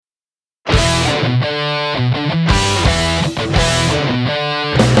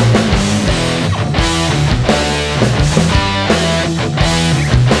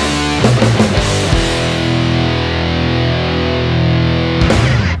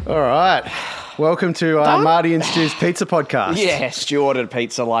All right. Welcome to Marty and Stu's Pizza Podcast. Yeah, Stu ordered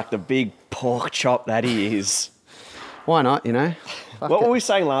pizza like the big pork chop that he is. Why not, you know? What were we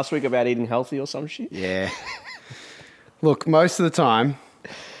saying last week about eating healthy or some shit? Yeah. Look, most of the time,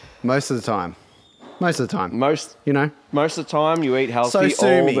 you know? Most of the time you eat So healthy sue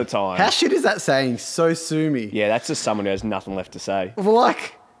all me. the time. How shit is that saying? So sue me. Yeah, that's just someone who has nothing left to say. Well,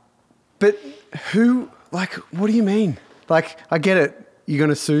 like, but who, like, what do you mean? Like, I get it. You're going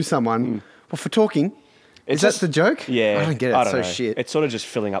to sue someone. Well, for talking. Is that the joke? Yeah. I don't get it. I It's don't so know. shit. It's sort of just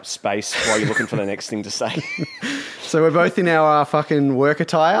filling up space while you're looking for the next thing to say. So we're both in our fucking work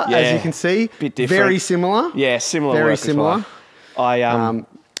attire, as Yeah. you can see. Bit different. Very similar. Yeah, similar. Very work as similar. well.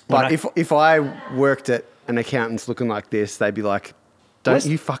 But if I worked at an accountant's looking like this, they'd be like, don't Where's-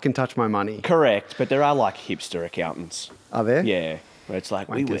 you fucking touch my money. Correct, but there are like hipster accountants. Are there? Yeah, where it's like,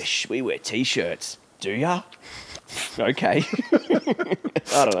 we Wankers. wear T-shirts. Do ya? Okay.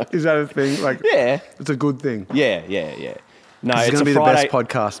 I don't know. Is that a thing? Like, Yeah. it's a good thing. Yeah. No, It's it's going to be Friday. the best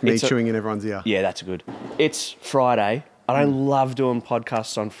podcast, me it's a- chewing in everyone's ear. Yeah, that's good. It's Friday. I don't love doing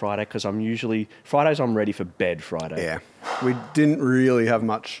podcasts on Friday because Fridays I'm ready for bed Friday. Yeah. We didn't really have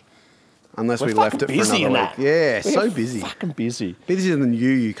much unless We're we left it fucking for busy another in week. that. Yeah, We're so busy. Fucking busy. Busier than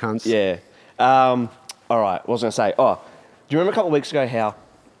you cunts. Yeah. All right. What was I going to say? Oh, do you remember a couple of weeks ago how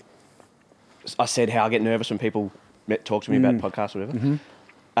I said how I get nervous when people talk to me about podcasts or whatever?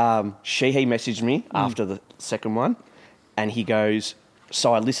 Mm-hmm. He messaged me after the second one and he goes,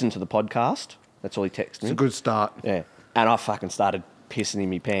 so I listened to the podcast. That's all he texted me. It's a good start. Yeah. And I fucking started pissing in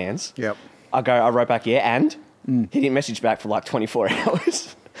my pants. Yep. I wrote back, yeah, and? He didn't message back for like 24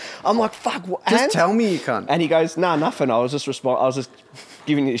 hours. I'm like, fuck, what? Just and? tell me you can't. And he goes, nah, nothing. I was just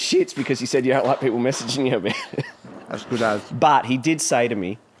giving you the shits because you said you don't like people messaging you about it. That's good as. But he did say to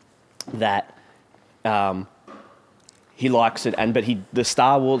me that he likes it, but the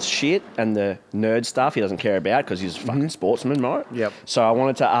Star Wars shit and the nerd stuff he doesn't care about because he's a fucking sportsman, right? Yep. So I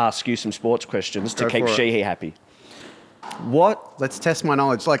wanted to ask you some sports questions to Go keep for it. Sheehy happy. What? Let's test my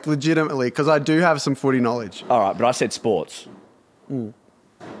knowledge, like legitimately, because I do have some footy knowledge. All right, but I said sports. All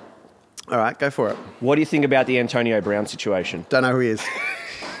right, go for it. What do you think about the Antonio Brown situation? Don't know who he is.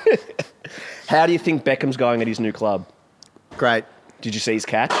 How do you think Beckham's going at his new club? Great. Did you see his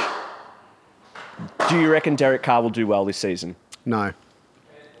catch? Do you reckon Derek Carr will do well this season? No.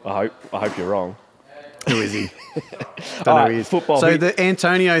 I hope you're wrong. Who is he? Don't All know right, who he is. football. So Who- the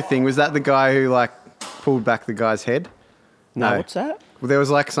Antonio thing, was that the guy who like pulled back the guy's head? No, what's that? Well, there was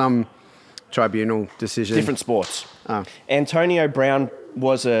like some tribunal decision. Different sports. Oh. Antonio Brown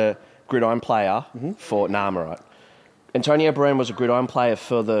was a gridiron player for right. Antonio Brown was a gridiron player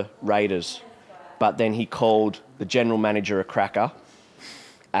for the Raiders, but then he called the general manager a cracker.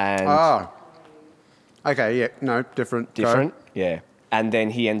 And Oh. Okay, yeah. No, different. Go. different, yeah. And then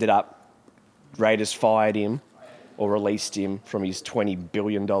he ended up, Raiders fired him or released him from his $20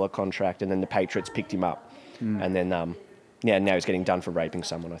 billion contract, and then the Patriots picked him up. And then, now he's getting done for raping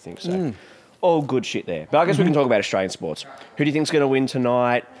someone, I think. So, all good shit there. But I guess we can talk about Australian sports. Who do you think's going to win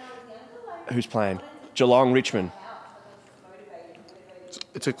tonight? Who's playing? Geelong, Richmond.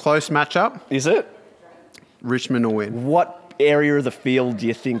 It's a close matchup. Is it? Richmond will win. What area of the field do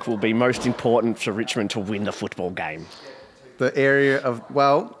you think will be most important for Richmond to win the football game? The area of,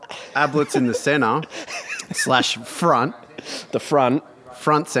 well, Ablett's in the centre / front. The front.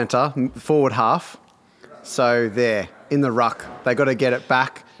 Front centre, forward half. So there, in the ruck. They got to get it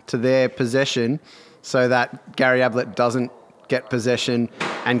back to their possession so that Gary Ablett doesn't get possession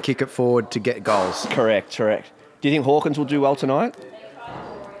and kick it forward to get goals. Correct. Do you think Hawkins will do well tonight?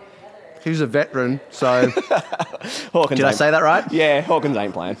 He's a veteran, so Hawkins did I ain't- say that right? Yeah, Hawkins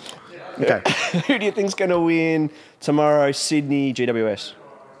ain't playing. Okay. Who do you think's going to win tomorrow, Sydney, GWS?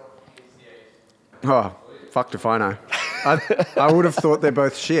 Oh, fucked if I know. I would have thought they're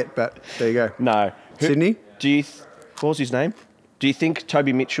both shit, but there you go. No. Sydney? What was his name? Do you think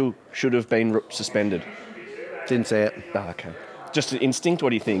Toby Mitchell should have been suspended? Didn't say it. Oh, okay. Just an instinct? What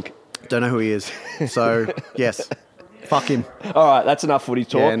do you think? Don't know who he is. So, yes. Fuck him. All right, that's enough footy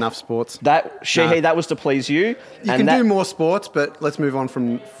talk. Yeah, enough sports. That was to please you. You and can do more sports, but let's move on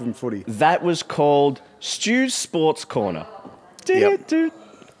from footy. That was called Stu's Sports Corner. Yep.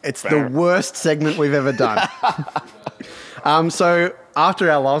 It's the worst segment we've ever done. So after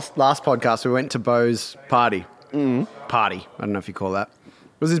our last podcast, we went to Bo's party. Party. I don't know if you call that. It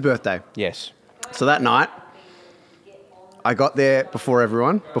was his birthday. Yes. So that night, I got there before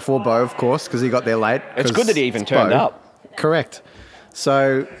everyone, before Bo, of course, because he got there late. It's 'cause good that he even it's turned Bo. up. Correct.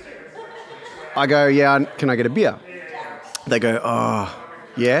 So I go, yeah, can I get a beer? They go, oh,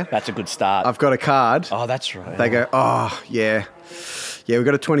 yeah. That's a good start. I've got a card. oh, that's right. They go, oh, yeah. yeah, we've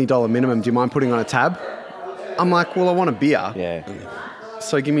got a $20 minimum. Do you mind putting on a tab? I'm like, well, I want a beer. Yeah.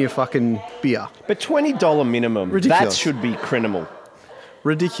 So give me a fucking beer. But $20 minimum, that Ridiculous. should be criminal.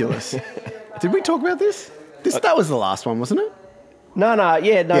 Ridiculous. Did we talk about this? That was the last one, wasn't it? No,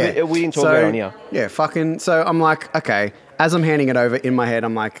 Yeah. we didn't talk about it on here. Yeah, fucking. So I'm like, okay. As I'm handing it over in my head,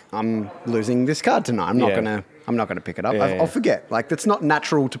 I'm like, I'm losing this card tonight. I'm not gonna pick it up. Yeah, I'll forget. Like, that's not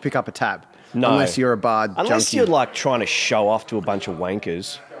natural to pick up a tab. No. Unless you're a bar Unless junkie. you're like trying to show off to a bunch of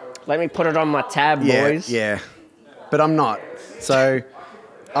wankers. Let me put it on my tab, boys. Yeah. But I'm not. So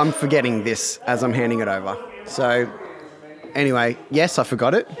I'm forgetting this as I'm handing it over. So anyway, yes, I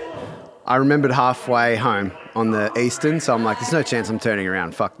forgot it. I remembered halfway home on the Eastern, so I'm like, there's no chance I'm turning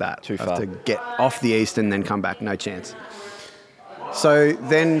around. Fuck that. Too I far. have to get off the Eastern, then come back. No chance. So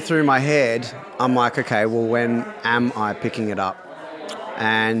then through my head, I'm like, okay, well, when am I picking it up?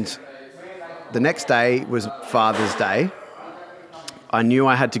 And the next day was Father's Day. I knew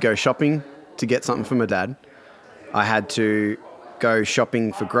I had to go shopping to get something for my dad. I had to go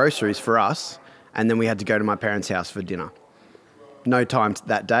shopping for groceries for us, and then we had to go to my parents' house for dinner. No time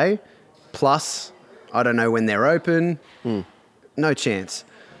that day. Plus, I don't know when they're open. No chance.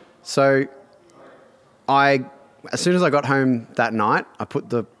 So as soon as I got home that night, I put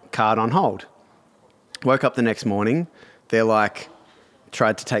the card on hold. Woke up the next morning. They're like,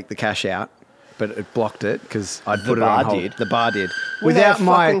 tried to take the cash out, but it blocked it because I'd put it on hold. did? The bar did. Without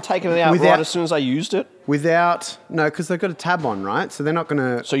fucking taking it out right as soon as I used it. No, because they've got a tab on, right? So they're not going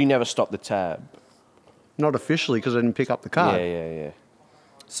to, So you never stopped the tab. not officially because I didn't pick up the card. Yeah.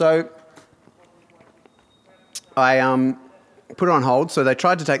 So I put it on hold. So they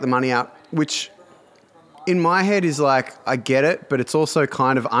tried to take the money out, which in my head is like, I get it, but it's also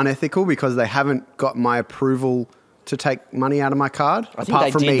kind of unethical because they haven't got my approval to take money out of my card,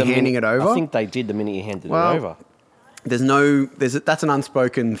 apart from me handing it over. I think they did the minute you handed it over. That's an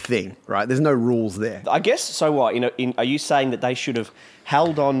unspoken thing, right? There's no rules there. I guess, so what? Are you saying that they should have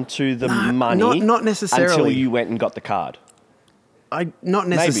held on to the money not necessarily. until you went and got the card? Not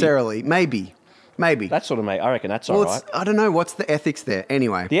necessarily. Maybe. That sort of I reckon that's Well, all right. I don't know. What's the ethics there?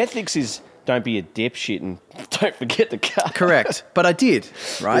 Anyway. The ethics is don't be a dipshit and don't forget the card. Correct. But I did,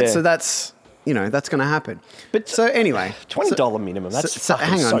 right? Yeah. So that's going to happen. But so anyway. $20 minimum, that's fucking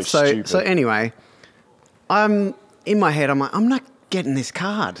hang on. so stupid. So anyway, in my head, I'm like, I'm not getting this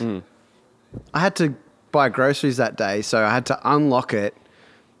card. I had to buy groceries that day, so I had to unlock it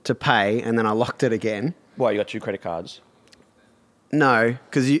to pay, and then I locked it again. What, you got 2 credit cards? No,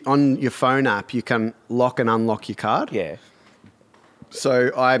 because on your phone app, you can lock and unlock your card. Yeah. So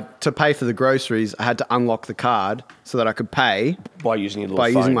to pay for the groceries, I had to unlock the card so that I could pay By using your little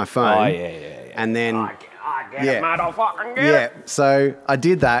phone. using my phone. Oh, yeah. And then, I get it, motherfucking get yeah. it. So I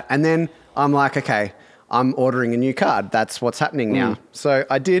did that, and then I'm like, okay, I'm ordering a new card. That's what's happening now. So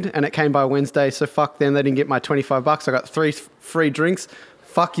I did, and it came by Wednesday. So fuck them. They didn't get my $25. I got 3 free drinks.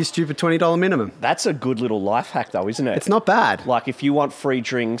 Fuck your stupid $20 minimum. That's a good little life hack, though, isn't it? It's not bad. Like, if you want free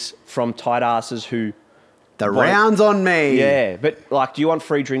drinks from tight asses who... The round's on me. Yeah, but, like, do you want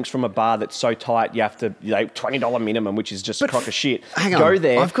free drinks from a bar that's so tight you have to, $20 minimum, which is just a crock of shit? Hang on. Go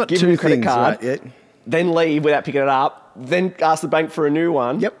there, I've got give 2 them a credit things, card, right? then leave without picking it up, then ask the bank for a new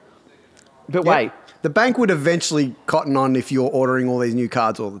one. Yep. But Yep. wait, The bank would eventually cotton on if you're ordering all these new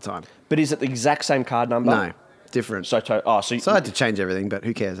cards all the time. but is it the exact same card number? No, different. So So I had to change everything, but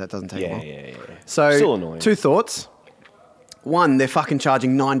who cares? That doesn't take long. yeah. So Still annoying. 2 thoughts. One, they're fucking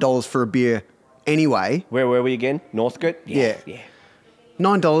charging $9 for a beer anyway. Where were we again? Northcote? Yeah.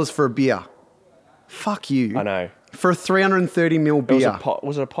 $9 for a beer. Fuck you. I know. For a 330 ml It was beer. a pot.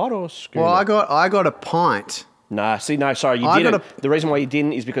 Was it a pot or a schooner? Well, I got a pint. Nah, sorry, you I got didn't. The reason why you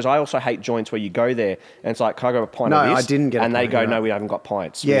didn't is because I also hate joints where you go there and it's like, can I grab a pint of No, this? I didn't get a And they pint, go, you're no, right. we haven't got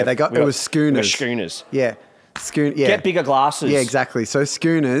pints. Yeah, We it was we got schooners. schooners. Yeah. Yeah. Get bigger glasses. Yeah, exactly. So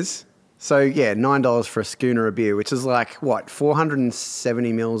schooners. So yeah, $9 for a schooner of beer, which is like what,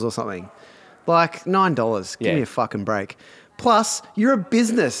 470 mils or something. Like $9. Give Yeah. me a fucking break. Plus, you're a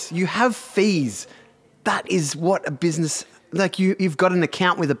business. You have fees. That is what a business. Like you've got an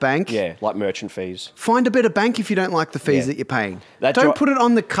account with a bank. Yeah, like merchant fees. Find a better bank if you don't like the fees Yeah. that you're paying. That Don't dri- put it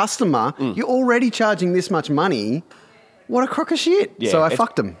on the customer. You're already charging this much money. What a crock of shit. Yeah, So I it's-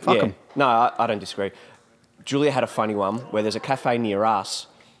 fucked them. Fuck yeah. them. No, I don't disagree. Julia had a funny one where there's a cafe near us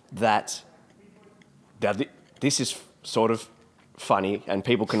that this is sort of funny and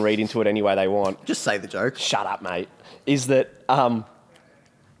people can read into it any way they want. Just say the joke. Shut up, mate. Is that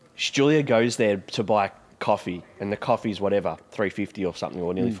Julia goes there to buy coffee and the coffee's whatever, $3.50 or something,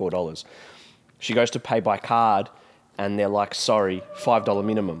 or nearly $4. She goes to pay by card and they're like, sorry, $5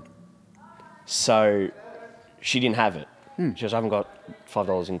 minimum. So she didn't have it. She goes, I haven't got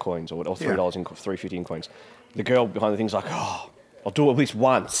 $5 in coins or $3 in $3.50 in coins. The girl behind the thing's like, oh, I'll do it at least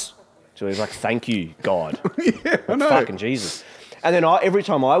once. So he's like, thank you, God. Yeah, I know. Fucking Jesus. And then every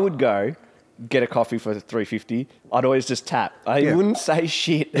time I would go get a coffee for $3.50, I'd always just tap. I wouldn't say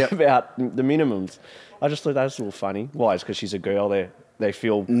shit about the minimums. I just thought that was a little funny. Why? It's because she's a girl. They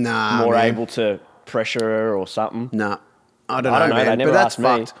feel more able to pressure her or something. Nah, I don't know. Man. They never but asked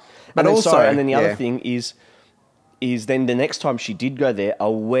that's me. fucked. But also, and then the other thing is then the next time she did go there,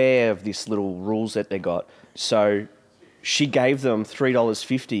 aware of this little rules that they got. So she gave them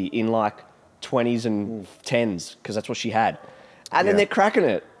 $3.50 in like 20s and 10s because that's what she had. And then they're cracking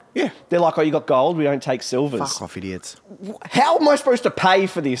it. Yeah. They're like, oh, you got gold? We don't take silvers. Fuck off, idiots. How am I supposed to pay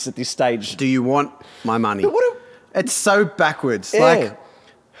for this at this stage? Do you want my money? It's so backwards. Yeah. Like,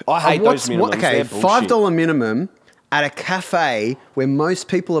 I hate those minimums. Okay, They're bullshit. $5 minimum at a cafe where most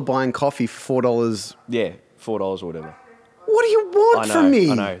people are buying coffee for $4. Yeah, $4 or whatever. What do you want from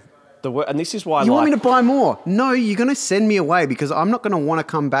me? I know. And this is why You want me to buy more? No, you're going to send me away because I'm not going to want to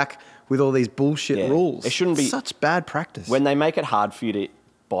come back with all these bullshit rules. It shouldn't be such bad practice. When they make it hard for you to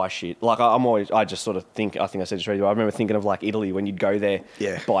buy shit. Like I just sort of think I said this already. I remember thinking of like Italy when you'd go there,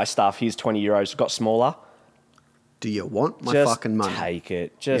 buy stuff. Here's €20. Got smaller. Do you want my just fucking money? Take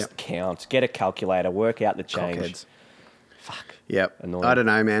it. Just count. Get a calculator. Work out the change. Cockheads. Fuck. Yep. Annoying. I don't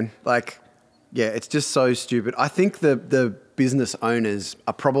know, man. Like, yeah, it's just so stupid. I think the business owners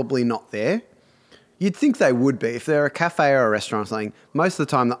are probably not there. You'd think they would be. If they're a cafe or a restaurant or something, most of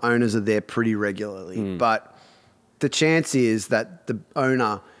the time the owners are there pretty regularly. But the chance is that the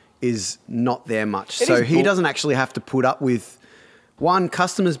owner is not there much. So he doesn't actually have to put up with, one,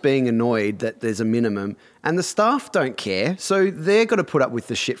 customers being annoyed that there's a minimum, and the staff don't care. So they're got to put up with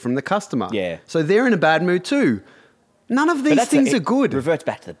the shit from the customer. Yeah. So they're in a bad mood too. None of these things are good. It reverts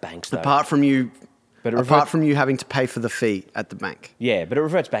back to the banks though. Apart from you having to pay for the fee at the bank. Yeah, but it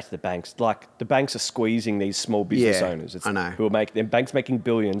reverts back to the banks. Like the banks are squeezing these small business owners. I know. Who are the banks making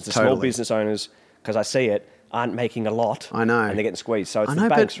billions. The small business owners, because I see it, aren't making a lot. I know. And they're getting squeezed. So it's the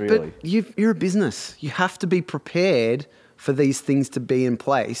banks really. But you're a business. You have to be prepared for these things to be in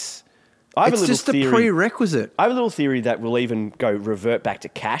place. It's just a prerequisite. I have a little theory that will even revert back to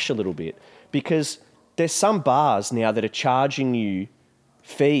cash a little bit, because there's some bars now that are charging you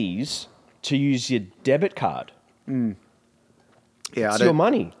fees to use your debit card. Yeah, it's your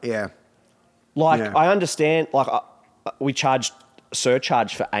money. Yeah. I understand, we charge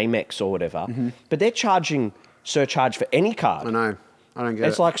surcharge for Amex or whatever, but they're charging surcharge for any card. I know. I don't get it.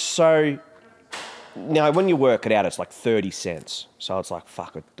 It's like so. Now, when you work it out, it's like 30 cents. So it's like,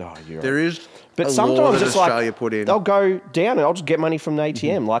 fuck it. Oh, there is but a sometimes law that it's Australia put in. They'll go down and I'll just get money from the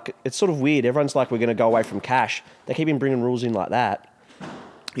ATM. Like, it's sort of weird. Everyone's like, we're going to go away from cash. They keep bringing rules in like that.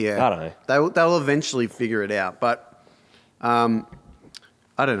 Yeah. I don't know. They'll eventually figure it out. But I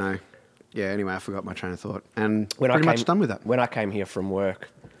don't know. Yeah, anyway, I forgot my train of thought. And pretty much done with that. When I came here from work,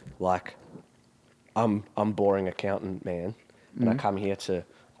 like, I'm boring accountant, man. And I come here to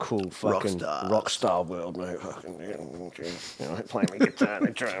cool fucking rockstar world, mate. Fucking, playing my guitar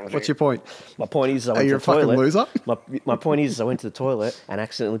and trying. What's your point? My point is, I went to the fucking toilet. Loser? My point is, I went to the toilet and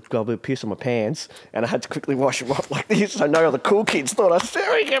accidentally got a bit of piss on my pants, and I had to quickly wash them off like this. So no other cool kids thought I was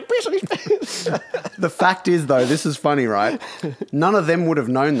staring at piss on his pants. The fact is, though, this is funny, right? None of them would have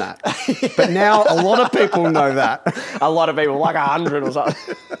known that, but now a lot of people know that. A lot of people, like 100 or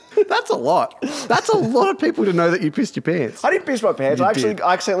something. That's a lot. That's a lot of people to know that you pissed your pants. I didn't piss my pants. You I did.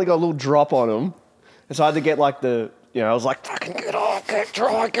 accidentally got a little drop on them. And so I had to get like I was like, fucking get off, get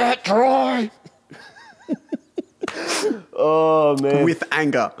dry. Oh, man. With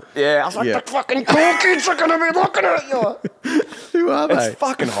anger. Yeah, I was like, the fucking cool kids are going to be looking at you. Who are they? It's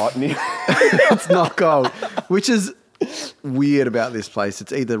fucking hot in here. It's not cold, which is weird about this place.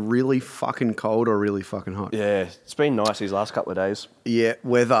 It's either really fucking cold or really fucking hot. Yeah, it's been nice these last couple of days. Yeah,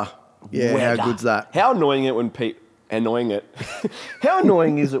 weather. Yeah, how good's that? How annoying it when people... How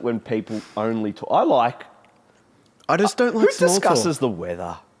annoying is it when people only talk? I just don't like Who small discusses talk. the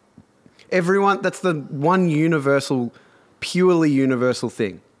weather? Everyone, that's the one purely universal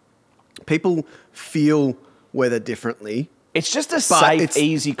thing. People feel weather differently. It's just a safe,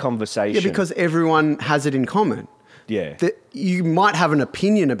 easy conversation. Yeah, because everyone has it in common. Yeah. You might have an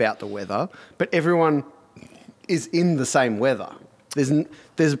opinion about the weather, but everyone is in the same weather.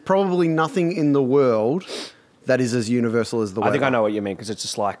 There's probably nothing in the world that is as universal as the weather. I think I know what you mean, because it's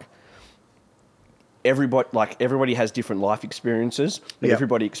just like everybody has different life experiences, but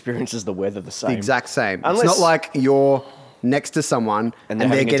everybody experiences the weather the same. The exact same. It's not like you're next to someone and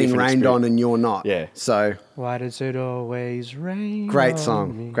they're getting rained on and you're not. Yeah. So why does it always rain? Great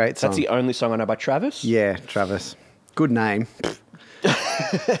song. Great song. That's the only song I know by Travis. Yeah, Travis. Good name.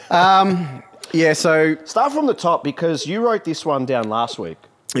 Yeah, so Start from the top because you wrote this one down last week.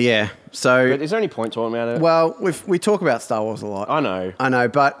 yeah, so But is there any point talking about it? well, we talk about Star Wars a lot. I know. I know,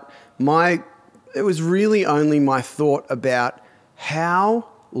 but it was really only my thought about how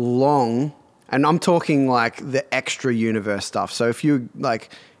long, and I'm talking like the extra universe stuff. So if you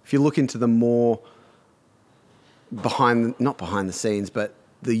look into the more not behind the scenes, but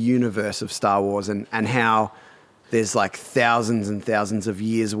the universe of Star Wars and how there's like thousands and thousands of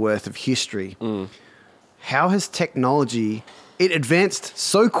years worth of history. How has technology, it advanced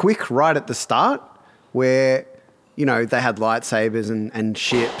so quick right at the start where, you know, they had lightsabers and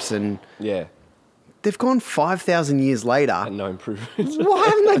ships and Yeah. they've gone 5,000 years later. And no improvements. Why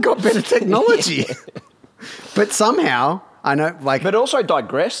haven't they got better technology? But somehow, I know, like... But it also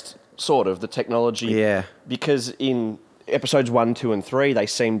digressed, sort of, the technology. Yeah. Because in episodes 1, 2, and 3, they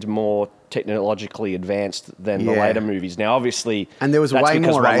seemed more technologically advanced than the Yeah. later movies. Now, obviously, And there was that's way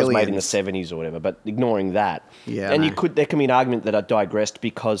because more one was made in the aliens. 70s or whatever. But ignoring that, Yeah, and I know. there can be an argument that I digressed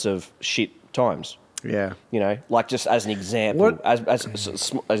because of shit times. Yeah. You know, like just as an example, What- as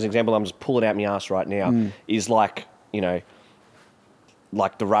an example, I'm just pulling out my ass right now. Is like, you know,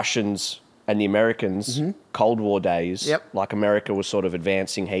 like the Russians and the Americans, Cold War days. Yep. Like America was sort of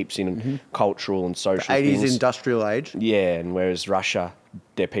advancing heaps in cultural and social 80s things. industrial age. Yeah, and whereas Russia,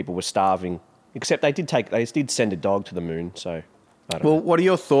 their people were starving. Except they did send a dog to the moon. So I don't know. Well, what are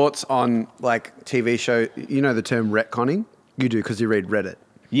your thoughts on like TV show? You know the term retconning? You do because you read Reddit.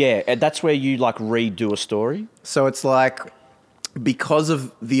 Yeah, and that's where you like redo a story. So it's like because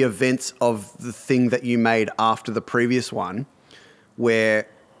of the events of the thing that you made after the previous one, where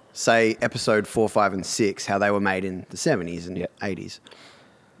say episode 4, 5, and 6, how they were made in the 70s and Yeah. 80s.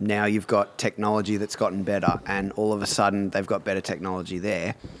 Now you've got technology that's gotten better, and all of a sudden they've got better technology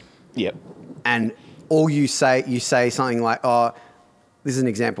there. Yep. And all you say something like, oh, this is an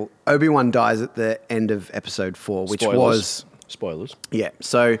example. Obi-Wan dies at the end of episode 4, which was... Spoilers. Yeah.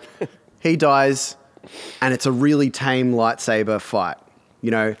 So he dies, and it's a really tame lightsaber fight,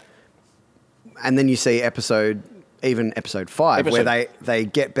 you know. And then you see episode 5, where they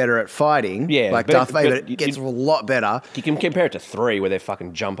get better at fighting. Yeah, like but- Darth Vader but gets a lot better. You can compare it to 3 where they're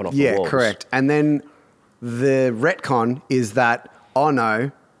fucking jumping off the Yeah, walls. correct. And then the retcon is that, oh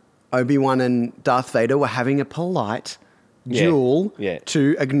no, Obi-Wan and Darth Vader were having a polite duel Yeah.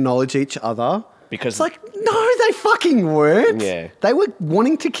 to acknowledge each other. Because- it's like, no, they fucking weren't. Yeah. They were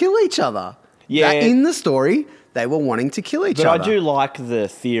wanting to kill each other. Yeah. In the story, they were wanting to kill each But other. I do like the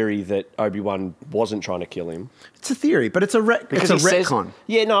theory that Obi-Wan wasn't trying to kill him. It's a theory, but it's a Because it's a he says- retcon.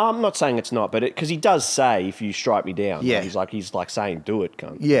 Yeah, no, I'm not saying it's not, but because he does say, if you strike me down, Yeah. he's like saying, do it,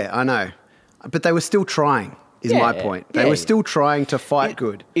 cunt. Yeah, I know. But they were still trying, is my Yeah, point. They yeah, were yeah. still trying to fight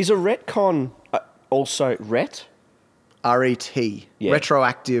good. Is a retcon also ret? RET. Yeah.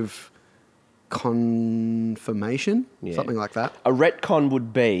 Retroactive confirmation? Yeah. Something like that. A retcon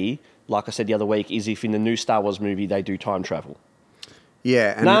would be, like I said the other week, is if in the new Star Wars movie they do time travel.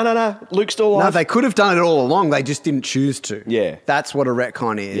 Yeah. And No, Luke's still No, alive. they could have done it all along. They just didn't choose to. Yeah. That's what a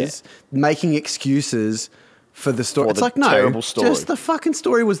retcon is. Making excuses for the story. For It's the like, no, terrible story. just the fucking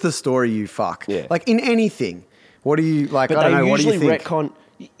story was the story, you fuck. Yeah. Like in anything. What do you, like, But I don't they know, what do you usually think? retcon.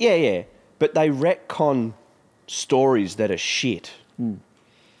 Yeah. But they retcon stories that are shit.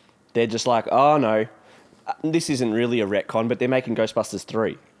 They're just like, oh no, this isn't really a retcon, but they're making Ghostbusters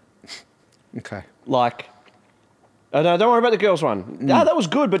 3. Okay. Like, oh no, don't worry about the girls one. No, that was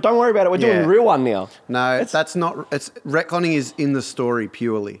good, but don't worry about it. We're doing Yeah. the real one now. No, that's not, it's, retconning is in the story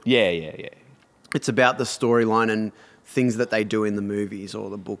purely. Yeah. It's about the storyline and things that they do in the movies or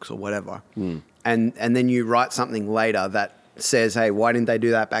the books or whatever. And then you write something later that says, hey, why didn't they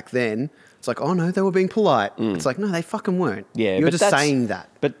do that back then? It's like, oh no, they were being polite. It's like, no, they fucking weren't. Yeah, You're but just that's- saying that.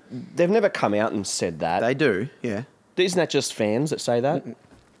 But they've never come out and said that. They do, yeah. Isn't that just fans that say that?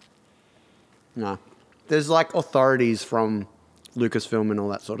 No. There's like authorities from Lucasfilm and all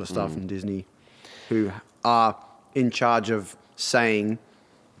that sort of stuff and Disney who are in charge of saying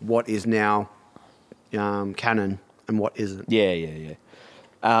what is now canon and what isn't. Yeah.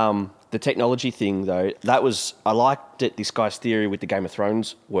 The technology thing, though, I liked it, this guy's theory with the Game of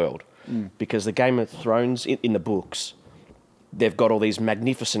Thrones world. Because the Game of Thrones, in the books, they've got all these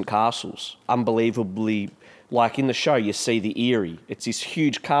magnificent castles. Unbelievably, like in the show, you see the Eyrie. It's this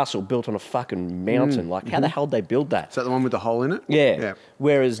huge castle built on a fucking mountain. Like, how the hell did they build that? Is that the one with the hole in it? Yeah.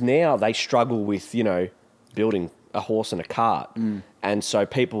 Whereas now they struggle with, building a horse and a cart. And so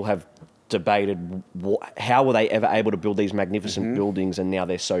people have debated how were they ever able to build these magnificent buildings and now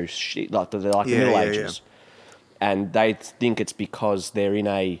they're so shit, like they're like the Middle Ages. And they think it's because they're in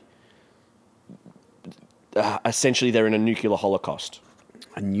a essentially they're in a nuclear holocaust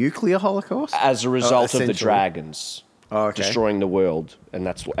A nuclear holocaust? as a result of the essentially. dragons Oh, okay. destroying the world, and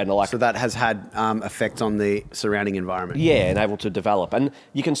So that has had effects on the surrounding environment. yeah, and able to develop. And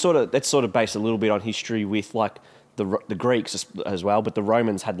you can that's sort of based a little bit on history with like the Greeks as well, but the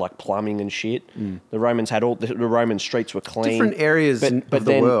Romans had like plumbing and shit. The Romans had the Roman streets were clean. Different areas of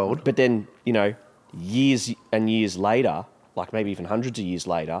the world. But then, you know, years and years later, like maybe even hundreds of years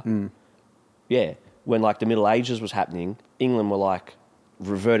later, yeah, when like the Middle Ages was happening, England were like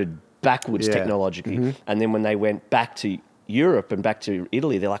reverted backwards Yeah. technologically. And then when they went back to Europe and back to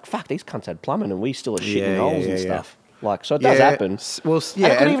Italy, they're like, fuck, these cunts had plumbing and we still are shitting Yeah, holes yeah, and yeah. stuff. Like, so it does happen. Well, yeah.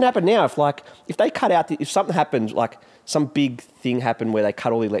 And it could and- even happen now if they cut out, if something happened, like some big thing happened where they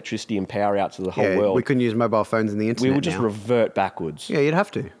cut all the electricity and power out to the whole yeah, world, we couldn't use mobile phones and the internet we would just now. revert backwards. Yeah, you'd have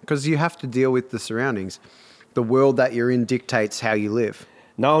to. Because you have to deal with the surroundings. The world that you're in dictates how you live.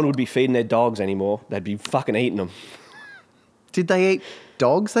 No one would be feeding their dogs anymore. They'd be fucking eating them. Did they eat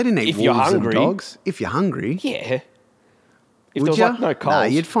dogs? They didn't eat If wolves you're and hungry. dogs. If you're hungry. Yeah. If Would there was you? like no coals. Nah,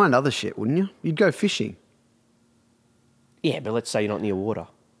 you'd find other shit, wouldn't you? You'd go fishing. Yeah, but let's say you're not near water.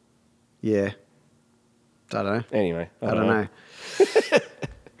 Yeah. I don't know. Anyway. I don't know.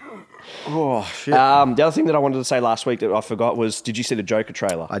 Oh, shit. The other thing that I wanted to say last week that I forgot was, did you see the Joker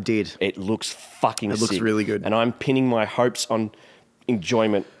trailer? I did. It looks fucking sick. It looks really good. And I'm pinning my hopes on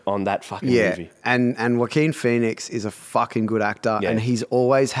enjoyment on that fucking Yeah, movie. and Joaquin Phoenix is a fucking good actor, Yeah. and he's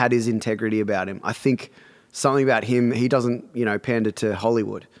always had his integrity about him. I think something about him, he doesn't, pander to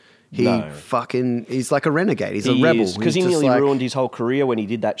Hollywood. He's like a renegade. He's a rebel. Because he He's just nearly like- ruined his whole career when he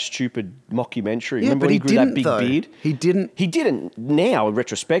did that stupid mockumentary. Yeah, Remember but when he he grew that didn't, big though. beard? He didn't. He didn't now,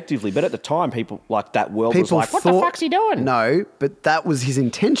 retrospectively, but at the time, people like that world was People like, "What the fuck's he doing?" No, but that was his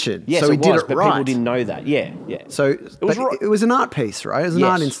intention. yes, so he it did was, it but right. people didn't know that. Yeah, yeah. So was it was an art piece, right? It was an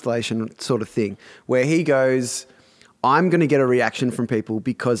art Yes. installation sort of thing where he goes, I'm going to get a reaction from people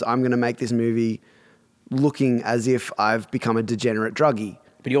because I'm going to make this movie looking as if I've become a degenerate druggie.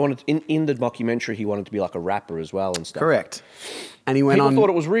 But he wanted in the mockumentary, he wanted to be like a rapper as well and stuff. Correct. And he went People on. thought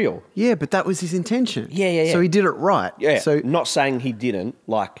it was real. Yeah, but that was his intention. Yeah. So he did it right. Yeah. So not saying he didn't,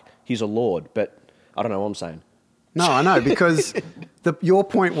 like he's a lord, but I don't know what I'm saying. no, I know because your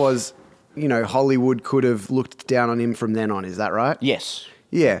point was, Hollywood could have looked down on him from then on. Is that right? Yes.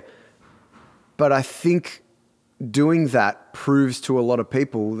 Yeah. But I think doing that proves to a lot of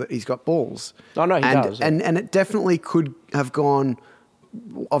people that he's got balls. Oh, no, he and, does, yeah. And it definitely could have gone,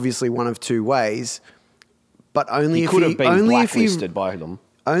 obviously, one of two ways. But only He if could have been only if blacklisted by them.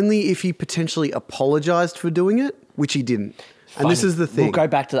 only if he potentially apologized for doing it, which he didn't. And this Fine. is the thing. We'll go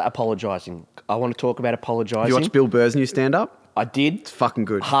back to that apologising. I want to talk about apologising. You watch Bill Burr's new stand-up? I did. It's fucking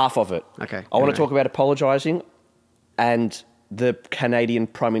good. Half of it. Okay, I want anyway. to talk about apologising and the Canadian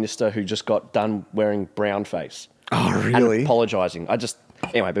Prime Minister who just got done wearing brown face. Oh, really? And apologising.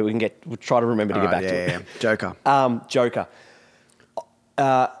 Anyway, but we'll try to remember to get back to it. yeah. Joker. Joker.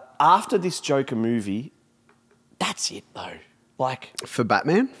 After this Joker movie, that's it though. Like, For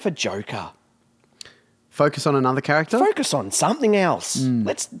Batman? for Joker, Focus on another character? focus on something else.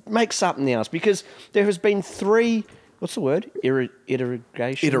 Let's make something else because there has been 3, what's the word?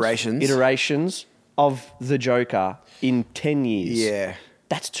 Iterations of the Joker in 10 years. Yeah.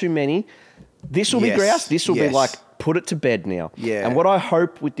 That's too many. This will be Yes, grouse. This will be yes. like, put it to bed now. Yeah. And what I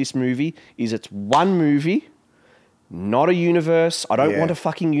hope with this movie is it's one movie, not a universe. I don't Yeah. want a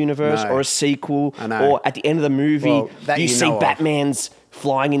fucking universe No. or a sequel. I know. Or at the end of the movie, Well, that you you see know of. Batman's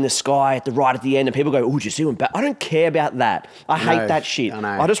flying in the sky right at the end and people go, oh, did you see him? I don't care about that. I hate know. that shit. I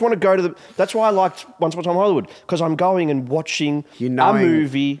know. I just want to go to that's why I liked Once Upon a Time in Hollywood, because I'm going and watching a knowing-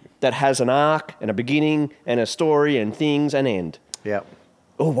 movie that has an arc and a beginning and a story and things and end. Yeah.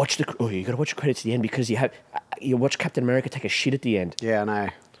 You got to watch the credits at the end because you watch Captain America take a shit at the end. Yeah, I know.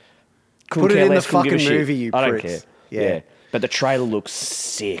 Couldn't Put it care in the less, couldn't give a fucking shit. movie, you I don't care. pricks. Yeah. But the trailer looks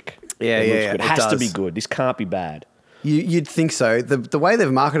sick. Yeah, It yeah, looks yeah, good. It it has to be does. good. This can't be bad. You'd think so. The way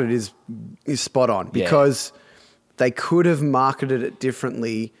they've marketed it is spot on because they could have marketed it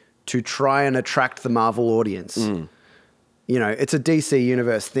differently to try and attract the Marvel audience. It's a DC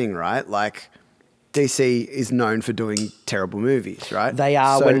universe thing, right? Like DC is known for doing terrible movies, right? They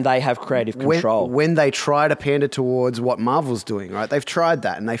are So when they have creative control. When they try to pander towards what Marvel's doing, right? They've tried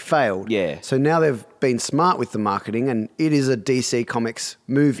that and they failed. Yeah. So now they've been smart with the marketing and it is a DC Comics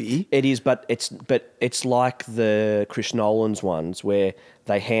movie. It is, but it's like the Chris Nolan's ones where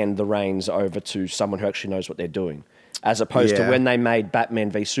they hand the reins over to someone who actually knows what they're doing, as opposed to Yeah. when they made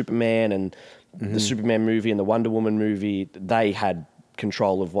Batman v Superman and the Superman movie and the Wonder Woman movie. They had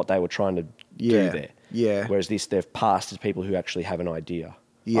control of what they were trying to do Yeah, there. yeah. Whereas this, they've passed as people who actually have an idea. I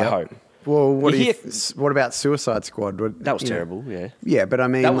Yep. hope. Well, what, You what about Suicide Squad? That was terrible, yeah. Yeah, but I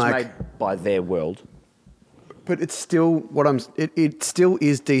mean, That was like, made by their world. but it's still it still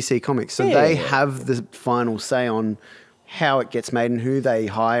is DC Comics, so Yeah, they yeah. have the final say on how it gets made and who they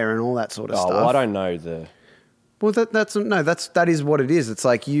hire and all that sort of Oh, stuff. well, I don't know the... Well, that is what it is. It's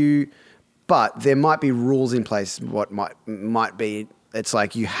like but there might be rules in place. What might be, it's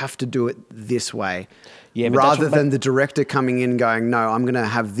like you have to do it this way, Yeah, but that's rather what than the director coming in going, no, I'm going to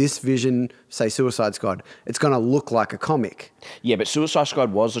have this vision. Say Suicide Squad, it's going to look like a comic. Yeah, but Suicide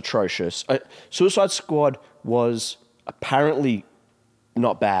Squad was atrocious. Suicide Squad was apparently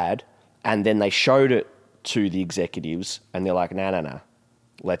not bad, and then they showed it to the executives, and they're like, no.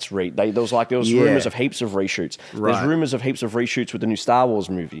 Let's read. There was Yeah. rumors of heaps of reshoots. Right. There's rumors of heaps of reshoots with the new Star Wars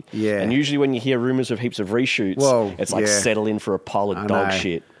movie. Yeah. And usually when you hear rumors of heaps of reshoots, Whoa, it's like yeah. settle in for a pile of I dog know.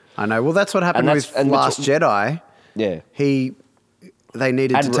 shit. I know. Well, that's what happened And with that's- and Last that's Jedi. Yeah. They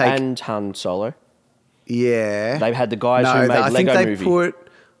needed to take. And Han Solo. Yeah. They've had the guys no, who made I think Lego they movie. put.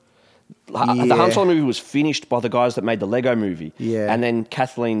 The Han Yeah. Solo movie was finished by the guys that made the Lego movie. Yeah. And then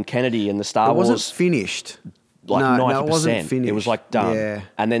Kathleen Kennedy and the Star It wasn't Wars, finished. like no, 90%. No, it wasn't finished. It was like done. Yeah.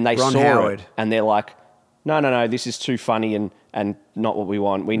 And then they Ron saw Howard. it and they're like, no, this is too funny and not what we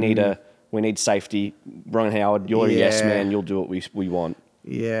want. We need safety. Ron Howard, you're a yes Yeah. man. You'll do what we want.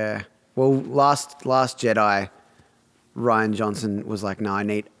 Yeah. Well, Last Jedi, Ryan Johnson was like, no, I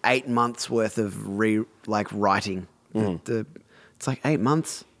need 8 months worth of writing. It's like 8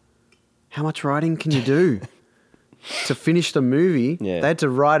 months. How much writing can you do to finish the movie? Yeah. They had to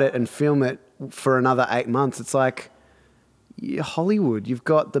write it and film it for another 8 months. It's like Hollywood. You've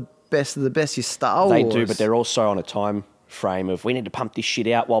got the best of the best. You're Star Wars. They do, but they're also on a time frame of we need to pump this shit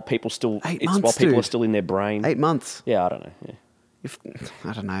out while people still 8 months, while people dude. are still in their brain. 8 months. Yeah, I don't know. Yeah.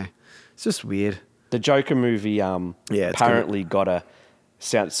 I don't know. It's just weird. The Joker movie it's apparently got a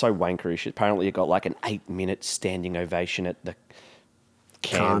sounds so wankerish. Apparently it got like an 8-minute standing ovation at the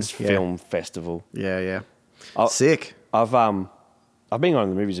Cannes yeah. Film Festival. Yeah. Oh, Sick. I've been going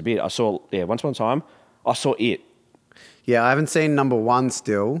to the movies a bit. I saw once upon a time I saw It. Yeah, I haven't seen number one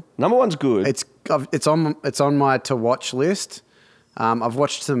still. Number one's good. It's on my to watch list. I've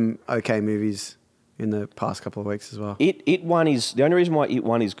watched some okay movies in the past couple of weeks as well. It one is the only reason why It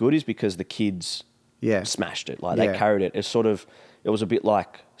one is good is because the kids Yeah. smashed it. Like Yeah. they carried it. It was a bit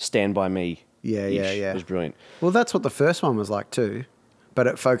like Stand By Me. Yeah. It was brilliant. Well, that's what the first one was like too, but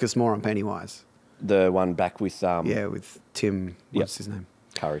it focused more on Pennywise. The one back with Yeah, with Tim. What's Yep. his name?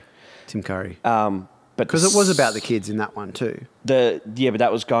 Curry. Tim Curry. But Because it was about the kids in that one too. but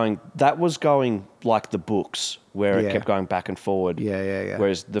that was going like the books where it Yeah. kept going back and forward. Yeah.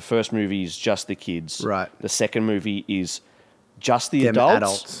 Whereas the first movie is just the kids. Right. The second movie is just the Them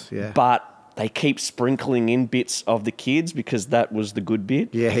adults, yeah. But they keep sprinkling in bits of the kids because that was the good bit.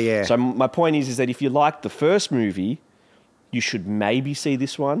 Yeah. So my point is that if you like the first movie, you should maybe see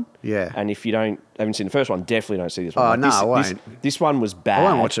this one. Yeah. And if you haven't seen the first one, definitely don't see this one. Oh, Like, no, this, I won't. This one was bad. I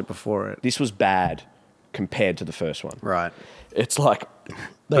won't watch it before it. This was bad compared to the first one. Right. It's like they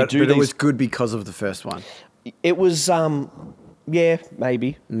But do it these. was good because of the first one. It was yeah,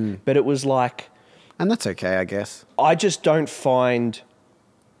 maybe, but it was like And that's okay, I guess. I just don't find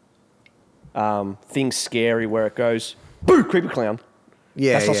things scary where it goes boo creepy clown.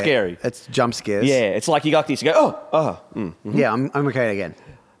 Yeah. That's not scary. It's jump scares. Yeah, it's like you got this. You go Yeah, I'm okay again.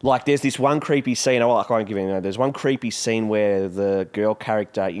 Like there's this one creepy scene. I can't give you. There's one creepy scene where the girl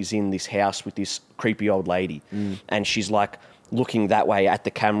character is in this house with this creepy old lady, and she's like looking that way at the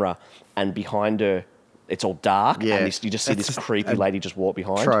camera, and behind her, it's all dark, Yeah. and you just see That's this just creepy a lady just walk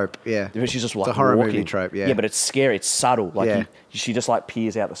behind. trope, yeah. She's just It's like a horror walking. movie trope, yeah. Yeah, but it's scary. It's subtle. Like Yeah. she just like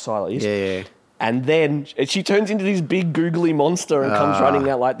peers out the side like this. Yeah. And then she turns into this big googly monster and comes running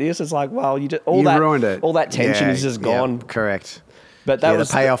out like this. It's like, well, you You ruined it. All that tension Yeah, is just yeah, gone. correct. But that was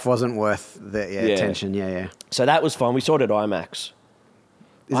the payoff wasn't worth the Yeah. tension. Yeah. So that was fun. We saw it at IMAX.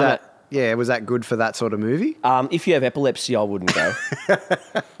 Was that good for that sort of movie? If you have epilepsy, I wouldn't go.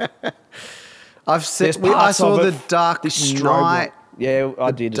 I've seen. There's I parts saw of the it, Dark this strobe Knight. light. Yeah,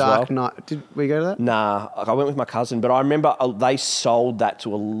 I did as well. Dark Knight. Did we go to that? Nah, I went with my cousin, but I remember they sold that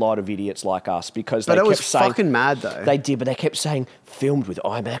to a lot of idiots like us because But they it kept was saying fucking mad though. they did, but they kept saying filmed with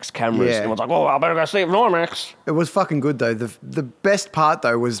IMAX cameras, Yeah. and I was like, "Oh, I better go see it with IMAX." It was fucking good though. The best part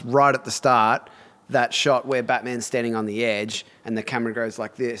though was right at the start, that shot where Batman's standing on the edge and the camera goes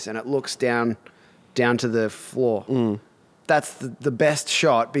like this and it looks down to the floor. That's the best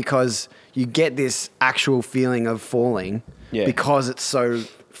shot because you get this actual feeling of falling because it's so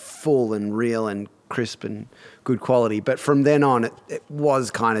full and real and crisp and good quality. But from then on, it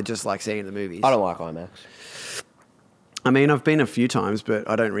was kind of just like seeing it in the movies. I don't like IMAX. I mean, I've been a few times, but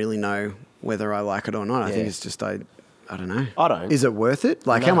I don't really know whether I like it or not. I think Yeah. it's just I don't know. I don't. Is it worth it?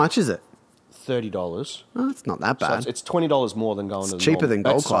 Like, how No. much is it? $30. Oh, it's not that So bad. it's $20 more than going to the cheaper than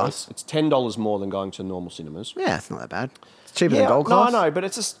Gold sorry, Class. It's $10 more than going to normal cinemas. Yeah, it's not that bad. It's cheaper than Gold no, Class. I know, but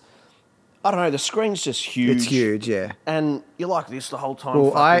it's just I don't know. The screen's just huge. It's huge, yeah. and you're like this the whole time.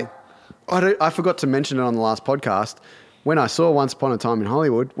 Well, fucking- I forgot to mention it on the last podcast. When I saw Once Upon a Time in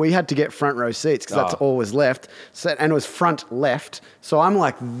Hollywood, we had to get front row seats because that's Oh. all was left. So, and it was front left. So I'm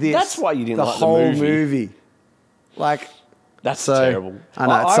like this. That's why you didn't the like the whole movie. Like, That's So, terrible. I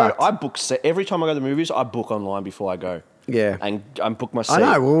know, it sucked. I book every time I go to the movies. I book online before I go. Yeah. and I book my seat. I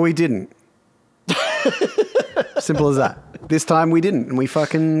know. Well, we didn't. Simple as that. This time we didn't, and we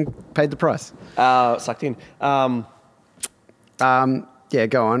fucking paid the price. Sucked in. Yeah,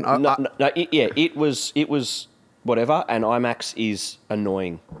 go on. It was whatever. And IMAX is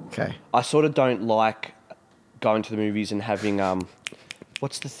annoying. Okay. I sort of don't like going to the movies and having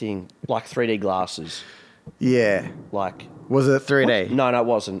what's the thing, like 3D glasses. Yeah. Like Was it 3D? no, it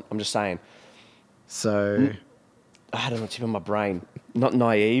wasn't. I'm just saying. So I had it on the tip of my brain. Not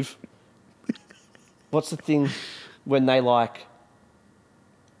naive. What's the thing when they like?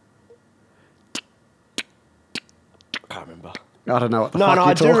 I can't remember. I don't know what the No, fuck no,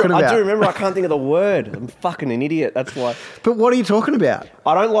 you're talking about. I do remember. I can't think of the word. I'm fucking an idiot. That's why. But what are you talking about?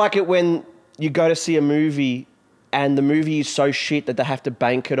 I don't like it when you go to see a movie and the movie is so shit that they have to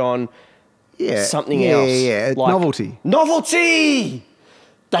bank it on Yeah. something yeah, else. Yeah, Like- novelty. Novelty!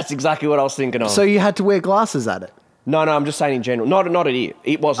 That's exactly what I was thinking of. So you had to wear glasses at it. no, I'm just saying in general. Not at it.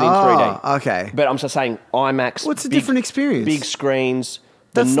 It was in 3D. Okay. But I'm just saying IMAX. What's the different experience? Big screens.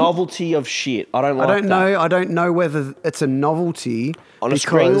 That's The not- novelty of shit. I don't like I don't that. know. I don't know whether it's a novelty On a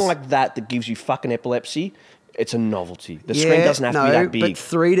screen like that gives you fucking epilepsy, it's a novelty. The screen doesn't have to be that big. But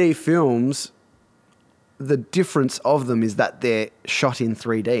 3D films, the difference of them is that they're shot in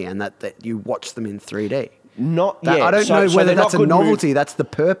 3D and that you watch them in 3D. Not That- yeah. I don't so- know so whether they're not that's a good novelty. That's the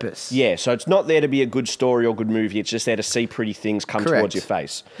purpose. Yeah, so it's not there to be a good story or good movie. It's just there to see pretty things come Correct. towards your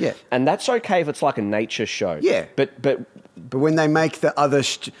face. Yeah. And that's okay if it's like a nature show. Yeah. But But when they make the other...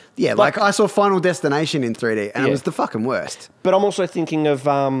 like I saw Final Destination in 3D and it Yeah. was the fucking worst. I'm also thinking of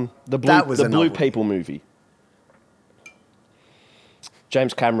the That was Blue a novelty. People movie.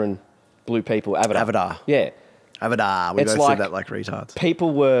 James Cameron, Blue People, Avatar. Yeah. Avatar. We It's both like- said that like retards.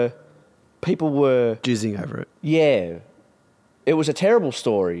 People were Jizzing over it. yeah. It was a terrible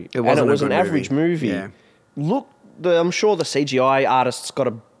story. It wasn't and a it was good an average movie. Yeah. Look, I'm sure the CGI artists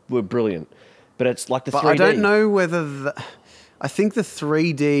were brilliant. But it's like the But 3D. I don't know whether... I think the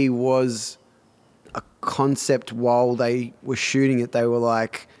 3D was a concept while they were shooting it. They were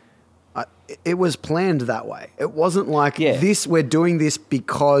like... it was planned that way. It wasn't like, Yeah. we're doing this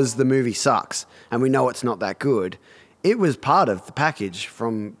because the movie sucks and we know it's not that good. It was part of the package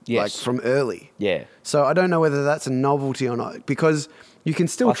from Yes. from early. Yeah. So I don't know whether that's a novelty or not because you can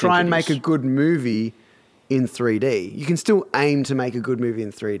still I try think and it make is. a good movie in 3D. You can still aim to make a good movie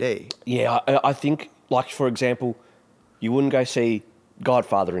in 3D. Yeah, I think, like, for example, you wouldn't go see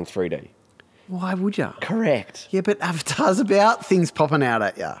Godfather in 3D. Why would you? Correct. Yeah, but Avatar's about things popping out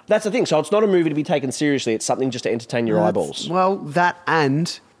at you. That's the thing. So it's not a movie to be taken seriously. It's something just to entertain your eyeballs. Well, that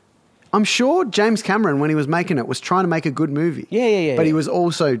and I'm sure James Cameron, when he was making it, was trying to make a good movie. Yeah. But he was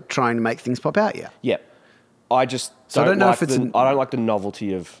also trying to make things pop out, yeah. Yeah. I just So I don't, don't know like if it's I don't like the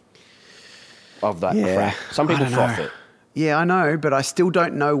novelty of that crap. Some people I don't froth know. it. Yeah, I know, but I still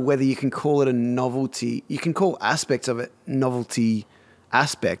don't know whether you can call it a novelty. You can call aspects of it novelty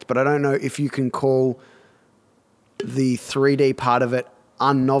aspect, but I don't know if you can call the 3D part of it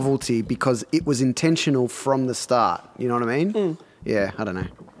unnovelty because it was intentional from the start. You know what I mean? Yeah, I don't know.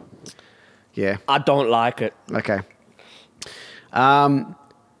 Yeah. I don't like it. Okay.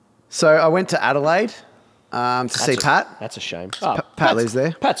 So I went to Adelaide to see Pat. That's a shame. Pat lives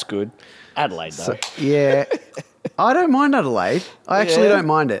there. Pat's good. Adelaide, though. So, yeah. I don't mind Adelaide. I actually Yeah. don't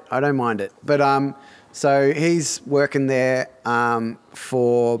mind it. I don't mind it. But so he's working there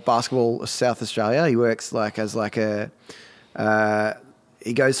for Basketball South Australia. He works as a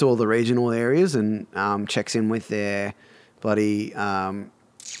he goes to all the regional areas and checks in with their bloody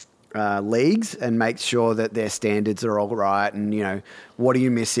leagues and makes sure that their standards are all right and, you know, what are you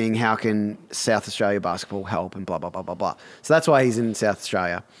missing? How can South Australia basketball help and blah, blah, blah, blah, blah. So that's why he's in South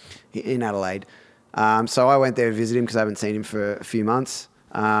Australia, in Adelaide. So I went there to visit him because I haven't seen him for a few months.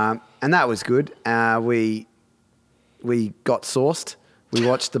 And that was good. We got sauced. We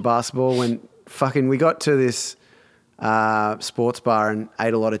watched the basketball and we got to this sports bar and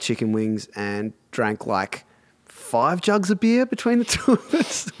ate a lot of chicken wings and drank like 5 jugs of beer between the two of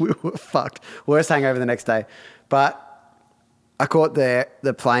us. We were fucked. Worst hangover the next day. But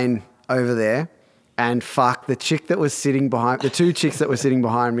the plane over there, and fuck, the two chicks that were sitting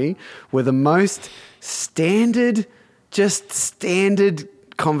behind me were the most standard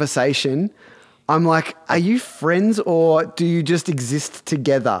conversation. I'm like, are you friends or do you just exist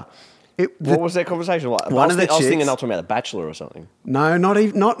together? What was their conversation like? I was thinking they'll talk about The Bachelor or something. No, not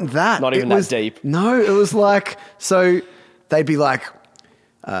that. Not even that deep. No, it was like, so they'd be like,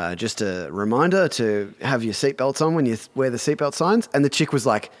 just a reminder to have your seatbelts on when you wear the seatbelt signs. And the chick was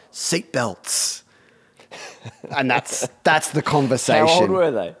like, seatbelts. And that's the conversation. How old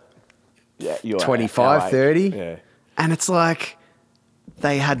were they? Yeah, you 25, 30. Yeah. And it's like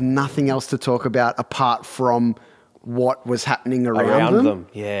they had nothing else to talk about apart from what was happening around them.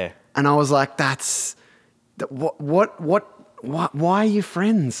 Yeah. And I was like, why are you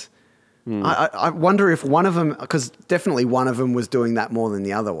friends? I wonder if one of them, because definitely one of them was doing that more than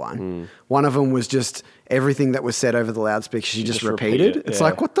the other one. One of them was just everything that was said over the loudspeaker, she just repeated. It's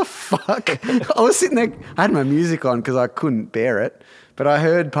like, what the fuck? I was sitting there, I had my music on because I couldn't bear it, but I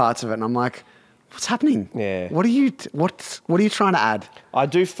heard parts of it and I'm like, what's happening? Yeah. What are you trying to add? I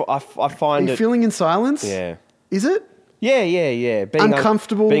find are you feeling in silence? Yeah. Is it? Yeah.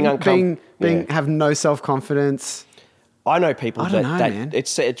 Uncomfortable, have no self-confidence. I know people man.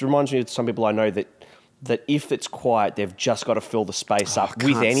 It reminds me of some people I know that if it's quiet, they've just got to fill the space up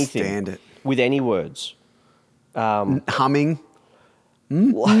with anything. Stand it. With any words. Humming.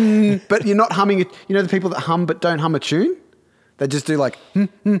 But you're not humming it. You know the people that hum but don't hum a tune? They just do like,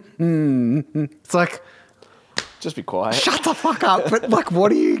 It's like, just be quiet. Shut the fuck up. But like,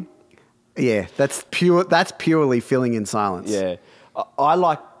 what are you... Yeah, that's purely filling in silence. Yeah. I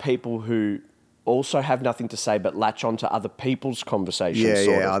like people who also have nothing to say but latch onto other people's conversations.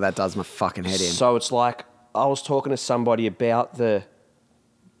 Yeah. Oh, that does my fucking head in. So it's like I was talking to somebody about the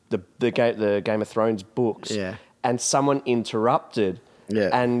Game of Thrones books. Yeah. And someone interrupted. Yeah.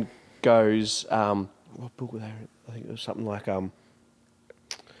 And goes, what book were they? I think it was something like,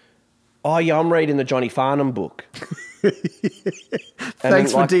 oh yeah, I'm reading the Johnny Farnham book.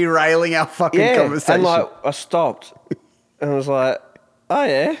 Thanks for derailing our fucking conversation. And like I stopped and I was like, oh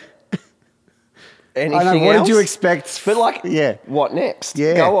yeah. Anything I know, what else? did you expect? But like, yeah. What next?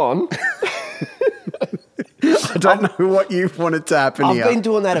 Yeah. Go on. I don't know what you wanted to happen here. I've been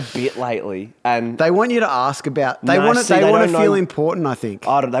doing that a bit lately, and they want you to ask about. They want to feel important. I think.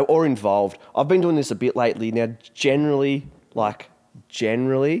 I don't know, or involved. I've been doing this a bit lately. Now, generally,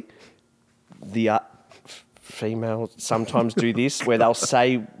 the females sometimes do this, where they'll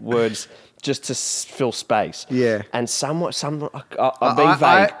say words just to fill space. Yeah. And I'm being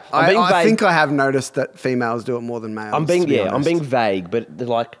vague. I think I have noticed that females do it more than males. I'm being vague, but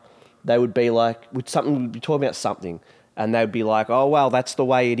they would be like, we'd be talking about something, and they'd be like, oh, well, that's the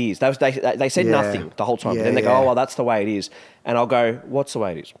way it is. They said nothing the whole time. Yeah, then they go, oh, well, that's the way it is. And I'll go, what's the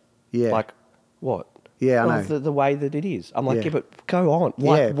way it is? Yeah. Like, what? Yeah, I know. The way that it is. I'm like, Yeah. But go on.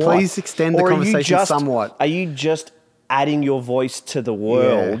 Yeah, What? please extend the conversation somewhat. Are you just adding your voice to the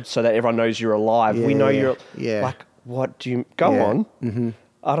world so that everyone knows you're alive? We know you're... Yeah. Like, what do you... Go on. Mm-hmm.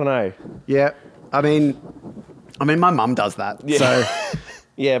 I don't know. Yeah. I mean, my mum does that. Yeah. So...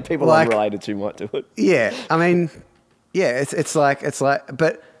 Yeah, people I'm related to might do it. Yeah, I mean, yeah, it's like,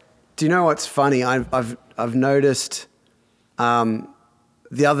 but do you know what's funny? I've noticed.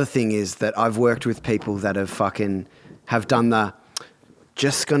 The other thing is that I've worked with people that have done the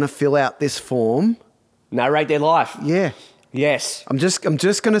just gonna fill out this form, narrate their life. Yeah. Yes. I'm just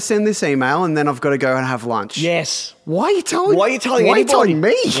gonna send this email and then I've got to go and have lunch. Yes. Why are you telling anybody?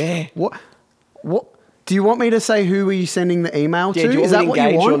 me? Yeah. What? Do you want me to say who are you sending the email to? Do you want Is that me to what you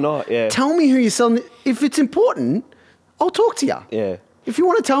engage want? or not? Yeah. Tell me who you're sending. If it's important, I'll talk to you. Yeah. If you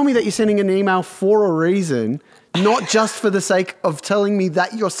want to tell me that you're sending an email for a reason, not just for the sake of telling me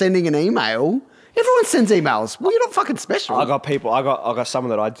that you're sending an email. Everyone sends emails. Well, you're not fucking special. I got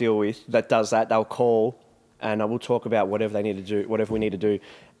someone that I deal with that does that. They'll call and I will talk about whatever we need to do.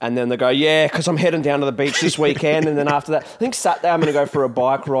 And then they go, yeah, because I'm heading down to the beach this weekend. And then after that, I think Saturday I'm going to go for a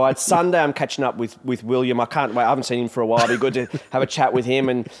bike ride. Sunday I'm catching up with William. I can't wait. I haven't seen him for a while. It'd be good to have a chat with him.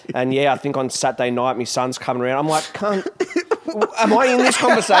 And yeah, I think on Saturday night my son's coming around. I'm like, am I in this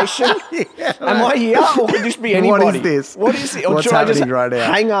conversation? Yeah, am I here? Or could this be anybody? What is this? What is it? Or What's should I just happening right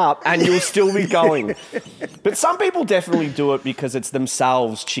now? hang up and you'll still be going? But some people definitely do it because it's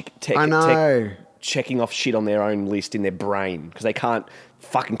themselves checking off shit on their own list in their brain because they can't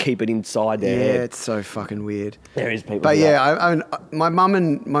fucking keep it inside their head. Yeah, it's so fucking weird. There is people. But yeah, my mum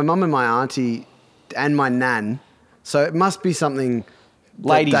and my auntie and my nan. So it must be something.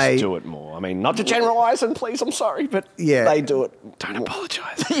 Ladies do it more. I mean, not to generalise, and please, I'm sorry, but they do it. Don't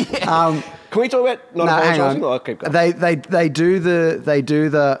apologise. Can we talk about not hang apologising? on. Oh, okay, go on.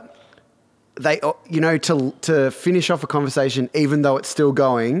 They to finish off a conversation even though it's still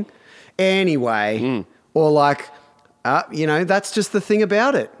going anyway, or like, that's just the thing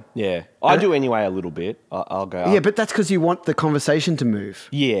about it. Yeah, I do anyway a little bit. I'll go. Yeah, but that's because you want the conversation to move.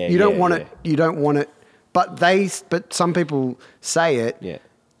 Yeah, you don't yeah, want yeah. it. You don't want it. But some people say it. Yeah.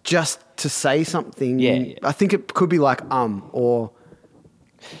 Just to say something. Yeah, yeah. I think it could be like or.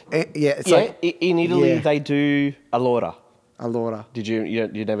 It's Yeah, like in Italy yeah. they do allora. allora. Did you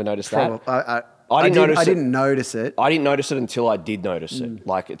never notice that? I notice it. didn't notice it. I didn't notice it until I did notice it.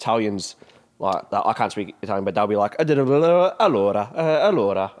 Like Italians, like I can't speak Italian, but they'll be like allora,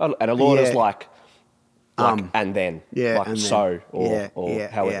 allora, and allora's Yeah. like and then, Yeah, like and then. so Yeah, or yeah,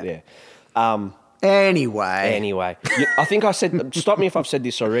 how yeah. it yeah. Anyway. Anyway, I think I said. Stop me if I've said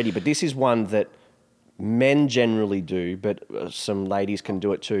this already, but this is one that men generally do, but some ladies can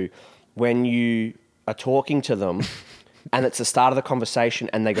do it too. When you are talking to them, and it's the start of the conversation,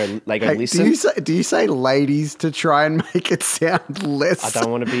 and they go Hey, listen. do you say ladies to try and make it sound less? I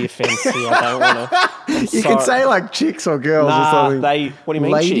don't want to be offensive. I don't want to. You can say like chicks or girls or Nah, something. what do you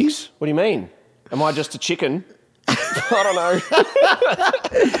mean, Ladies? chicks? What do you mean? Am I just a chicken? I don't know.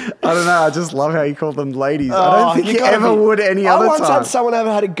 I don't know. I just love how you call them ladies. I Oh, don't think you gotta ever be- would any other I once time. had someone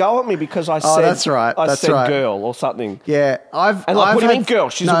ever had a go at me because I said, that's right, I that's said right. girl or something. Yeah, And like, what do you mean girl?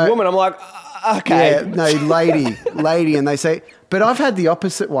 She's a woman. I'm like, okay. Yeah, no, lady, and they say. But I've had the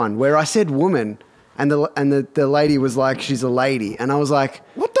opposite one where I said woman, and the lady was like, she's a lady, and I was like,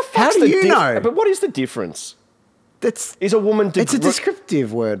 What the How fuck's do the you know? But what is the difference? That's Is a woman? it's a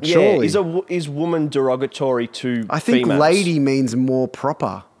descriptive word, Yeah. surely. Is woman derogatory to? I think females? lady means more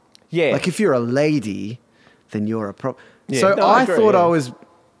proper. Yeah. Like if you're a lady, then you're a proper. Yeah, So no, I I agree, thought yeah. I was,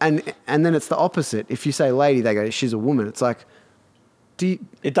 and then it's the opposite. If you say lady, they go, she's a woman. It's like, It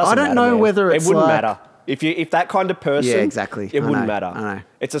doesn't. I don't matter, know man. whether it's it wouldn't like- matter if that kind of person. Yeah, exactly. It I wouldn't know, matter. I know.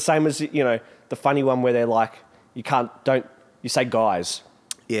 It's the same as the funny one where they're like, you say guys.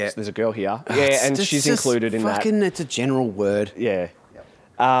 Yeah. So there's a girl here. Yeah, It's and just- she's just included in that. fucking, it's a general word. Yeah.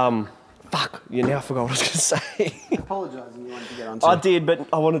 Fuck. You now forgot what I was going to say. Apologising, you wanted to get on I did, but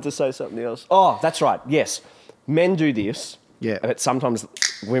I wanted to say something else. Oh, that's right. Yes. Men do this. Yeah. But sometimes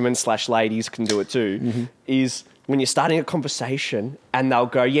women/ladies can do it too. Mm-hmm. Is when you're starting a conversation and they'll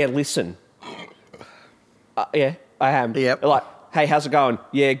go, yeah, listen. Yeah, I am. Yep. They're like, hey, how's it going?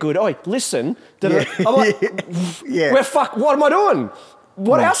 Yeah, good. Oh, listen. I'm like, Yeah. well, fuck, what am I doing?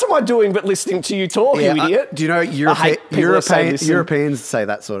 What else am I doing but listening to you talk, you idiot? Do you know I hate people that say listen. Europeans say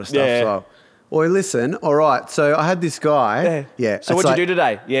that sort of stuff Yeah. as well. Or listen, all right, so I had this guy. Yeah. So it's what'd you do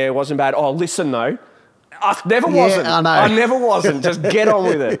today? Yeah, it wasn't bad. Oh, listen though. I never Yeah, wasn't. I know. I never wasn't. Just get on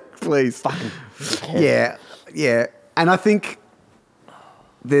with it. Please. Yeah, yeah. And I think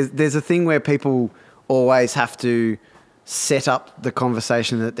there's a thing where people always have to set up the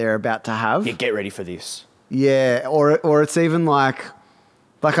conversation that they're about to have. Yeah, get ready for this. Yeah, or it's even like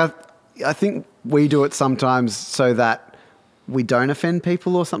I think we do it sometimes so that we don't offend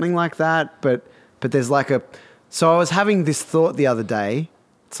people or something like that. But there's like so I was having this thought the other day.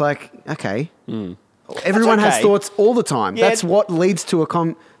 It's like, okay. Everyone has okay. thoughts all the time. Yeah. That's what leads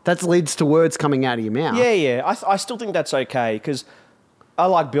to that leads to words coming out of your mouth. Yeah, yeah. I still think that's okay because I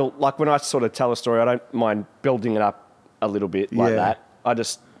like when I sort of tell a story, I don't mind building it up a little bit like Yeah.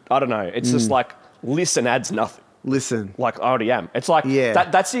 that. I don't know. It's just like listen adds nothing. Listen. Like I already am. It's like Yeah.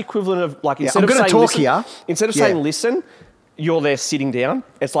 that's the equivalent of like instead I'm of gonna saying talk listen, here. instead of Yeah. saying listen, you're there sitting down.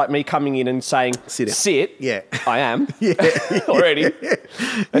 It's like me coming in and saying Sit down. sit. Yeah. I am. Yeah. Already. It's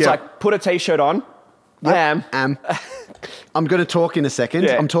Yeah. like put a t-shirt on. I am. I'm going to talk in a second.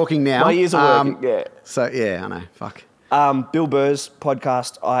 Yeah. I'm talking now. My ears are working. Yeah. So yeah, I know. Fuck. Bill Burr's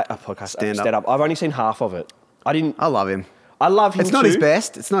podcast. Stand up. I've only seen half of it. I love him. I love him. It's not too. his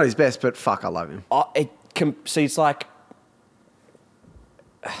best. It's not his best, but fuck, I love him. See, it's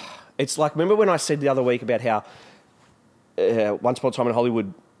like remember when I said the other week about how Once Upon a Time in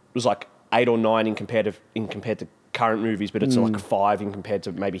Hollywood was like 8 or 9 in compared to current movies, but it's like 5 in compared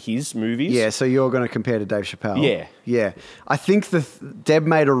to maybe his movies. Yeah, so you're going to compare to Dave Chappelle. Yeah. Yeah. I think Deb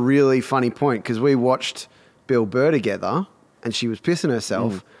made a really funny point because we watched Bill Burr together and she was pissing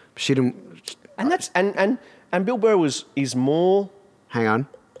herself. She didn't... And that's and Bill Burr is more. Hang on.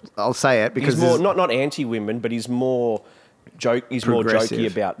 I'll say it because... He's more not anti-women, but he's more more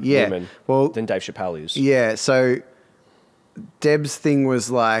jokey about women than Dave Chappelle is. Yeah, so Deb's thing was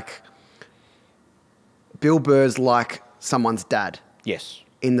like, Bill Burr's like someone's dad. Yes.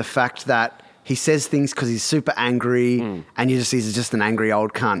 In the fact that he says things because he's super angry and he's just an angry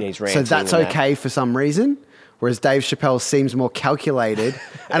old cunt. Yeah, he's so ranting that's and that. okay for some reason. whereas Dave Chappelle seems more calculated.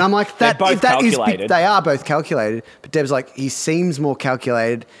 And I'm like, They're both calculated. they are both calculated. But Deb's like, he seems more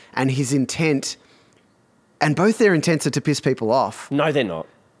calculated, and his intent, and both their intents are to piss people off. No, they're not.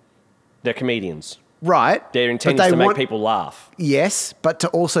 They're comedians. Right. Their intent but is they to make want- people laugh. Yes, but to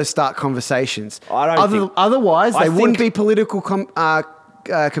also start conversations. I don't think- Otherwise, I they wouldn't think- be political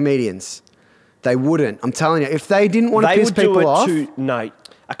comedians. They wouldn't. I'm telling you, if they didn't want to They piss would do people it off, no.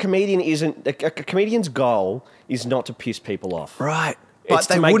 A comedian isn't. A comedian's goal is not to piss people off. right? It's But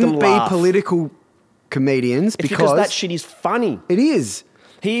to they make wouldn't them be laugh. political comedians It's because because that shit is funny. it is.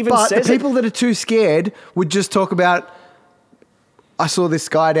 He even But says the people that are too scared would just talk about. I saw this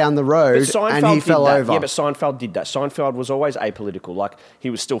guy down the road and he fell over. Yeah, but Seinfeld did that. Seinfeld was always apolitical. Like,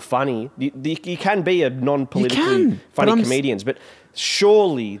 he was still funny. You can be a non-politically You can, but funny I'm comedians, but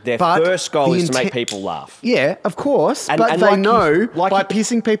surely their But first goal the is to make intent- people laugh. Yeah, of course. And- but and they like know by you-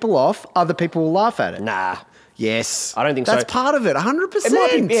 pissing people off, other people will laugh at it. Nah. Yes. I don't think so. That's part of it, 100%. It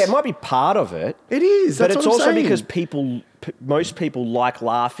might be, yeah, it might be part of it. It is. But That's it's what I'm also saying. because most people like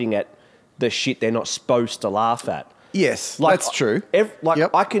laughing at the shit they're not supposed to laugh at. Yes, that's true. Yep.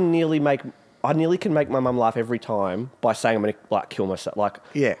 I nearly can make my mum laugh every time by saying I'm gonna kill myself. Like,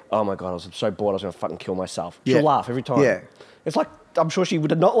 Yeah. oh my god, I was so bored, I was gonna fucking kill myself. Yeah. She'll laugh every time. Yeah. It's like, I'm sure she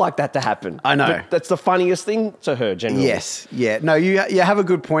would not like that to happen. I know. But that's the funniest thing to her, generally. Yes, yeah. No, you have a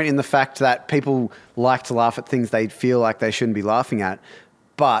good point in the fact that people like to laugh at things they feel like they shouldn't be laughing at.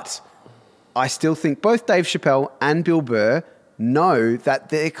 But I still think both Dave Chappelle and Bill Burr know that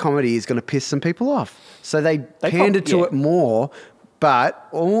their comedy is going to piss some people off. So they pander to yeah. it more. But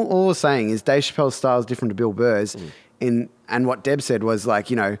all I'm saying is Dave Chappelle's style is different to Bill Burr's. And what Deb said was like,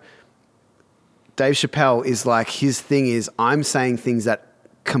 you know, Dave Chappelle is like, his thing is, I'm saying things that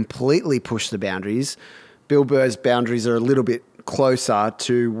completely push the boundaries. Bill Burr's boundaries are a little bit closer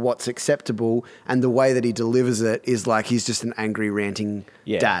to what's acceptable, and the way that he delivers it is like he's just an angry, ranting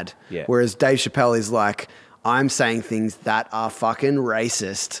dad. Yeah. Whereas Dave Chappelle is like, I'm saying things that are fucking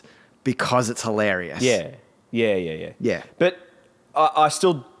racist because it's hilarious. Yeah. Yeah. But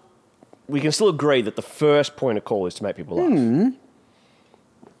we can still agree that the first point of call is to make people laugh.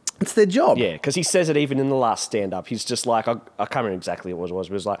 It's their job. Yeah, because he says it even in the last stand-up. He's just like, I can't remember exactly what it was,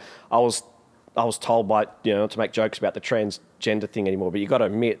 but it was like, I was told by, to make jokes about the transgender thing anymore, but you got to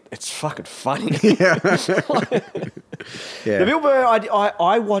admit, it's fucking funny. Yeah. The Bill Burr,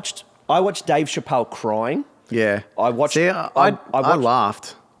 I watched Dave Chappelle crying. Yeah. I watched. See, I I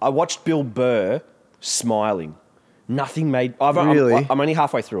laughed. I watched Bill Burr smiling. Nothing made. Really? I'm only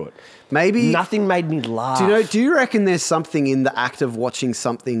halfway through it. Maybe. Nothing made me laugh. Do you reckon there's something in the act of watching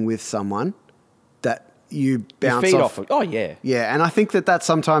something with someone that you bounce feed off? off? Oh yeah. Yeah, and I think that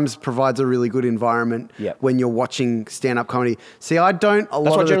sometimes provides a really good environment Yep. when you're watching stand-up comedy. See, I don't a That's lot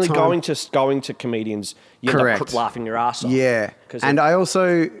why of the generally time. going to comedians, you end Correct. up laughing your ass off. Yeah, 'Cause and I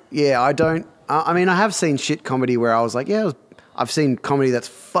also, I don't. I mean, I have seen shit comedy where I was like, I've seen comedy that's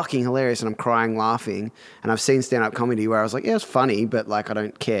fucking hilarious and I'm crying laughing, and I've seen stand-up comedy where I was like, it's funny, but like I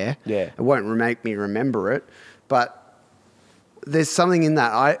don't care. Yeah. It won't make me remember it, but there's something in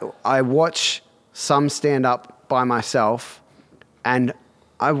that. I watch some stand-up by myself, and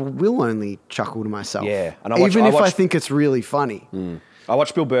I will only chuckle to myself. Yeah, and even if I watched- think it's really funny. I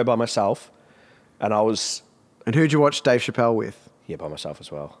watched Bill Burr by myself, and I was And who'd you watch Dave Chappelle with? by myself as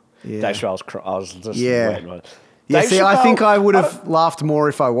well. Yeah. Dave Chappelle, I was just Yeah. waiting on it. Yeah, Dave see, I think Chappelle- I would have laughed more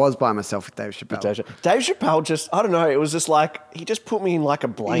if I was by myself with Dave Chappelle. Dave Chappelle just, I don't know, it was just like, he just put me in like a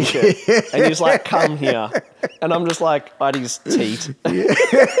blanket and he's like, come here. And I'm just like, at his teat.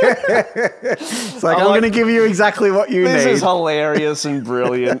 It's like, I'm going to give you exactly what you This need. is hilarious and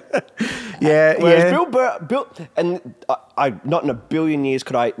brilliant. Yeah, Whereas yeah. Bill Burr, and I, not in a billion years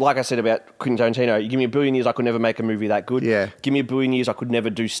could I, like I said about Quentin Tarantino, you give me a billion years, I could never make a movie that good. Yeah. Give me a billion years, I could never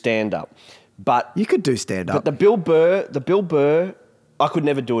do stand-up. But You could do stand-up. But the Bill Burr, I could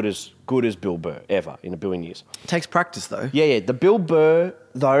never do it as good as Bill Burr ever in a billion years. It takes practice, though. Yeah. The Bill Burr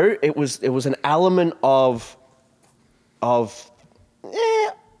though, it was an element of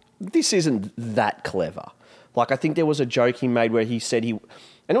this isn't that clever. Like I think there was a joke he made where he said and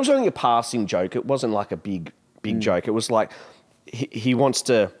it was only a passing joke. It wasn't like a big joke. It was like he wants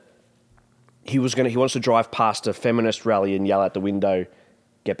to drive past a feminist rally and yell out the window,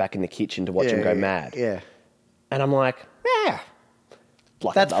 get back in the kitchen to watch him go mad. Yeah. And I'm like, yeah.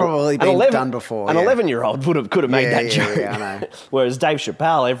 Like That's probably been done before, An yeah. 11-year-old could have made Yeah, that yeah, joke. yeah, I know. Whereas Dave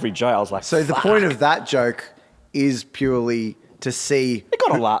Chappelle, every joke, I was like, So the fuck. point of that joke is purely to see... It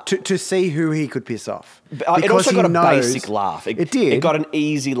got a laugh. To see who he could piss off. It Because also he got a knows- basic laugh. It did. It got an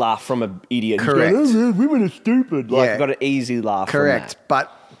easy laugh from an idiot. who's Correct. Going, oh, women are stupid. Like, Yeah. it got an easy laugh Correct. from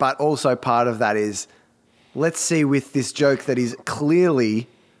that. But also part of that is let's see with this joke that is clearly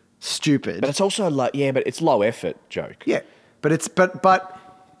stupid. But it's also but it's low effort joke. Yeah, but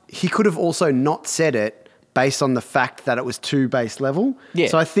he could have also not said it based on the fact that it was too base level. Yeah.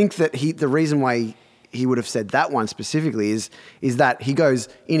 So I think that the reason why he would have said that one specifically is that he goes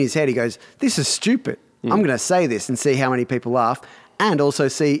in his head. He goes, "This is stupid. I'm going to say this and see how many people laugh, and also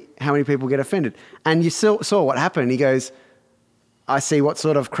see how many people get offended." And you saw what happened. He goes, "I see what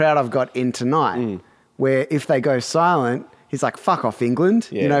sort of crowd I've got in tonight." Where if they go silent, he's like, "Fuck off, England."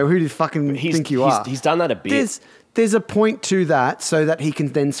 Yeah. You know, who do you fucking think you are? He's done that a bit. There's a point to that so that he can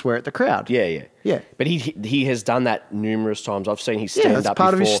then swear at the crowd. Yeah. But he has done that numerous times. I've seen his stand that's up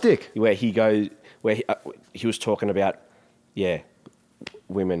part before, of his shtick. where he goes, where he was talking about,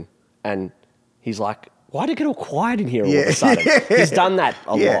 women, and he's like, "Why did it get all quiet in here all of a sudden?" He's done that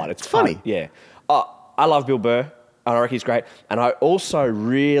a lot. It's funny. Fun. Yeah. I love Bill Burr. I reckon he's great, and I also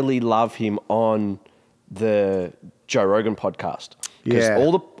really love him on the Joe Rogan podcast. Because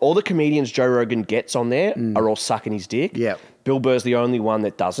all the comedians Joe Rogan gets on there are all sucking his dick. Yeah. Bill Burr's the only one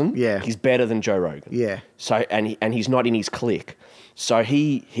that doesn't. Yeah. He's better than Joe Rogan. Yeah. So and he's not in his clique. So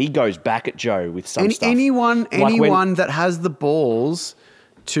he goes back at Joe with some stuff. Anyone Like that has the balls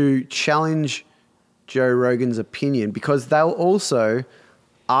to challenge Joe Rogan's opinion, because they'll also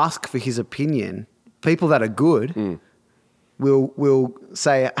ask for his opinion. People that are good will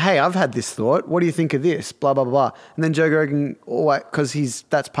say, "Hey, I've had this thought. What do you think of this?" Blah blah blah. And then Joe Rogan, because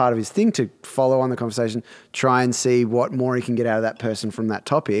that's part of his thing to follow on the conversation, try and see what more he can get out of that person from that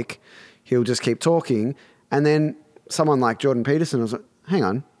topic. He'll just keep talking, and then someone like Jordan Peterson was like, "Hang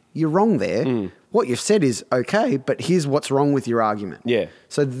on, you're wrong there. What you've said is okay, but here's what's wrong with your argument." Yeah.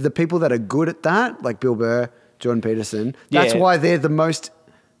 So the people that are good at that, like Bill Burr, Jordan Peterson, that's Yeah. why they're the most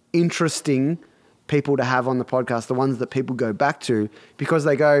interesting people to have on the podcast, the ones that people go back to, because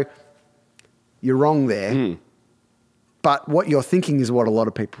they go, "You're wrong there, but what you're thinking is what a lot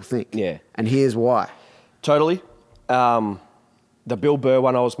of people think." Yeah. And here's why. Totally. The Bill Burr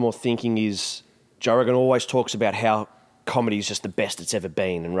one I was more thinking is Joe Rogan always talks about how comedy is just the best it's ever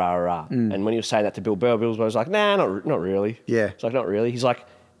been and rah, rah, rah. And when he was saying that to Bill Burr was like, "Nah, not really." Yeah. It's like, not really. He's like,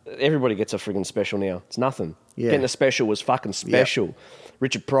 everybody gets a friggin' special now. It's nothing. Yeah. Getting a special was fucking special.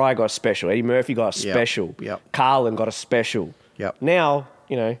 Richard Pryor got a special. Eddie Murphy got a special. Yep. Carlin got a special. Yep. Now,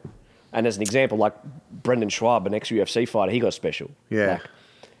 and as an example, like Brendan Schwab, an ex-UFC fighter, he got a special. Yeah. Like,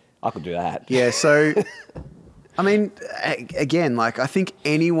 I could do that. Yeah, so, I mean, again, like, I think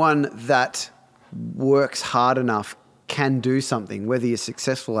anyone that works hard enough can do something, whether you're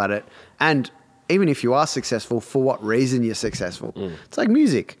successful at it, and even if you are successful, for what reason you're successful. It's like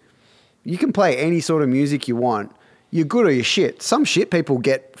music. You can play any sort of music you want. You're good or you're shit. Some shit people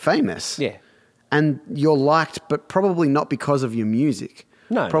get famous. Yeah. And you're liked, but probably not because of your music.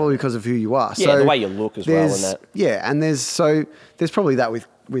 No. Probably because of who you are. Yeah, the way you look as well and that. Yeah, and there's probably that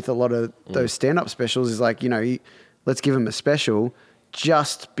with a lot of those stand-up specials is like, let's give them a special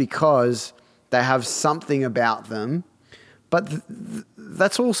just because they have something about them. But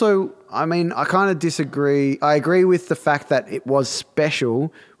that's also, I mean, I kind of disagree. I agree with the fact that it was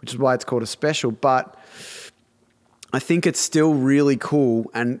special, which is why it's called a special, but I think it's still really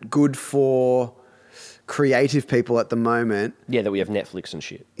cool and good for creative people at the moment. Yeah, that we have Netflix and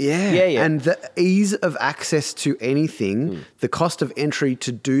shit. Yeah. Yeah. And the ease of access to anything, the cost of entry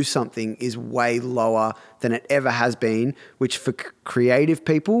to do something is way lower than it ever has been, which for creative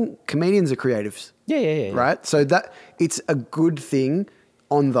people, comedians are creatives. Yeah. Right? So that it's a good thing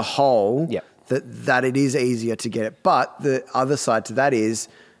on the whole Yep. that it is easier to get it. But the other side to that is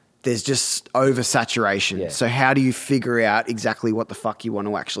there's just oversaturation. Yeah. So how do you figure out exactly what the fuck you want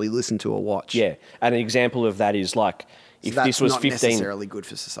to actually listen to or watch? Yeah. And an example of that is like, if that's this was not 15... necessarily good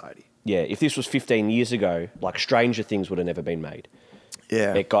for society. Yeah, if this was 15 years ago, like Stranger Things would have never been made.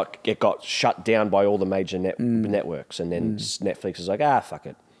 Yeah. It got shut down by all the major networks, and then Netflix is like, fuck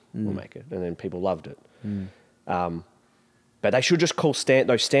it, we'll make it, and then people loved it. But they should just call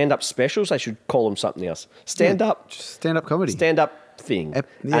those stand-up specials. They should call them something else. Stand-up comedy. stand-up thing.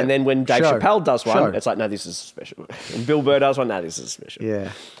 Yeah. And then when Dave Chappelle does one, Show. it's like, no, this is special. And Bill Burr does one, no, this is special.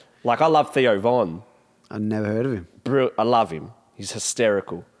 Yeah. Like I love Theo Von. I've never heard of him. I love him. He's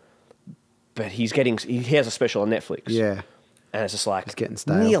hysterical. But he has a special on Netflix. Yeah. And it's just like, It's getting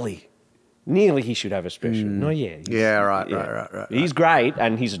stale. nearly he should have a special. No, yeah. Yeah, right. He's great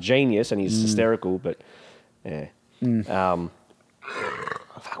and he's a genius and he's hysterical, but yeah. Fuck,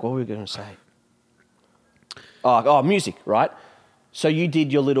 what were we going to say? Oh, music, right? So you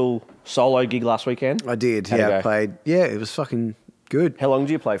did your little solo gig last weekend? I did. How'd it I go? played. Yeah, it was fucking good. How long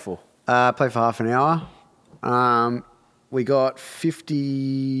do you play for? Played for half an hour. we got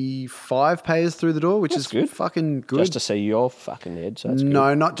 55 payers through the door, which That's is good. fucking good. Just to see your fucking head. So that's good.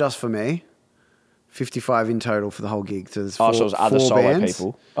 No, not just for me. 55 in total for the whole gig. So there's Oh, so it was other four solo bands.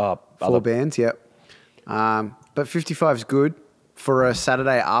 people. Four bands, yep. But 55 is good for a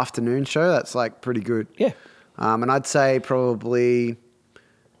Saturday afternoon show. That's like pretty good. Yeah. And I'd say probably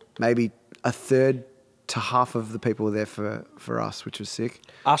maybe a third to half of the people were there for us, which was sick.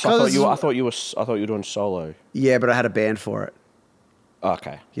 So I thought you were doing solo. Yeah, but I had a band for it.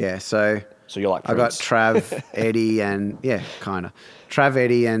 Okay. Yeah, so So you're like I got Prince. Trav, Eddie, and yeah, kind of Trav,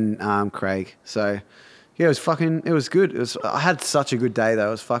 Eddie, and Craig. So yeah, it was good. I had such a good day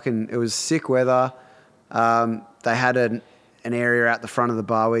though. It was sick weather. They had an area out the front of the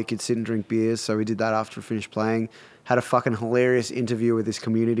bar where you could sit and drink beers. So we did that after we finished playing. Had a fucking hilarious interview with this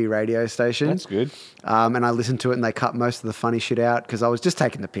community radio station. That's good. And I listened to it and they cut most of the funny shit out because I was just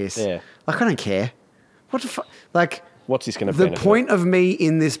taking the piss. Yeah. Like, I don't care. What the fuck? Like, What's this going to the benefit? point of me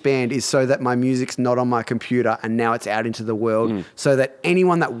in this band is so that my music's not on my computer and now it's out into the world so that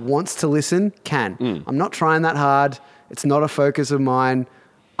anyone that wants to listen can. I'm not trying that hard. It's not a focus of mine.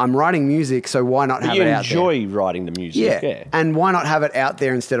 I'm writing music, so why not have you it out there? enjoy writing the music. Yeah. And why not have it out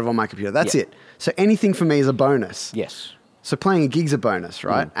there instead of on my computer? That's it. So anything for me is a bonus. Yes. So playing a gig's a bonus,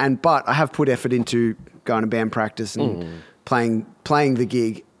 right? But I have put effort into going to band practice and playing the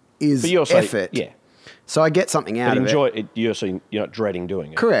gig is But you also, effort. yeah. So I get something out But of enjoy it. it. You're not dreading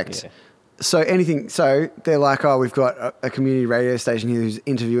doing it. Correct. Yeah. So they're like, oh, we've got a community radio station here who's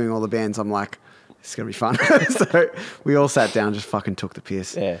interviewing all the bands. I'm like, it's going to be fun. So we all sat down, just fucking took the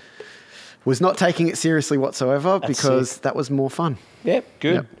piss. Yeah. Was not taking it seriously whatsoever That's because sick. that was more fun. Yep.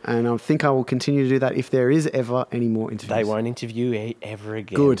 Good. Yep. And I think I will continue to do that if there is ever any more interviews. They won't interview ever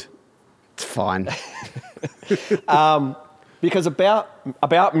again. Good. It's fine. Because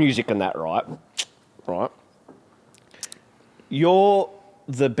about music and that, right? You're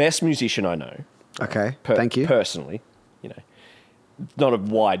the best musician I know. Okay. Thank you. Personally, not a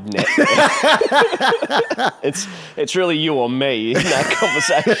wide net. it's really you or me in that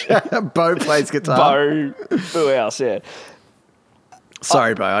conversation. Bo plays guitar. Bo, who else? Yeah.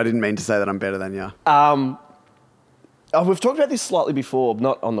 Sorry, Bo. I didn't mean to say that I'm better than you. We've talked about this slightly before,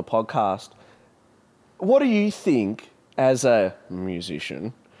 not on the podcast. What do you think, as a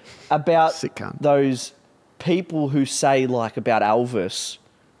musician, about Sick cunt. those people who say, like, about Elvis,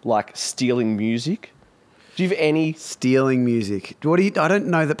 like, stealing music? Do you have any... Stealing music. I don't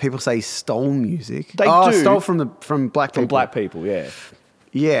know that people say stole music. They do. Stole from black people. From black people, yeah.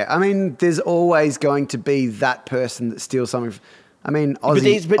 Yeah. I mean, there's always going to be that person that steals something. I mean,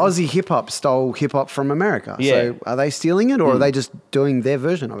 Aussie hip hop stole hip hop from America. Yeah. So are they stealing it or are they just doing their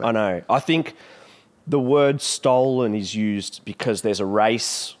version of it? I know. I think the word stolen is used because there's a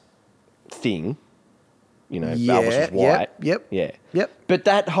race thing. Elvis was white. Yep. Yeah. Yep. But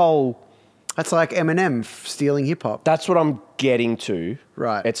that whole... That's like Eminem stealing hip hop. That's what I'm getting to.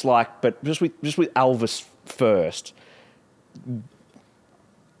 Right. It's like, but just with Elvis first.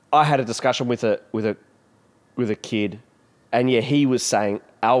 I had a discussion with a kid, and he was saying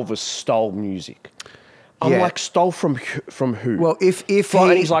Elvis stole music. I'm Yeah. like, stole from who? Well, if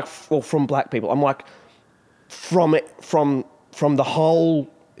and he's like, well, from black people. I'm like, from the whole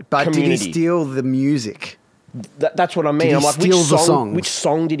but community. did he steal the music? That's what I mean. Did he I'm like, steal the songs? which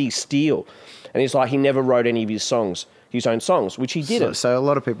song did he steal? And he's like, he never wrote any of his own songs, which he didn't. So a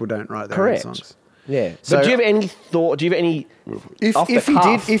lot of people don't write their Correct. own songs. Yeah. So- but do you have any thought? Do you have any?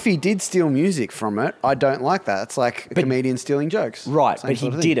 If he did steal music from it, I don't like that. It's like a comedian stealing jokes. Right, Same but he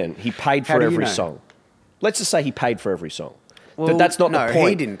sort of thing. didn't. He paid How for do you every know? song. Let's just say he paid for every song. Well, but that's not the point.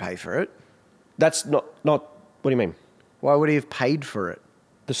 he didn't pay for it. That's not. What do you mean? Why would he have paid for it?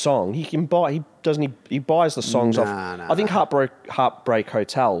 The song he can buy. He doesn't. He buys the songs off. I think Heartbreak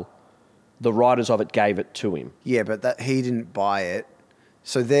Hotel. The writers of it gave it to him, Yeah, but he didn't buy it.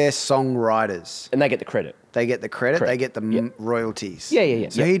 So they're songwriters. and they get the credit. They get the credit. Correct. They get the Yeah. royalties. Yeah.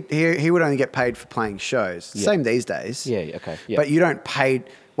 So he would only get paid for playing shows. Yeah. Same these days. Yeah. Okay. Yeah. But you don't pay.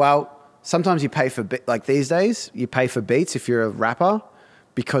 Well, sometimes you pay for like these days. You pay for beats if you're a rapper,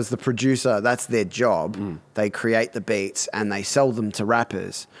 because the producer, that's their job. They create the beats and they sell them to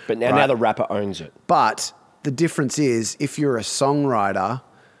rappers. But now right? the rapper owns it. But the difference is, if you're a songwriter,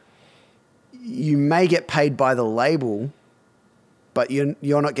 you may get paid by the label, but you're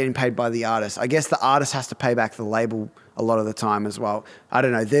not getting paid by the artist. I guess the artist has to pay back the label a lot of the time as well. I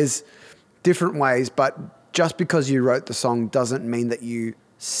don't know. There's different ways, but just because you wrote the song doesn't mean that you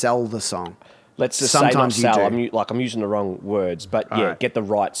sell the song. Let's just Sometimes say you not sell. do. I'm using the wrong words, but Right. get the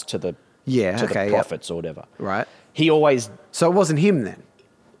rights to the Okay, yep. profits or whatever. Right. He always So it wasn't him then.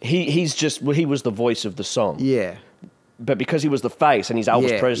 he was the voice of the song. Yeah. but because he was the face and he's Elvis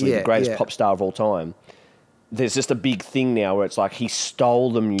Yeah, Presley, yeah, the greatest yeah. pop star of all time, there's just a big thing now where it's like he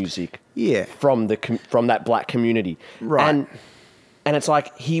stole the music Yeah. from from that black community. Right. And it's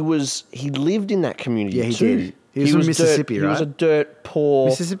like he lived in that community Yeah, he too. did. He was from Mississippi, He was right? a dirt poor...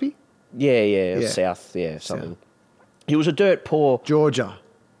 Mississippi? Yeah, Yeah. South, something. He was a dirt poor... Georgia.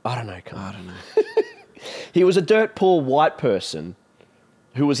 I don't know. I don't know. He was a dirt poor white person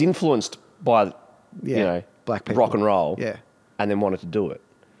who was influenced by, black people. rock and roll. Yeah. And then wanted to do it.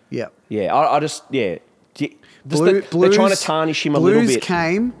 Yeah. Yeah, I just, yeah. They're trying to tarnish him a little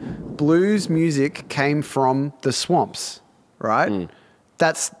bit. Blues music came from the swamps, right?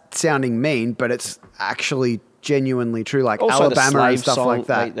 That's sounding mean, but it's actually genuinely true. Like Also, the Alabama and slave stuff song, like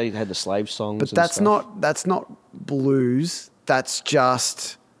that. They had the slave songs. But and that's stuff. not blues. That's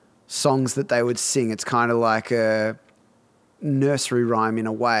just songs that they would sing. It's kind of like a nursery rhyme in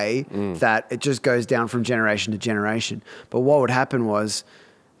a way that it just goes down from generation to generation. But what would happen was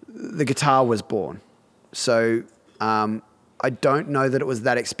the guitar was born. So I don't know that it was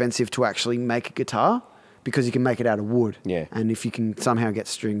that expensive to actually make a guitar because you can make it out of wood. Yeah. And if you can somehow get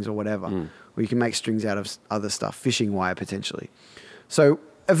strings or whatever, or you can make strings out of other stuff, fishing wire potentially. So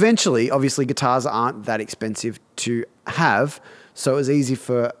eventually, obviously, guitars aren't that expensive to have. So it was easy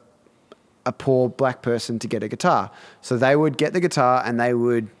for a poor black person to get a guitar. So they would get the guitar and they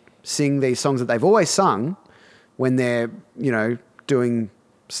would sing these songs that they've always sung when they're, doing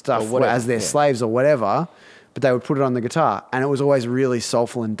stuff Or whatever, as their yeah. slaves or whatever, but they would put it on the guitar. And it was always really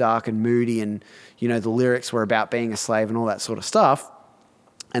soulful and dark and moody. And, the lyrics were about being a slave and all that sort of stuff.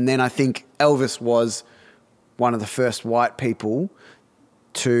 And then I think Elvis was one of the first white people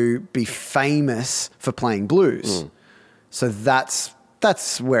to be famous for playing blues. So that's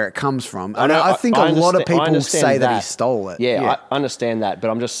where it comes from. And I think a lot of people say that he stole it. Yeah, I understand that,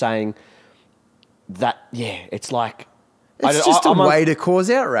 but I'm just saying that, it's like... It's just a way to cause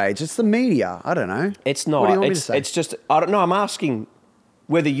outrage. It's the media. I don't know. It's not. What do you want me to say? It's just... I don't know. I'm asking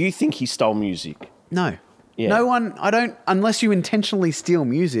whether you think he stole music. No. Yeah. No one... I don't... Unless you intentionally steal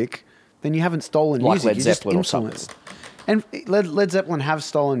music, then you haven't stolen Like music. Led You just Zeppelin or something. influenced. And Led Zeppelin have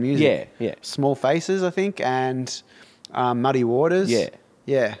stolen music. Yeah. Small Faces, I think, and Muddy Waters. Yeah.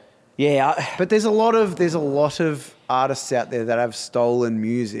 Yeah. Yeah. But there's a lot of artists out there that have stolen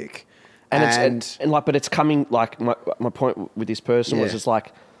music. And but it's coming, like, my point with this person was, Yeah. it's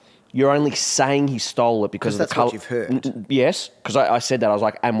like, you're only saying he stole it because of the that's colour. what you've heard. Yes, because I said that. I was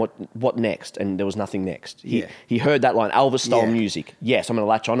like, and what next? And there was nothing next. Yeah. He heard that line, Elvis stole Yeah. music. Yes, I'm going to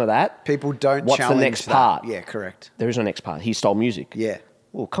latch onto that. People don't What's the challenge next that. part? Yeah, correct. There is no next part. He stole music. Yeah.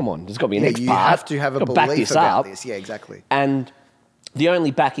 Well, come on. There's got to be a Yeah, next you part. have to have a Gotta back belief this about up. this. Yeah, exactly. And the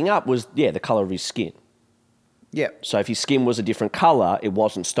only backing up was, the colour of his skin. Yeah. So if his skin was a different colour, it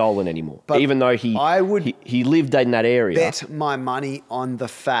wasn't stolen anymore. But even though I would he lived in that area. Bet my money on the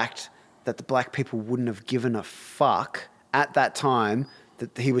fact that the black people wouldn't have given a fuck at that time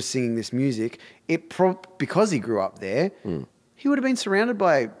that he was singing this music. Because he grew up there, he would have been surrounded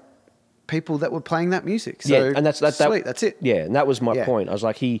by people that were playing that music. So and that's sweet. That's it. Yeah, and that was my Yeah. point. I was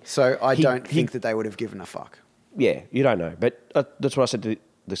like, So I don't think that they would have given a fuck. Yeah, you don't know, but that's what I said to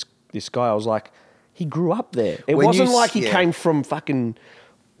this guy. I was like, he grew up there. It When wasn't you like he yeah. came from fucking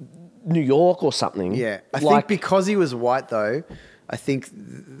New York or something. Yeah, I think because he was white, though, I think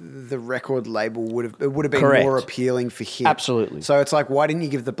the record label would have been Correct. more appealing for him. Absolutely. So it's like, why didn't you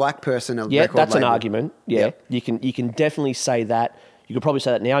give the black person a Yeah, record that's label? an argument. Yeah, Yep. you can definitely say that. You could probably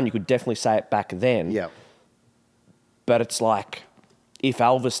say that now, and you could definitely say it back then. Yeah, But it's like, if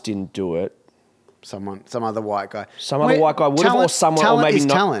Elvis didn't do it, some other white guy, other white guy would have, or someone, talent or maybe is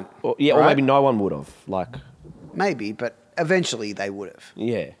no, talent, or right? maybe no one would have. Like, maybe, but eventually they would have.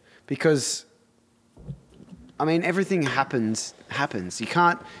 yeah, Because, I mean, everything happens. You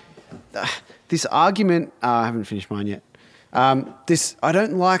can't. This argument. I haven't finished mine yet. I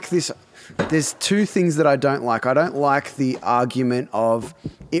don't like this. There's two things that I don't like. I don't like the argument of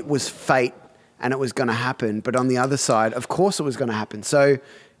it was fate and it was going to happen, but on the other side, of course, it was going to happen. So,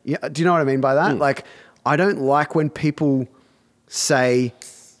 yeah, do you know what I mean by that? Like, I don't like when people say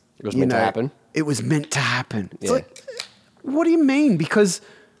it was meant to happen. It was meant to happen. It's Yeah. like, what do you mean? Because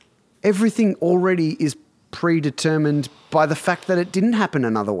everything already is predetermined by the fact that it didn't happen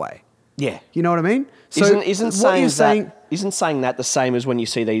another way. Yeah. You know what I mean? So Isn't saying that the same as when you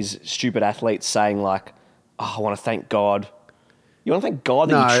see these stupid athletes saying like, "Oh, I want to thank God." You want to thank God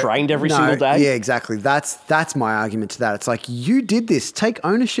that you trained every single day? Yeah, exactly. That's my argument to that. It's like, you did this. Take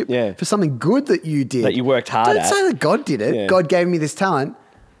ownership Yeah. for something good that you did. That you worked hard Don't at. say that God did it. Yeah. God gave me this talent.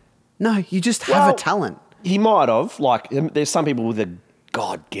 No, you just have Well, a talent. He might have. Like, there's some people with a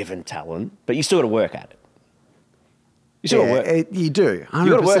God-given talent, but you still got to work at it. You still gotta work. You do. 100%. You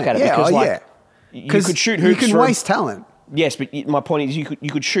got to work at it because, like, you could shoot hoops. You can waste talent. Yes, but my point is, you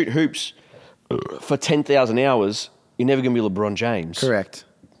could shoot hoops for 10,000 hours. You're never going to be LeBron James. Correct.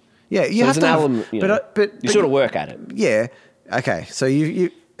 Yeah, you So have there's to an have, element, but you sort of work at it. Yeah. Okay. So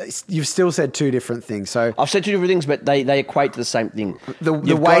you've still said two different things. So I've said two different things, but they equate to the same thing. the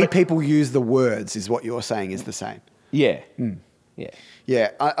way people use the words is what you're saying is the same. Yeah. Yeah.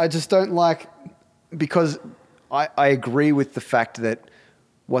 Yeah. I just don't like, because I agree with the fact that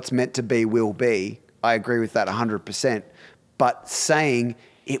what's meant to be will be. I agree with that 100%. But saying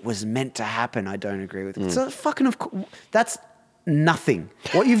it was meant to happen, I don't agree with. So fucking that's nothing.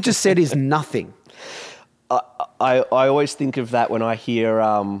 What you've just said is nothing. I always think of that when I hear.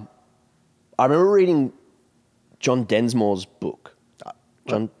 I remember reading John Densmore's book.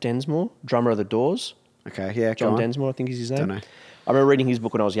 John Densmore, drummer of the Doors. Okay, yeah, John go on. Densmore, I think is his name. Don't know. I remember reading his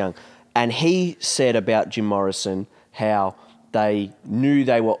book when I was young, and he said about Jim Morrison how they knew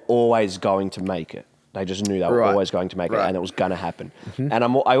they were always going to make it. They just knew they were always going to make it, and it was going to happen. And I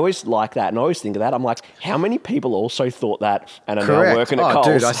always like that, and I always think of that. I'm like, how many people also thought that and are now working at Coles?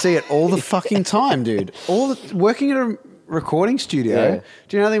 Dude, I see it all the fucking time, dude. Working at a recording studio. Yeah.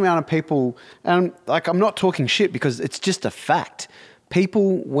 Do you know the amount of people? And like, I'm not talking shit because it's just a fact.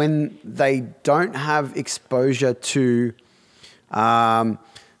 People, when they don't have exposure to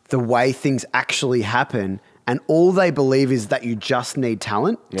the way things actually happen, and all they believe is that you just need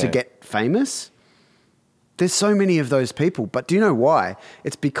talent to get famous. There's so many of those people, but do you know why?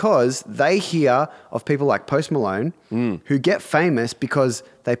 It's because they hear of people like Post Malone who get famous because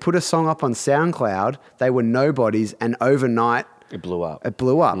they put a song up on SoundCloud, they were nobodies, and overnight It blew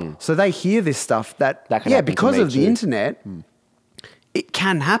up. So they hear this stuff that can happen because to me of the too. internet, it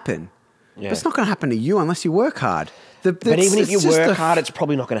can happen. Yeah. But it's not going to happen to you unless you work hard. But even if you work hard, it's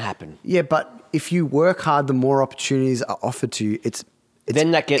probably not going to happen. Yeah, but if you work hard, the more opportunities are offered to you. It's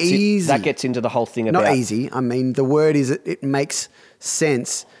then that gets easy. that gets into the whole thing about Not easy. I mean, the word is it makes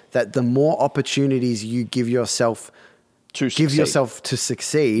sense that the more opportunities you give yourself to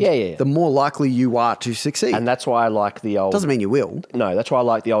succeed, Yeah. the more likely you are to succeed. And that's why I like the old. Doesn't mean you will. No, that's why I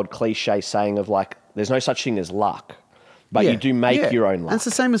like the old cliche saying of like, there's no such thing as luck, but you do make your own luck. And it's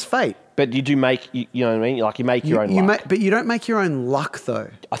the same as fate. But you do make, you know what I mean? Like you make your own luck. But you don't make your own luck, though.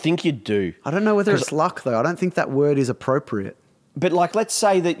 I think you do. I don't know whether it's luck, though. I don't think that word is appropriate. But like, let's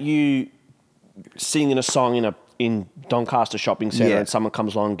say that you sing in a song in Doncaster Shopping Centre and someone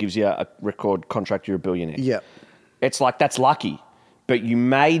comes along and gives you a record contract, you're a billionaire. Yeah. It's like, that's lucky. But you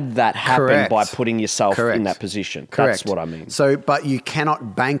made that happen Correct. by putting yourself Correct. in that position. Correct. That's what I mean. So, but you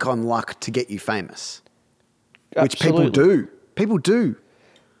cannot bank on luck to get you famous, which people Absolutely. do. People do.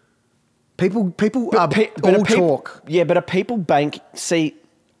 People But talk. Yeah, but a people bank, see,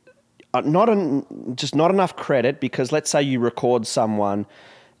 just not enough credit, because let's say you record someone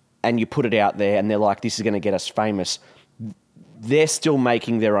and you put it out there and they're like, this is going to get us famous. They're still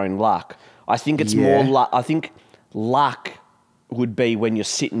making their own luck. I think it's more luck. I think luck would be when you're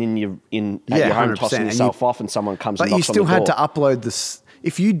sitting at your home 100%. tossing yourself off and someone comes and But you knocks on still the had door. to upload this.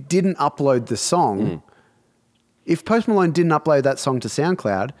 If you didn't upload the song, if Post Malone didn't upload that song to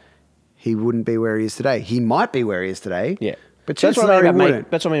SoundCloud, he wouldn't be where he is today. He might be where he is today. Yeah. But that's chances what I are mean he about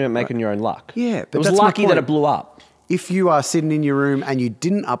wouldn't. that's what I mean about making your own luck. Yeah, but it was that's my lucky that point. it blew up. If you are sitting in your room and you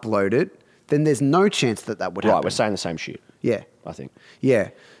didn't upload it, then there's no chance that would happen. Right, we're saying the same shit. Yeah. I think. Yeah.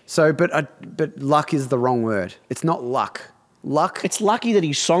 So, but luck is the wrong word. It's not luck. Luck. It's lucky that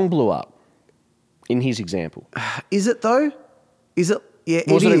his song blew up. In his example, Is it though? Is it? Yeah,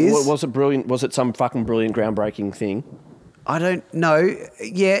 was it it is. was it brilliant? Was it some fucking brilliant, groundbreaking thing? I don't know.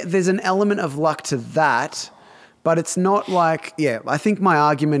 Yeah, there's an element of luck to that, but it's not like, I think my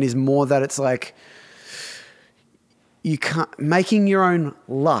argument is more that it's like you can't, making your own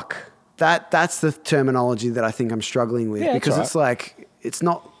luck. That's the terminology that I think I'm struggling with, Yeah, because that's it's like,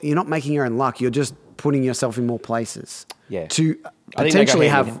 you're not making your own luck. You're just putting yourself in more places. Yeah. To I think potentially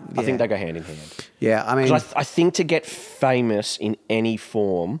they go have. hand in, I think they go hand in hand. Yeah, I mean, 'Cause I think to get famous in any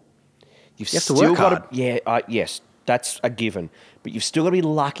form, you have to still work got hard. yes, that's a given. But you've still got to be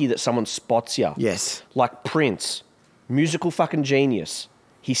lucky that someone spots you. Yes. Like Prince, musical fucking genius.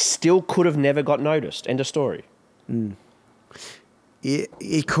 He still could have never got noticed. End of story.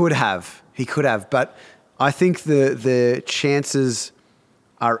 He could have. But I think the chances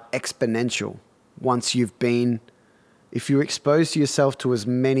are exponential once if you're exposed to yourself to as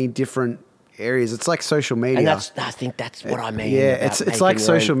many different areas. It's like social media. And I think that's what I mean. Yeah, about it's like making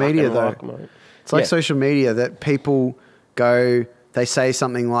your own social media fucking though. luck, mate. It's like Yeah. social media that people they say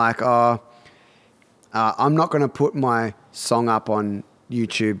something like, I'm not going to put my song up on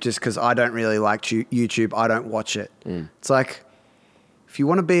YouTube just because I don't really like YouTube. I don't watch it. It's like, if you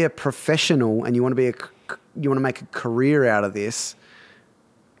want to be a professional and you want to make a career out of this,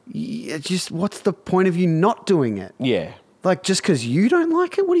 just what's the point of you not doing it? Yeah. Like, just because you don't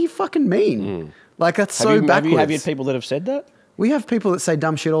like it, what do you fucking mean? Like, that's so backwards. Have you had people that have said that? We have people that say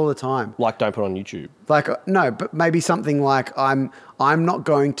dumb shit all the time. Like, don't put on YouTube. Like, no, but maybe something like, I'm not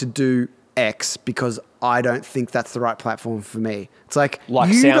going to do X because I don't think that's the right platform for me. It's like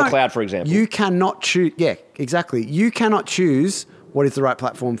SoundCloud, for example. You cannot choose. Yeah, exactly. You cannot choose what is the right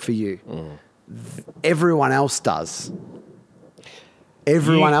platform for you. Everyone else does.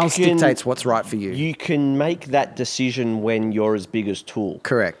 Everyone else dictates what's right for you. You can make that decision when you're as big as Tool.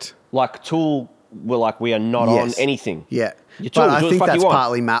 Correct. Like Tool, we are not on anything. Yeah. Tool, but I think that's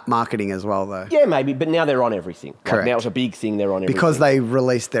partly marketing as well, though. Yeah, maybe. But now they're on everything. Correct. Now it's a big thing. They're on everything. Because they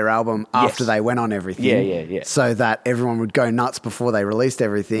released their album after they went on everything. Yeah. So that everyone would go nuts before they released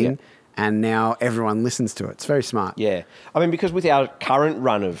everything. Yeah. And now everyone listens to it. It's very smart. Yeah. I mean, because with our current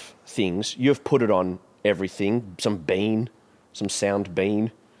run of things, you've put it on everything. Some sound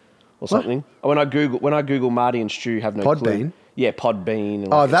bean or something. When I Google Marty and Stu, have no clue. Podbean? Yeah,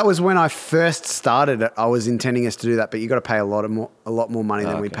 Podbean. That was when I first started it. I was intending us to do that, but you got to pay a lot more money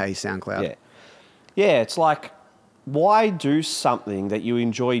than we pay SoundCloud. Yeah. Yeah, it's like, why do something that you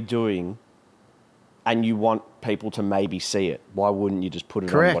enjoy doing and you want people to maybe see it? Why wouldn't you just put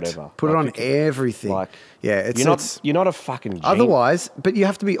it on whatever? Put it on everything. You're not a fucking genius. Otherwise, but you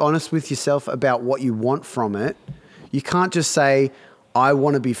have to be honest with yourself about what you want from it. You can't just say, I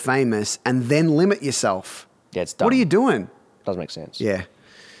want to be famous and then limit yourself. Yeah, it's dumb. What are you doing? Doesn't make sense. Yeah.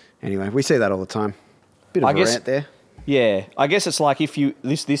 Anyway, we see that all the time. Bit of a rant there. Yeah. I guess it's like if you...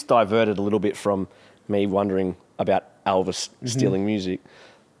 This diverted a little bit from me wondering about Elvis stealing music.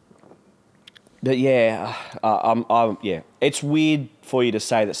 But yeah, it's weird for you to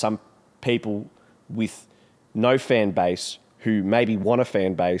say that some people with no fan base who maybe want a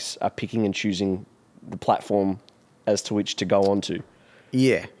fan base are picking and choosing the platform as to which to go on to.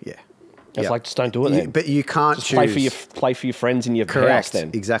 Yeah. It's like, just don't do it then. But you can't just choose. play for your friends in your Correct. house then.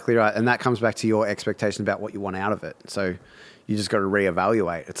 Exactly right. And that comes back to your expectation about what you want out of it. So you just got to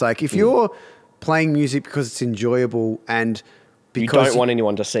reevaluate. It's like, if you're playing music because it's enjoyable and because you don't want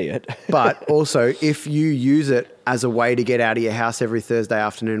anyone to see it. But also, if you use it as a way to get out of your house every Thursday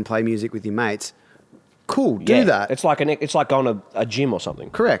afternoon and play music with your mates, cool, do that. It's like going to a gym or something.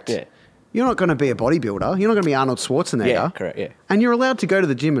 Correct. Yeah. You're not going to be a bodybuilder. You're not going to be Arnold Schwarzenegger. Yeah, correct, yeah. And you're allowed to go to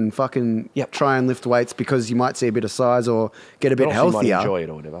the gym and fucking try and lift weights because you might see a bit of size or get a bit healthier. You might enjoy it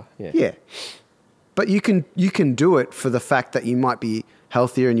or whatever. Yeah. But you can do it for the fact that you might be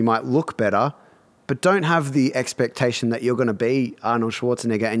healthier and you might look better, but don't have the expectation that you're going to be Arnold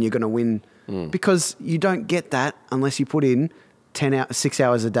Schwarzenegger and you're going to win because you don't get that unless you put in 6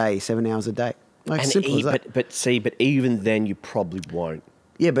 hours a day, 7 hours a day. Like, simple as that. But even then you probably won't.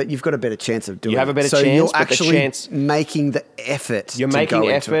 Yeah, but you've got a better chance of doing it. You have a better chance, so you're but actually making the effort. You're making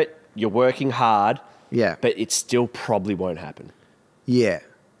effort, you're working hard, yeah, but it still probably won't happen. Yeah,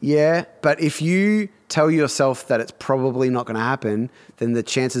 but if you tell yourself that it's probably not going to happen, then the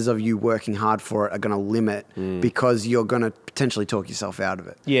chances of you working hard for it are going to limit because you're going to potentially talk yourself out of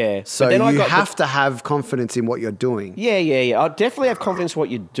it. Yeah. So you have to have confidence in what you're doing. Yeah. I definitely have confidence in what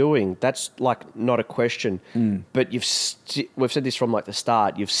you're doing. That's like not a question. But we've said this from like the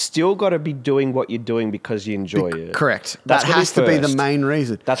start. You've still got to be doing what you're doing because you enjoy it. Correct. That has to be the main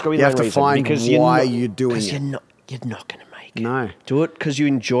reason. That's got to be the main reason. You have to find why you're doing it. You're not going to make it. No. Do it because you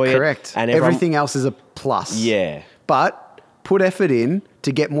enjoy it. Correct. And everything else is a plus. Yeah. But put effort in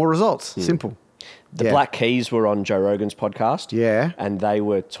to get more results. Simple. The Black Keys were on Joe Rogan's podcast. Yeah. And they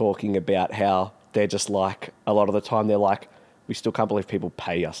were talking about how they're just like, a lot of the time they're like, we still can't believe people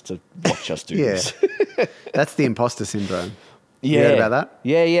pay us to watch us do this. That's the imposter syndrome. Yeah. You heard about that?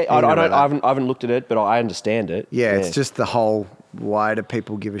 Yeah. I haven't looked at it, but I understand it. Yeah, it's just the whole, why do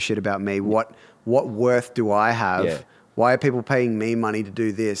people give a shit about me? What worth do I have? Yeah. Why are people paying me money to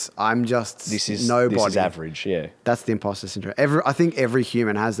do this? I'm just nobody. This is average, yeah. That's the imposter syndrome. I think every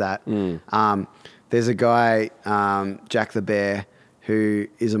human has that. There's a guy, Jack the Bear, who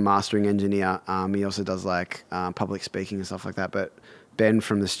is a mastering engineer. He also does like public speaking and stuff like that. But Ben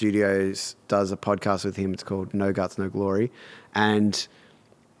from the studios does a podcast with him. It's called No Guts, No Glory. And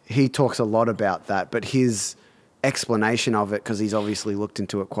he talks a lot about that. But his explanation of it, because he's obviously looked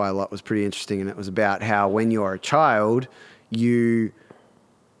into it quite a lot, was pretty interesting. And it was about how when you're a child, you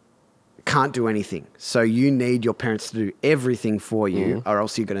can't do anything. So you need your parents to do everything for you or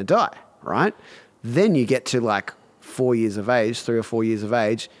else you're going to die, right? Then you get to like 3 or 4 years of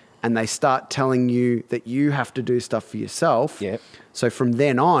age, and they start telling you that you have to do stuff for yourself. Yeah. So from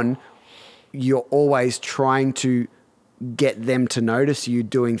then on, you're always trying to get them to notice you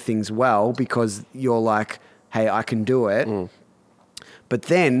doing things well because you're like, hey, I can do it. But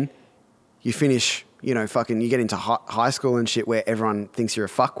then you finish, you get into high school and shit where everyone thinks you're a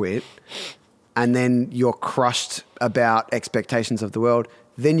fuckwit, and then you're crushed about expectations of the world.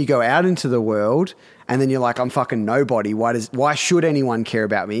 Then you go out into the world and then you're like, I'm fucking nobody. Why should anyone care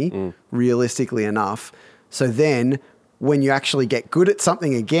about me, realistically enough? So then when you actually get good at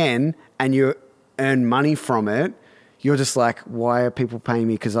something again and you earn money from it, you're just like, why are people paying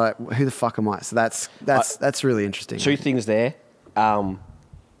me? Because who the fuck am I? So that's really interesting. Two things there. I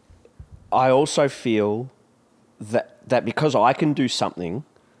also feel that because I can do something,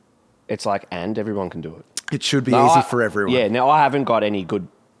 it's like, and everyone can do it. It should be easy for everyone. Yeah. Now I haven't got any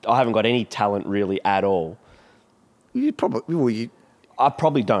talent really at all. I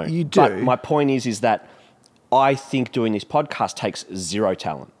probably don't. You do. But my point is that I think doing this podcast takes zero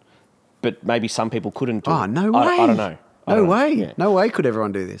talent. But maybe some people couldn't do it. Oh, no way. I don't know. No way. Yeah. No way could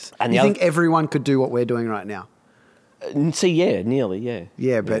everyone do this. And you think everyone could do what we're doing right now? See, yeah, nearly, yeah.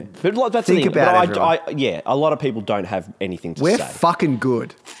 Yeah, but that's think the thing. about But everyone. a lot of people don't have anything to We're say. fucking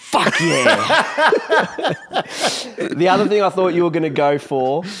good. Fuck yeah. The other thing I thought you were going to go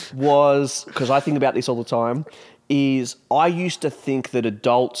for was, because I think about this all the time, is I used to think that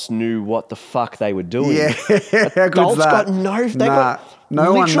adults knew what the fuck they were doing. Yeah, adults got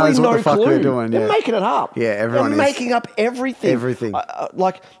no one knows what the fuck clue. they're doing. They're Yeah. making it up. Yeah, everyone They're is. making up everything. Everything.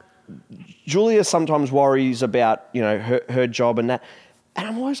 Like Julia sometimes worries about her job and that, and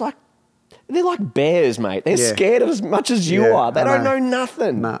I'm always like, they're like bears, mate. They're scared of as much as you are. They don't know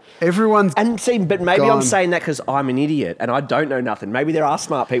nothing. Nah. Everyone's but maybe gone. I'm saying that because I'm an idiot and I don't know nothing. Maybe there are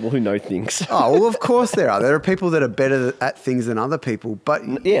smart people who know things. Oh, well, of course there are. There are people that are better at things than other people. But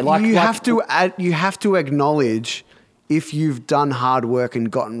you have to acknowledge if you've done hard work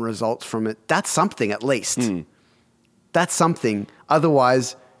and gotten results from it. That's something at least. That's something.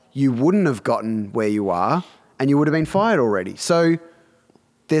 Otherwise, you wouldn't have gotten where you are and you would have been fired already. So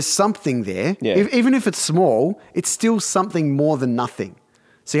there's something there. Yeah. Even if it's small, it's still something more than nothing.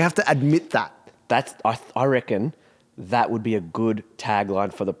 So you have to admit that. I reckon that would be a good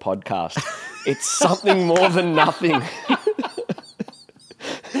tagline for the podcast. It's something more than nothing.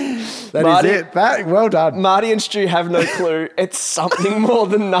 That is it. Well done. Marty and Stu have no clue. It's something more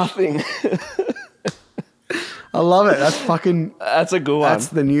than nothing. I love it. That's a good one. That's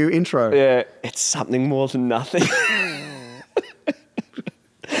the new intro. Yeah, it's something more than nothing.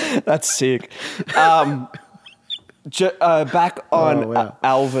 That's sick. Back on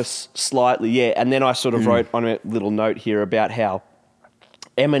Elvis slightly, yeah. And then I sort of wrote on a little note here about how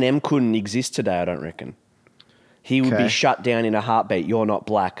Eminem couldn't exist today, I don't reckon. He would be shut down in a heartbeat. You're not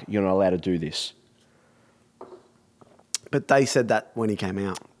black. You're not allowed to do this. But they said that when he came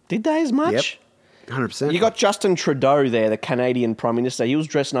out. Did they as much? Yep. 100%. You got Justin Trudeau there, the Canadian Prime Minister. He was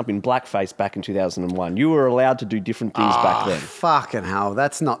dressing up in blackface back in 2001. You were allowed to do different things back then. Fucking hell.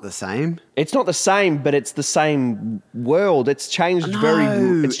 That's not the same. It's not the same, but it's the same world. It's changed a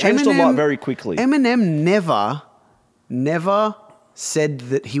lot very quickly. Eminem never said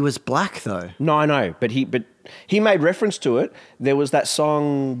that he was black though. No, I know, but he made reference to it. There was that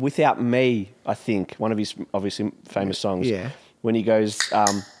song "Without Me," I think, one of his obviously famous songs. Yeah. When he goes,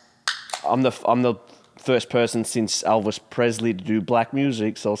 I'm the first person since Elvis Presley to do black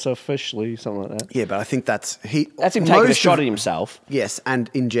music, so selfishly, something like that. Yeah, but I think that's him taking a shot at himself. Yes, and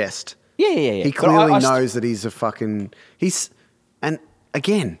in jest. Yeah. He clearly knows that he's a fucking... And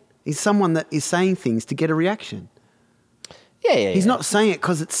again, he's someone that is saying things to get a reaction. Yeah. He's not saying it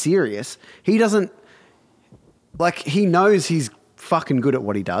because it's serious. He doesn't... he knows he's fucking good at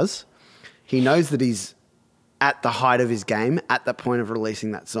what he does. He knows that he's at the height of his game at the point of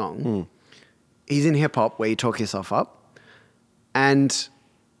releasing that song. He's in hip-hop where you talk yourself up. And...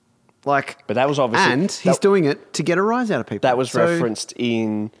 but that was obviously... And he's doing it to get a rise out of people. That was referenced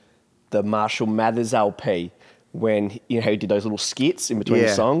in the Marshall Mathers LP when he did those little skits in between the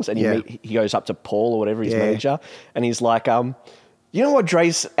songs, and he goes up to Paul or whatever, his manager, and he's like, you know what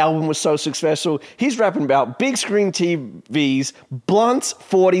Dre's album was so successful? He's rapping about big screen TVs, blunts,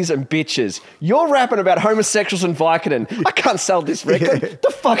 40s, and bitches. You're rapping about homosexuals and Vicodin. I can't sell this record. Get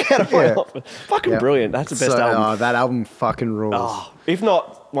the fuck out of my office. Fucking brilliant. That's the best album. Oh, that album fucking rules. Oh, if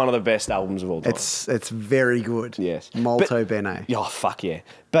not one of the best albums of all time. It's very good. Yes. Molto bene. Oh, fuck yeah.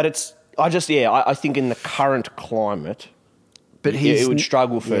 But I think in the current climate, but it would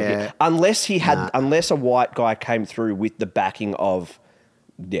struggle for him. Unless a white guy came through with the backing of,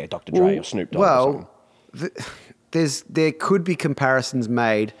 Dr. Dre or Snoop Dogg or something. There could be comparisons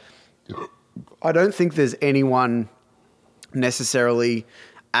made I don't think there's anyone necessarily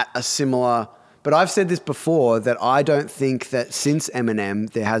at a similar. But I've said this before that I don't think that since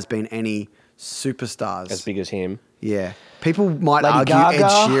Eminem there has been any superstars as big as him. Yeah, people might Lady argue Gaga? Ed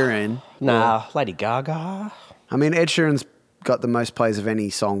Sheeran. Nah, Lady Gaga. I mean, Ed Sheeran's got the most plays of any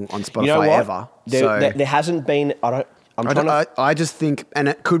song on Spotify You know what? ever. There hasn't been. I just think, and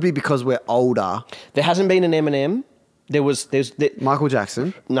it could be because we're older. There hasn't been an Eminem. There's Michael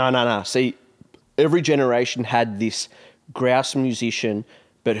Jackson. No. See, every generation had this grouse musician,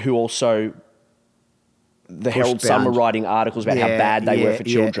 but who also the Herald Sun were writing articles about how bad they were for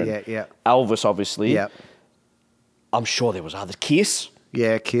children. Yeah. Elvis, obviously. Yeah. I'm sure there was others. Kiss.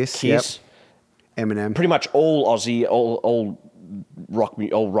 Yeah, Kiss. Yep. Eminem. Pretty much all Aussie, all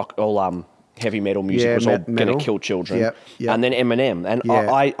heavy metal music was all going to kill children. Yep. And then Eminem. And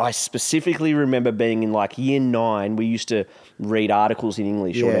I specifically remember being in like year 9, we used to read articles in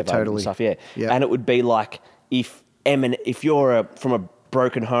English or whatever totally. and stuff. Yeah. Yep. And it would be like if you're from a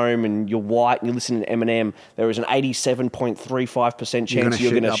broken home and you're white and you listen to Eminem, there is an 87.35% chance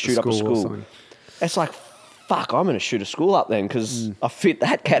you're going to shoot up a school. It's like, fuck, I'm going to shoot a school up then because I fit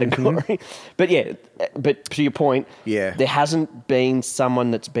that category. But to your point, there hasn't been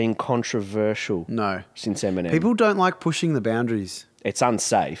someone that's been controversial since Eminem. People don't like pushing the boundaries. It's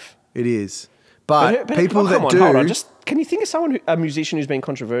unsafe. It is. But people that do... Hold on, can you think of a musician who's been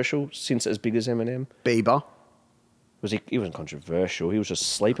controversial since as big as Eminem? Bieber. He wasn't controversial. He was just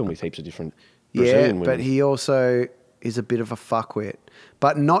sleeping with heaps of different Brazilian women. But he also is a bit of a fuckwit.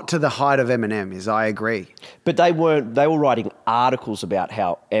 But not to the height of Eminem, I agree. But they were writing articles about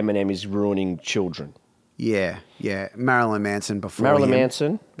how Eminem is ruining children. Yeah. Marilyn Manson before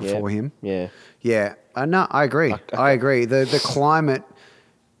him. Yeah. Yeah. No, I agree. I agree. The climate...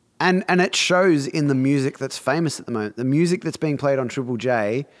 And it shows in the music that's famous at the moment. The music that's being played on Triple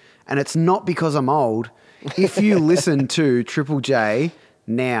J, and it's not because I'm old... If you listen to Triple J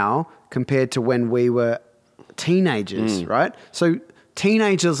now compared to when we were teenagers, right? So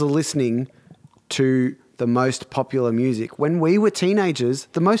teenagers are listening to the most popular music. When we were teenagers,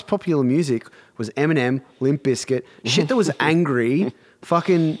 the most popular music was Eminem, Limp Bizkit, shit that was angry.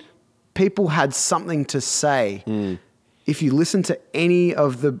 Fucking people had something to say. If you listen to any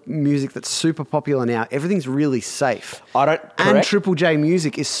of the music that's super popular now, everything's really safe. And Triple J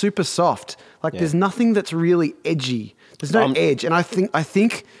music is super soft. Like there's nothing that's really edgy. There's no edge. And I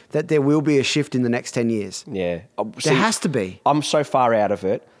think that there will be a shift in the next 10 years. Yeah. There has to be. I'm so far out of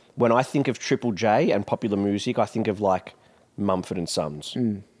it. When I think of Triple J and popular music, I think of like Mumford & Sons,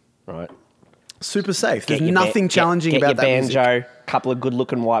 right? Super safe. There's nothing challenging about that music. Banjo, couple of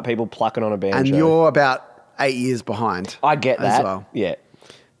good-looking white people plucking on a banjo. And you're about 8 years behind. I get that. As well. Yeah.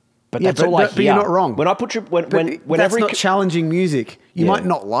 But that's all I hear. But you're not wrong. When I put that's not challenging music. You might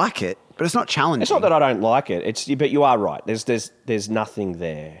not like it, but it's not challenging. It's not that I don't like it. But you are right. There's nothing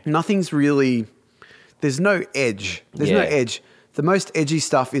there. Nothing's really. There's no edge. There's no edge. The most edgy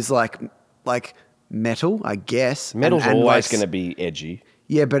stuff is like metal, I guess. Metal's always going to be edgy.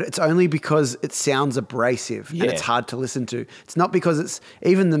 Yeah, but it's only because it sounds abrasive and it's hard to listen to. It's not because it's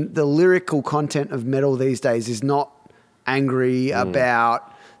even the lyrical content of metal these days is not angry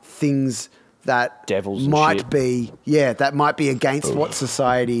about things that devils might be against what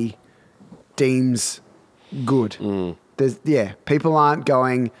society deems good. People aren't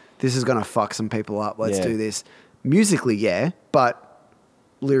going, this is going to fuck some people up. Let's do this. Musically, but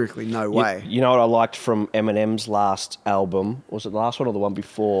lyrically, no way. You know what I liked from Eminem's last album? Was it the last one or the one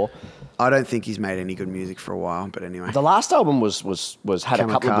before? I don't think he's made any good music for a while, but anyway. The last album was had a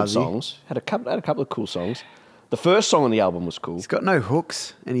couple of good songs. Had a couple of cool songs. The first song on the album was cool. He's got no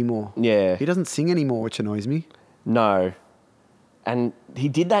hooks anymore. Yeah. He doesn't sing anymore, which annoys me. No. And he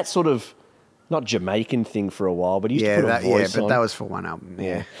did that sort of not Jamaican thing for a while, but he used to put a voice on. But that was for one album.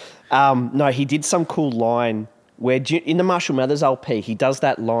 Yeah. No, he did some cool line where in the Marshall Mathers LP, he does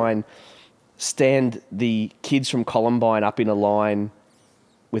that line, stand the kids from Columbine up in a line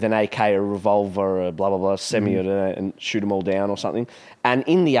with an AK, a revolver, a blah, blah, blah, and shoot them all down or something. And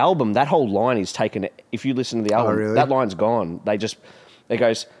in the album, that whole line is taken, if you listen to the album, that line's gone. It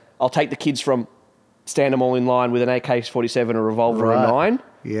goes, I'll take the kids from stand them all in line with an AK-47, a revolver, a 9.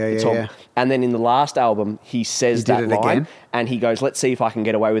 Yeah. And then in the last album, he says that line, again. And he goes, let's see if I can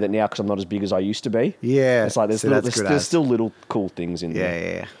get away with it now because I'm not as big as I used to be. Yeah. It's like there's still little cool things in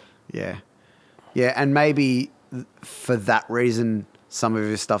there. Yeah. And maybe for that reason, some of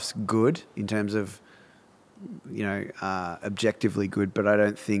his stuff's good in terms of, objectively good, but I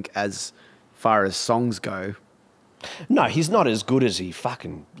don't think as far as songs go. No, he's not as good as he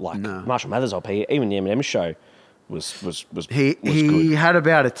fucking Marshall Mathers LP, even the Eminem show. was He good. had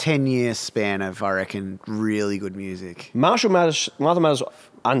about a 10-year span of, I reckon, really good music. Marshall Mathers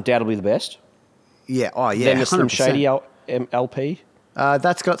undoubtedly the best. Yeah, oh yeah, Then the Slim 100%. Shady LP,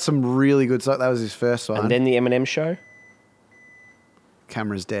 That's got some really good stuff. That was his first one. and then the Eminem show.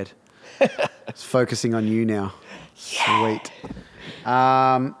 Camera's dead. It's focusing on you now. Sweet.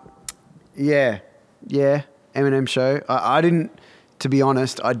 Yeah. Eminem show. I didn't, to be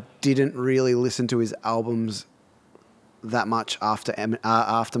honest, I didn't really listen to his albums that much after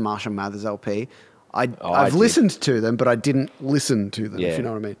Marshall Mathers LP. I I've did. listened to them, but I didn't listen to them. Yeah, If you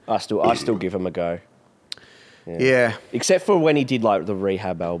know what I mean. I still give him a go. Yeah. Except for when he did like the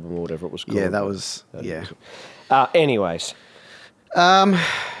Rehab album or whatever it was called. Yeah, that was. Yeah. Anyways,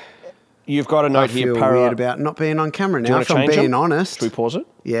 you've got a I note feel here. weird about not being on camera Do you now. want If to I'm change being them? honest. Should we pause it?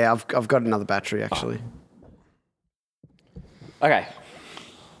 Yeah, I've got another battery actually. Okay.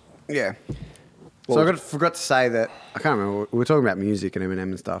 Yeah. So I forgot to say that I can't remember. We were talking about music and Eminem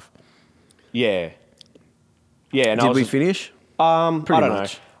and stuff. Yeah. Yeah. And Did we finish? I Pretty don't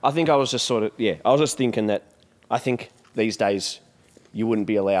much. know. I think I was just sort of I was just thinking that I think these days you wouldn't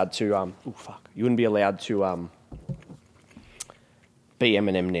be allowed to you wouldn't be allowed to be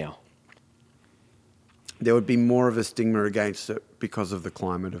Eminem now. There would be more of a stigma against it because of the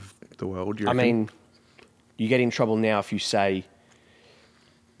climate of the world. You I reckon? mean, you get in trouble now if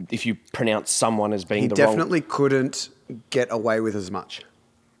you pronounce someone as being he the wrong. definitely couldn't get away with as much.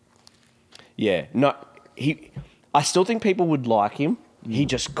 Yeah, no, I still think people would like him. He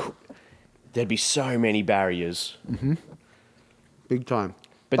just there'd be so many barriers. Big time.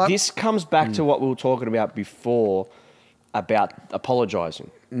 But this comes back to what we were talking about before about apologising.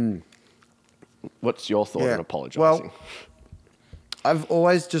 What's your thought on apologising? Well, I've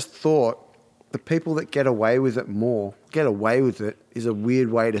always just thought the people that get away with it more, get away with it is a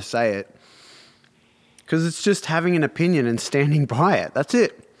weird way to say it. Because it's just having an opinion and standing by it. That's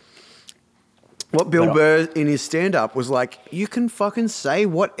it. What Bill Burr in his stand-up was like, you can fucking say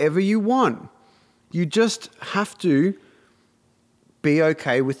whatever you want. You just have to be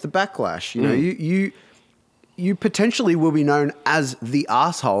okay with the backlash. You know, you potentially will be known as the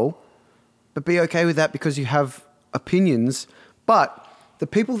asshole, but be okay with that because you have opinions. But the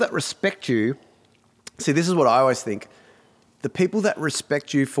people that respect you, see, this is what I always think. The people that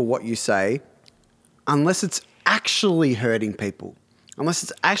respect you for what you say, unless it's actually hurting people,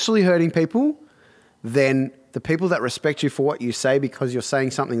 then the people that respect you for what you say because you're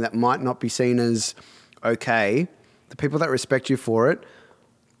saying something that might not be seen as okay, the people that respect you for it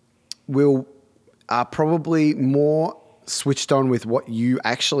are probably more switched on with what you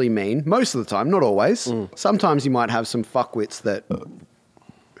actually mean. Most of the time, not always. Sometimes you might have some fuckwits that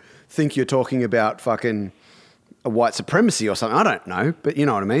think you're talking about fucking white supremacy or something. I don't know, but you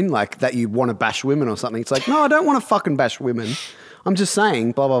know what I mean? Like that you want to bash women or something. It's like, no, I don't want to fucking bash women. I'm just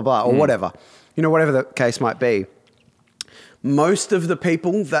saying blah, blah, blah, or whatever. You know, whatever the case might be. Most of the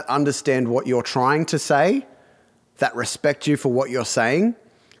people that understand what you're trying to say, that respect you for what you're saying,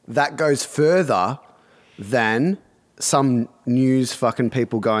 that goes further than some news fucking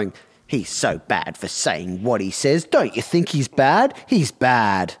people going, he's so bad for saying what he says. Don't you think he's bad? He's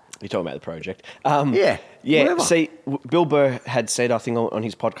bad. You're talking about the project. Yeah. Yeah, whatever. see, Bill Burr had said, I think on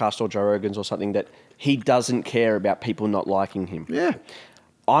his podcast or Joe Rogan's or something, that he doesn't care about people not liking him. Yeah.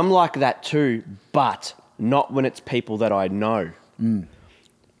 I'm like that too, but not when it's people that I know.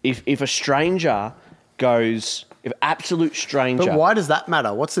 If a stranger goes, if absolute stranger... But why does that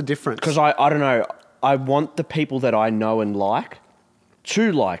matter? What's the difference? Because I don't know, I want the people that I know and like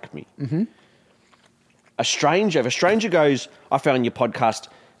to like me. Mm-hmm. If a stranger goes, I found your podcast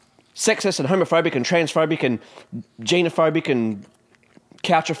sexist and homophobic and transphobic and xenophobic and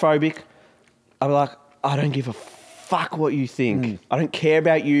couchophobic, I'm like, I don't give a fuck what you think. I don't care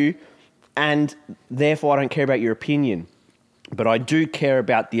about you, and therefore I don't care about your opinion. But I do care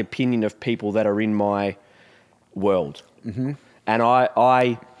about the opinion of people that are in my world. Mm-hmm. And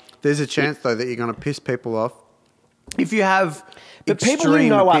I there's a chance, though, that you're going to piss people off if you have but extreme people who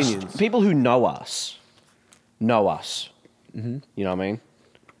know opinions. us, people who know us. Mm-hmm. You know what I mean?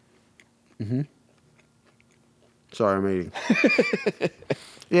 Mm-hmm. Sorry, I'm eating.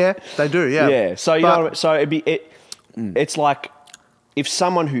 Yeah, they do. Yeah. Yeah. So you know, so it's like if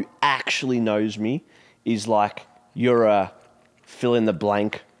someone who actually knows me is like, you're a fill in the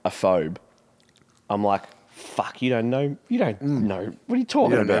blank a phobe. I'm like, fuck, you don't know. What are you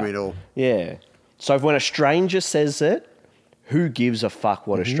talking You don't know about? me at all. Yeah. So when a stranger says it, who gives a fuck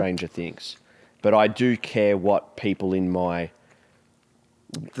what a stranger thinks? But I do care what people in my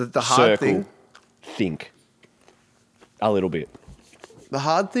The hard circle thing. think a little bit. The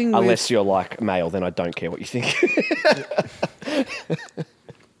hard thing with... Unless you're like male, then I don't care what you think.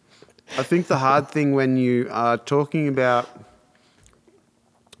 I think the hard thing when you are talking about...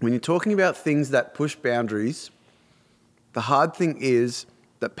 When you're talking about things that push boundaries, the hard thing is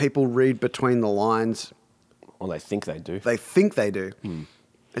that people read between the lines. Well, they think they do. They think they do.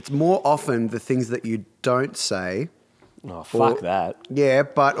 It's more often the things that you don't say. Oh, fuck that. Yeah,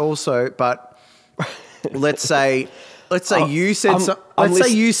 but let's say you said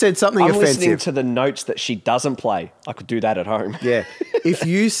you said something I'm offensive. listening to the notes that she doesn't play. I could do that at home. Yeah.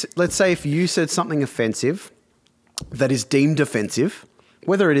 Let's say if you said something offensive that is deemed offensive,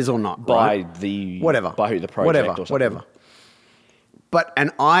 whether it is or not, by right? the whatever, by who the project or something. whatever.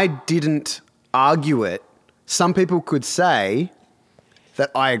 And I didn't argue it. Some people could say that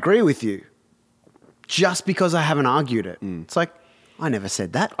I agree with you just because I haven't argued it. It's like, I never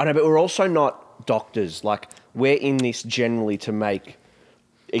said that. I know, but we're also not doctors. Like, we're in this generally to make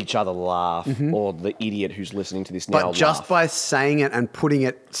each other laugh or the idiot who's listening to this now But just laugh. by saying it and putting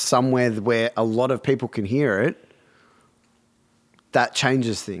it somewhere where a lot of people can hear it, that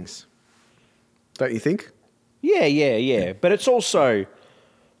changes things. Don't you think? Yeah. But it's also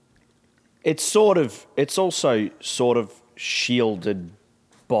sort of shielded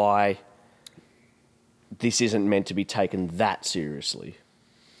by this isn't meant to be taken that seriously.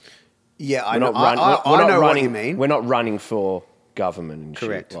 Yeah, I We're know. not I know what running, you mean. We're not running for government and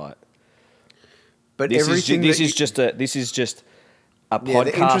Correct. shit. Like, But this everything is just a podcast Yeah,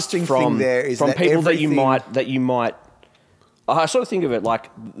 the interesting from thing there is from that people everything- that you might. I sort of think of it like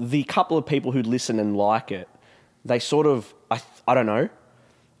the couple of people who listen and like it. They sort of I don't know.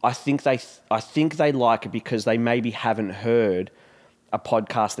 I think they like it because they maybe haven't heard a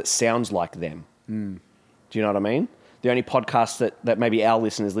podcast that sounds like them. Do you know what I mean? The only podcasts that maybe our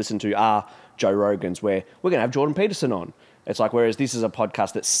listeners listen to are Joe Rogan's, where we're going to have Jordan Peterson on. It's like, whereas this is a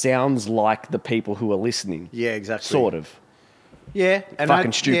podcast that sounds like the people who are listening. Yeah, exactly. Sort of. Yeah. And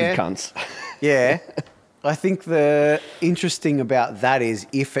Fucking stupid cunts. Yeah. I think the interesting about that is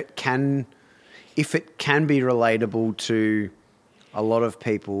if it can be relatable to a lot of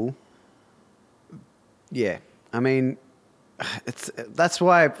people, yeah. I mean, that's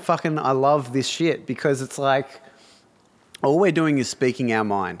why I love this shit, because it's like all we're doing is speaking our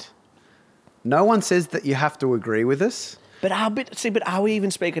mind. No one says that you have to agree with us. But are we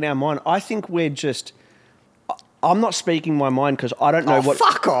even speaking our mind? I think we're just. I'm not speaking my mind because I don't know what.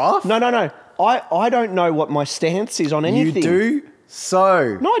 Fuck off! No. I don't know what my stance is on anything. You do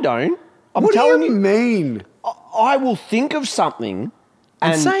so. No, I don't. I'm What do telling you mean? I will think of something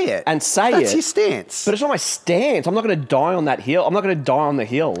And say it. That's your stance. But it's not my stance. I'm not going to die on that hill. I'm not going to die on the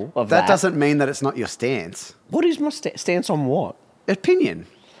hill of that. That doesn't mean that it's not your stance. What is my stance on what? Opinion.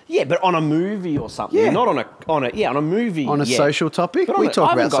 Yeah, but on a movie or something. Yeah. Not on a movie. On a yeah. social topic? But We I talk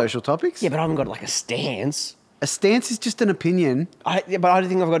haven't about social topics. Yeah, but I haven't got like a stance. A stance is just an opinion. But I don't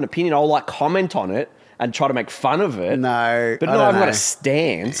think I've got an opinion. I'll like comment on it and try to make fun of it. No, But I no, don't I've got know. a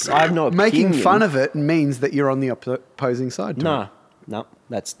stance. I have no opinion. Making fun of it means that you're on the opposing side to it. No,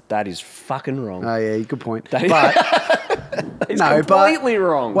 that is fucking wrong. Oh, yeah, good point. That is- But, It's no, completely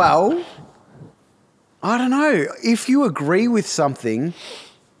wrong. Well, I don't know. If you agree with something...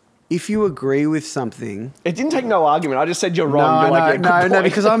 It didn't take no argument. I just said you're wrong. No,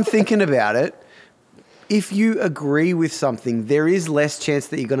 because I'm thinking about it. If you agree with something, there is less chance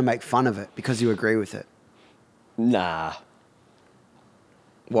that you're going to make fun of it because you agree with it. Nah.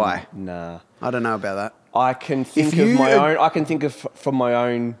 Why? Nah. I don't know about that. I can think If of you my ag- own. I can think of from my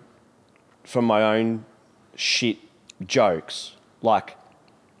own shit jokes. Like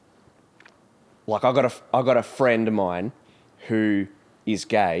I got a friend of mine who is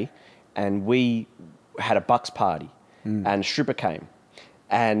gay, and we had a bucks party, and a stripper came,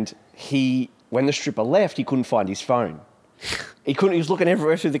 and when the stripper left, he couldn't find his phone. He was looking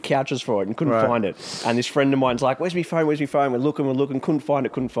everywhere through the couches for it and couldn't Right. find it. And this friend of mine's like, "Where's my phone? Where's my phone?" We're looking, couldn't find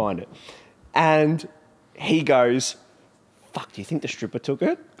it. And he goes, "Fuck, do you think the stripper took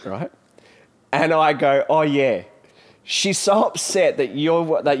it?" Right? And I go, "Oh yeah. She's so upset that you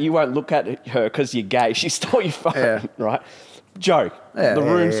won't look at her because you're gay. She stole your phone." Yeah. Right? Joke. Yeah, The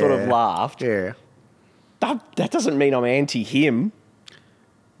room yeah, sort of yeah. laughed. Yeah. That doesn't mean I'm anti him.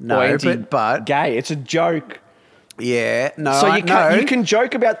 No, or anti but gay. It's a joke. yeah, no. So no. you can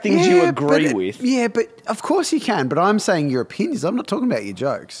joke about things you agree with. Yeah, but of course you can. But I'm saying your opinions. I'm not talking about your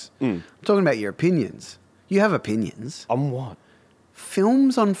jokes. I'm talking about your opinions. You have opinions. On what?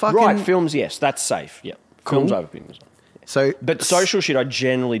 Films on fucking Right, films, yes, that's safe. Yeah. Films Cool. I have opinions on. So, But social shit I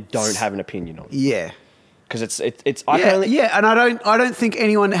generally don't have an opinion on. yeah, Because it's and I don't think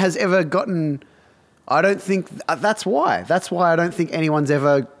anyone has ever gotten I don't think that's why. That's why I don't think anyone's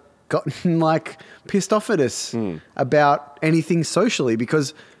ever gotten like pissed off at us about anything socially,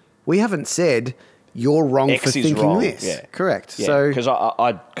 because we haven't said you're wrong X for is thinking wrong. this. Yeah. Correct. Yeah, So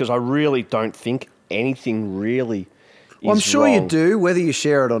because I really don't think anything really. well, I'm is sure you wrong. do. Whether you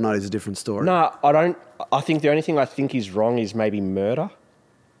share it or not is a different story. No, I don't. I think the only thing I think is wrong is maybe murder.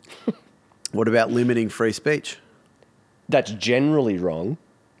 What about limiting free speech? That's generally wrong.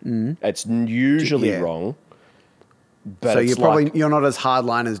 It's usually Yeah. wrong. But So it's you're not as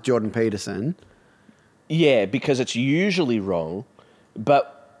hardline as Jordan Peterson. yeah, because it's usually wrong.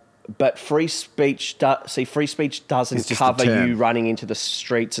 But free speech free speech It's doesn't just a cover term. you running into the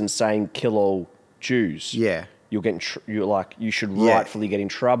streets and saying kill all Jews. Yeah. You'll get you should Yeah. rightfully get in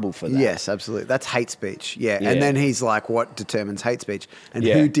trouble for that. Yes, absolutely. That's hate speech. Yeah. Yeah. And then he's like, what determines hate speech? And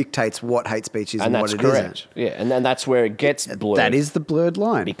Yeah. who dictates what hate speech is and, And what that's it correct. isn't? Yeah, and then that's where it gets blurred. That is the blurred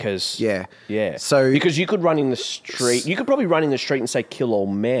line. because Yeah. yeah. So because you could run in the street, you could probably run in the street and say kill all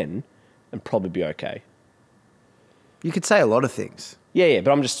men, and probably be okay. you could say a lot of things. Yeah,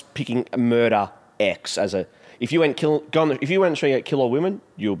 but I'm just picking a murder X as a. If you went if you went straight kill all women,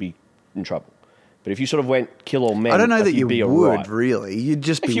 you'll be in trouble. But if you sort of went kill all men, I don't know like, that you'd you be would alright. really. You'd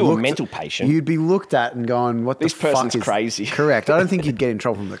just If be you were a looked- mental patient. You'd be looked at and going, "What This the fuck person's is crazy." Correct. I don't think you'd get in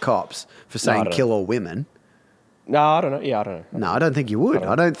trouble from the cops for saying don't kill know. all women. No, I don't know. Yeah, I don't know. No, I don't think you would.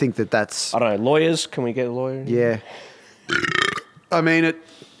 I don't think that that's. I don't know. Lawyers, can we get a lawyer? Yeah. I mean,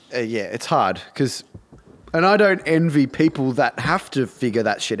 yeah, it's hard because, and I don't envy people that have to figure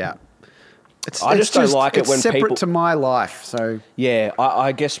that shit out. I just don't like it it's when separate people- to my life. So Yeah,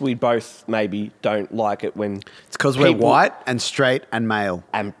 I guess we both maybe don't like it when it's because we're people- white and straight and male,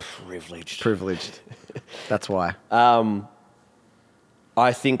 and privileged. privileged. That's why.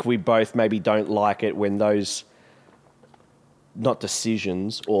 I think we both maybe don't like it when those not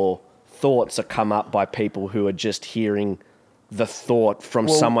decisions or thoughts are come up by people who are just hearing the thought from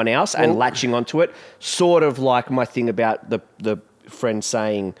someone else and latching onto it. Sort of like my thing about the friend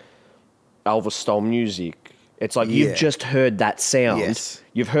saying Elvis stole music. It's like Yeah. you've just heard that sound. Yes.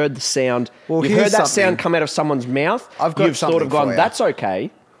 You've heard the sound. Well, you've here's heard that something. sound come out of someone's mouth. I've got You've sort something of gone, for you. that's okay.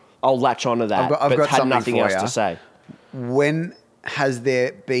 I'll latch onto that. I've but got had something nothing for else ya. to say. When has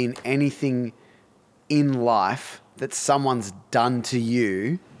there been anything in life that someone's done to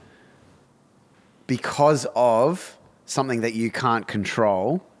you because of something that you can't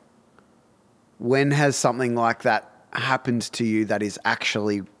control? When has something like that happened to you that is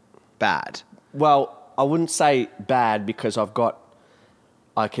actually bad? Well, I wouldn't say bad because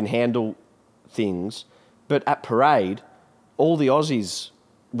I can handle things, but at parade, all the Aussies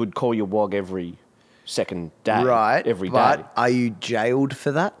would call you wog every second day. Right. Every day. But are you jailed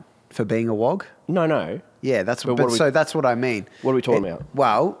for that? For being a wog? No. Yeah, that's But what. what are we- So that's what I mean. What are we talking about?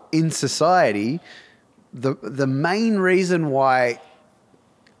 Well, in society, the main reason why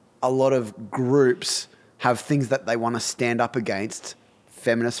a lot of groups have things that they want to stand up against,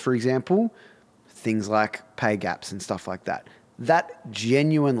 feminists, for example, things like pay gaps and stuff like that, that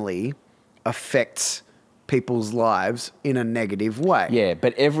genuinely affects people's lives in a negative way. Yeah,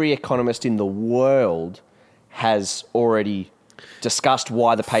 but every economist in the world has already discussed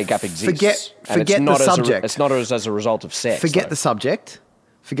why the pay gap exists. Forget the subject. It's not as a result of sex. Forget though. the subject.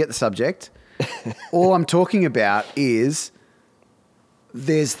 Forget the subject. All I'm talking about is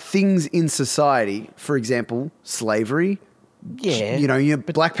there's things in society, for example, slavery. Yeah. You know,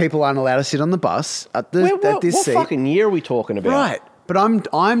 black people aren't allowed to sit on the bus at this What seat. fucking year are we talking about? Right. But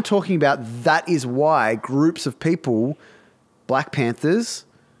I'm talking about that is why groups of people, Black Panthers,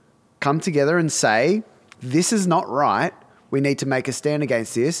 come together and say, this is not right. We need to make a stand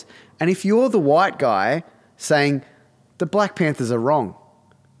against this. And if you're the white guy saying the Black Panthers are wrong,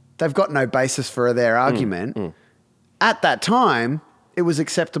 they've got no basis for their argument, at that time, it was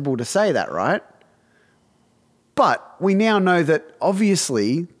acceptable to say that, right? But we now know that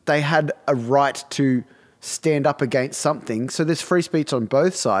obviously they had a right to stand up against something. So there's free speech on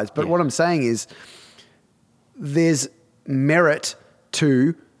both sides. But what I'm saying is there's merit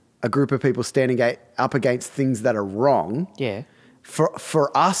to a group of people standing up against things that are wrong. Yeah.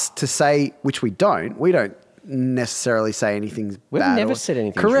 For us to say, which we don't necessarily say anything's We've bad. never said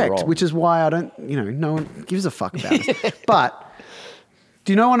anything's correct, wrong. which is why I don't, no one gives a fuck about us. But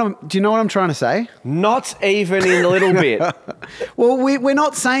do you know what I'm trying to say? Not even in a little bit. Well, we're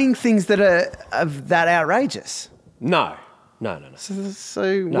not saying things that are that outrageous. No.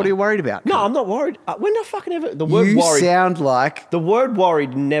 So what are you worried about? No, I'm not worried. When the fucking ever the word You worried? sound like The word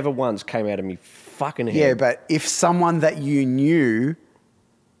worried never once came out of me fucking head. yeah, but if someone that you knew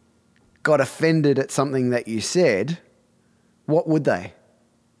got offended at something that you said, what would they?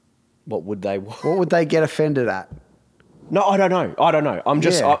 What would they? What would they get offended at? No, I don't know. I'm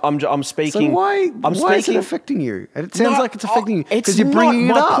just. Yeah. I'm speaking. So why I'm is it speaking. affecting you? It sounds like it's affecting you It's because you're bringing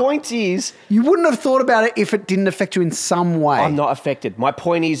not. it My up. point is, You wouldn't have thought about it if it didn't affect you in some way. I'm not affected. My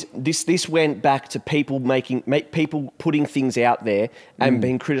point is, this went back to people people putting things out there and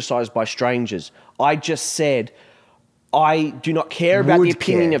being criticised by strangers. I just said I do not care about Would the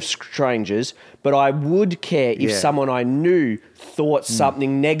opinion care. of strangers, but I would care if Yeah. someone I knew thought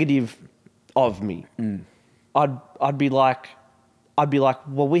something negative of me. I'd be like,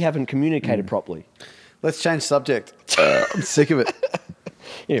 well, we haven't communicated properly. Let's change subject. I'm sick of it.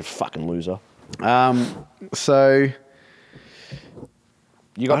 You fucking loser. So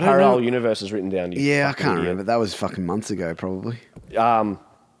You got I don't parallel know. universes written down. You yeah, I fucking can't idiot. remember. That was fucking months ago, probably.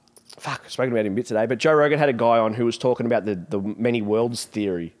 Fuck, I've spoken about him a bit today, but Joe Rogan had a guy on who was talking about the many worlds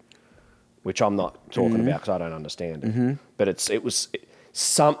theory, which I'm not talking about because I don't understand it. But it was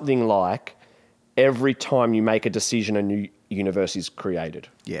something like every time you make a decision, a new universe is created.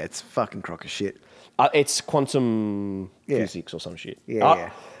 Yeah, it's fucking crock of shit. It's quantum Yeah. physics or some shit. Yeah,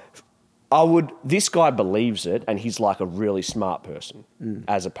 This guy believes it, and he's like a really smart person,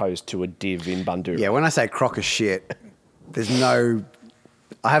 as opposed to a div in Bundoora. Yeah, when I say crock of shit, there's no.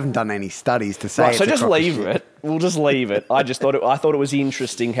 I haven't done any studies to say. Right, it's so a just crock of leave shit. it. We'll just leave it. I thought it was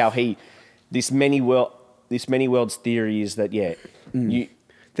interesting how this many worlds theory is that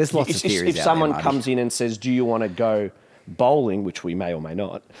There's lots of theories If out someone there, Marty. comes in and says, "Do you want to go bowling?" which we may or may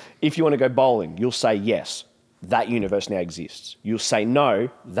not. If you want to go bowling, you'll say yes. That universe now exists. You'll say no.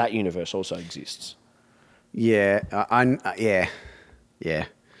 That universe also exists. Yeah, yeah.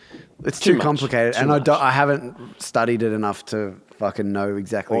 It's Too too much. complicated, Too and much. I haven't studied it enough to fucking know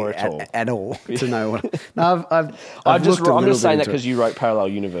exactly Or at all. to know what. No, I've I'm looked a little just saying bit that into because it. you wrote parallel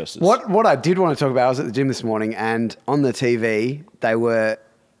universes. What I did want to talk about, I was at the gym this morning, and on the TV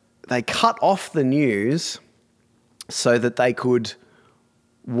they cut off the news so that they could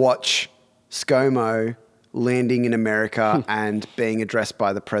watch ScoMo landing in America and being addressed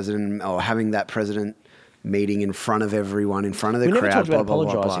by the president, or having that president meeting in front of everyone, in front of the We never crowd, talked about blah, blah,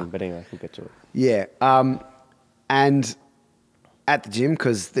 blah, apologising, blah. but anyway, we'll get to it. Yeah. And at the gym,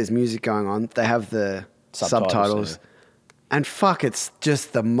 because there's music going on, they have the subtitles. yeah. And fuck, it's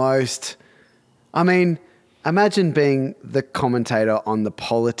just the most... I mean, imagine being the commentator on the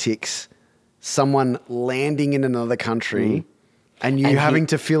politics, someone landing in another country, and you And having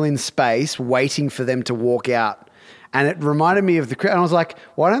to fill in space, waiting for them to walk out. And it reminded me of the cricket. And I was like,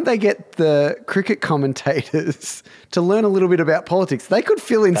 why don't they get the cricket commentators to learn a little bit about politics? They could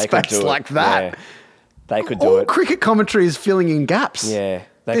fill in They could space do it. like that. Yeah. They could do All it. cricket commentary is filling in gaps. Yeah,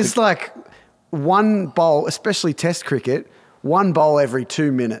 they There's could- like one bowl, especially Test cricket, one bowl every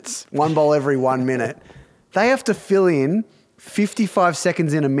 2 minutes, one bowl every 1 minute. They have to fill in 55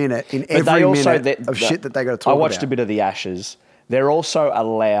 seconds in a minute in every minute of shit that they got to talk about. I watched a bit of the Ashes. They're also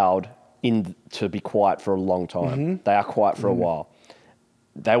allowed to be quiet for a long time. They are quiet for a while.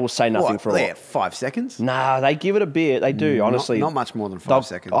 They will say nothing What, for a yeah, while. 5 seconds? Nah, they give it a bit. They do, honestly. Not much more than 5 They'll-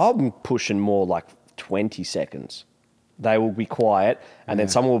 seconds. I'm pushing more like 20 seconds. They will be quiet, and then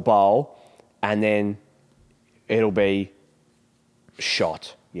someone will bowl, and then it'll be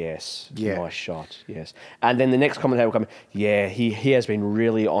shot. Yes. Yeah. Nice shot. Yes. And then the next commentator will come, yeah, he has been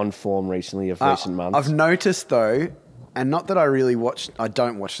really on form recently of recent months. I've noticed though, and not that I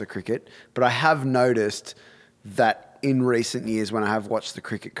don't watch the cricket, but I have noticed that in recent years when I have watched the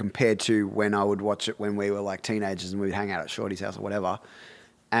cricket compared to when I would watch it when we were like teenagers and we'd hang out at Shorty's house or whatever,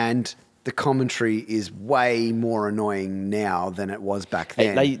 and the commentary is way more annoying now than it was back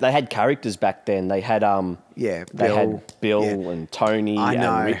then. They had characters back then. They had Yeah, they Bill, had Bill yeah. and Tony I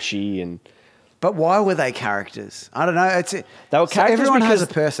know. and Richie and But why were they characters? I don't know. They were characters everyone has a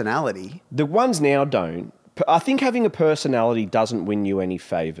because- personality. the ones now don't. I think having a personality doesn't win you any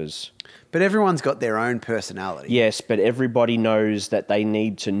favors. But everyone's got their own personality. Yes, but everybody knows that they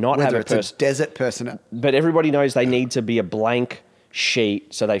need to not Whether have a it's a person. desert person. But everybody knows they need to be a blank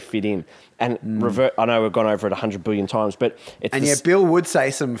sheet so they fit in. And revert. I know we've gone over it 100 billion times, but it's And the yeah, s- Bill would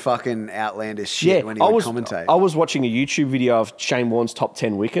say some fucking outlandish shit when he would commentate. I was watching a YouTube video of Shane Warne's top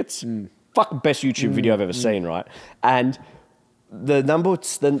 10 wickets. Fucking best YouTube video I've ever seen, right? And the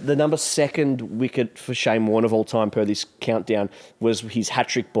number second wicket for Shane Warne of all time per this countdown was his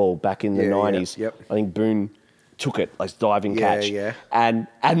hat-trick ball back in the Yeah, 90s. yep. I think Boone took it, like diving Yeah, catch. yeah. And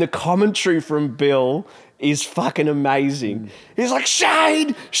the commentary from Bill is fucking amazing. He's like,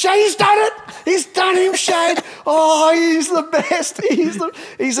 Shane, he's done it. He's done him, Shane. Oh, he's the best.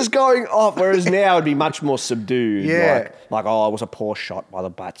 He's just going off. Whereas now it'd be much more subdued. Yeah. Like, oh, it was a poor shot by the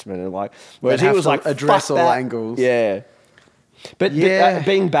batsman. And like, whereas They'd he have was to like, address fuck all that. angles. Yeah. But Yeah.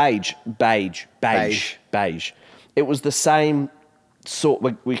 being beige. Beige. It was the same sort.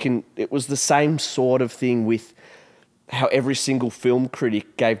 It was the same sort of thing with how every single film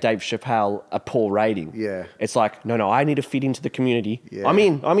critic gave Dave Chappelle a poor rating. Yeah. It's like, no, I need to fit into the community. Yeah. I'm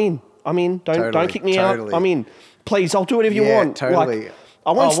in. Don't Totally, kick me totally. out. I'm in. Please, I'll do whatever you Yeah, want. totally. Like,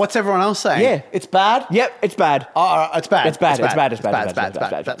 I want. What's everyone else saying? Yeah. It's bad? Yep, it's bad. Oh, it's bad. It's bad. It's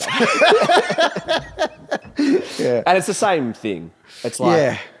bad. Yeah. And it's the same thing. It's like,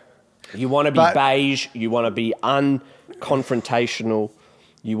 Yeah. you want to be But- beige, you want to be unconfrontational,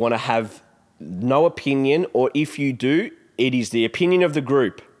 you want to have no opinion, or if you do, it is the opinion of the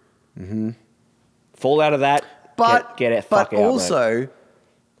group. Mm-hmm. Fall out of that, get it fuck out, But also,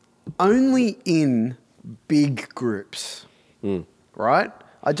 only in big groups, right?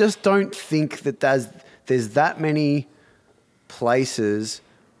 I just don't think that there's that many places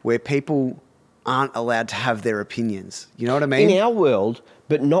where people aren't allowed to have their opinions. You know what I mean? In our world,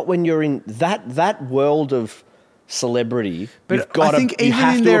 but not when you're in that world of celebrity. But you've got I think you even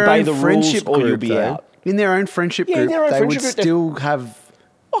have in to their obey own the rules, friendship or group, you'll be though, out. in their own friendship Yeah, in group, their own they friendship would group, still have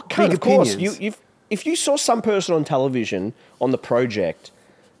Oh, big of course. opinions. If you saw some person on television on the project,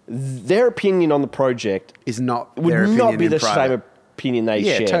 their opinion on the project is not would their not opinion be in the private. same opinion they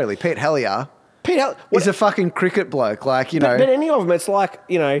Yeah, share. totally. Pete Hellier Pete, is a fucking cricket bloke. Like, you know. but any of them, it's like,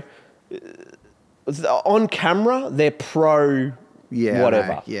 on camera, they're pro Yeah, I whatever.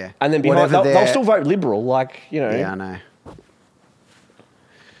 know, yeah. And then behind, Whatever they'll still vote Liberal, like, Yeah, I know.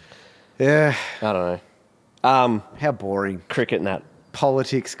 Yeah. I don't know. How boring. Cricket and that.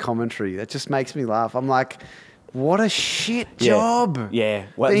 Politics commentary. That just makes me laugh. I'm like, what a shit Yeah. job. Yeah.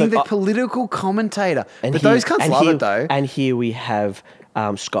 Well, Being the look, political commentator. But those cunts love it, though. And here we have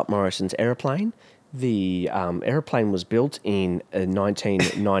Scott Morrison's aeroplane. The aeroplane was built in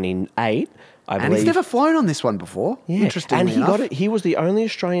 1998, I believe. And he's never flown on this one before. Yeah. Interestingly and he enough. got it. He was the only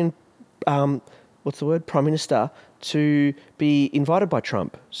Australian, Prime Minister to be invited by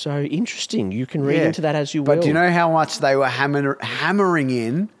Trump. So interesting. You can read Yeah. into that as you will. But do you know how much they were hammering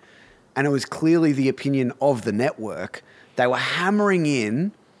in, and it was clearly the opinion of the network, they were hammering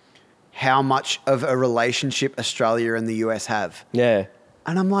in how much of a relationship Australia and the US have. Yeah.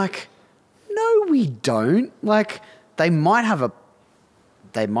 And I'm like, no, we don't. Like, they might have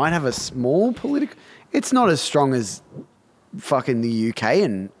a small political. It's not as strong as fucking the UK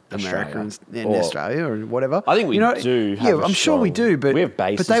and America and Or- Australia or whatever. I think we do have Yeah, a I'm sure we strong- do, but we have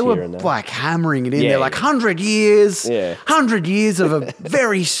bases but they were here and there. like hammering it in. Yeah, They're like yeah. 100 years, Yeah. 100 years of a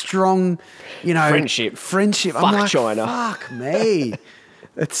very strong, Friendship. Friendship. Fuck I'm like, China. fuck me.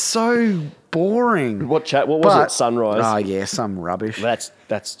 It's so boring. What was it? Sunrise? Oh yeah, some rubbish.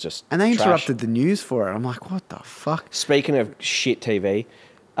 That's just And they trash. interrupted the news for it. I'm like, what the fuck? Speaking of shit TV,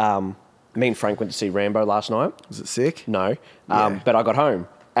 me and Frank went to see Rambo last night. Was it sick? No, Yeah. but I got home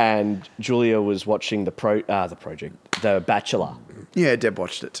and Julia was watching the project, The Bachelor. Yeah, Deb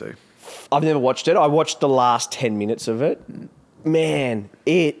watched it too. I've never watched it. I watched the last 10 minutes of it. Man,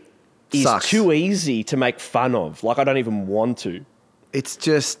 it is Sucks. too easy to make fun of. Like, I don't even want to. It's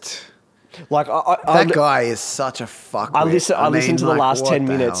just Like, that guy is such a fuckwit. I listened to the last 10 what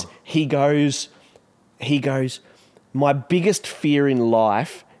the minutes. hell? He goes, my biggest fear in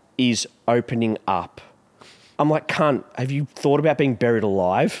life is opening up. I'm like, cunt, have you thought about being buried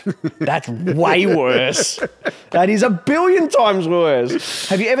alive? That's way worse. That is 1,000,000,000 times worse.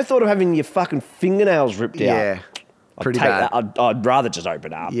 Have you ever thought of having your fucking fingernails ripped out? Yeah, I'd pretty take bad. that. I'd rather just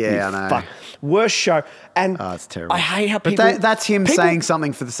open up. Yeah, You I know. Worst show. And Oh, it's terrible. I hate how But people... that's him people- saying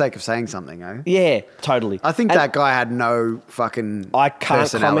something for the sake of saying something, eh? Yeah, totally. I think And that guy had no fucking I can't comment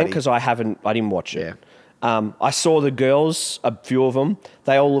personality. because I didn't watch it. I saw the girls, a few of them.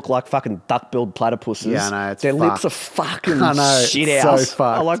 They all look like fucking duck-billed platypuses. Yeah, I know, it's Their lips fucked. are fucking I know, shit it's out. so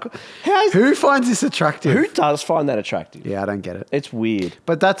fucked. I'm like, who Who finds this attractive? does find that attractive? Yeah, I don't get it. It's weird.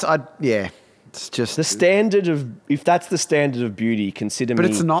 But it's just The standard of, if that's the standard of beauty, consider But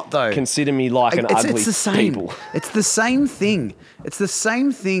me. it's not, though. Consider me like an ugly it's the same. people. It's the same thing. It's the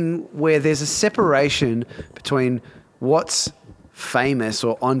same thing where there's a separation between what's famous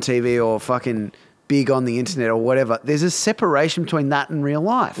or on TV or fucking big on the internet or whatever. There's a separation between that and real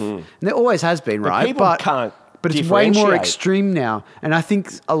life. And there always has been, right? people can't But it's way more differentiate. extreme now. And I think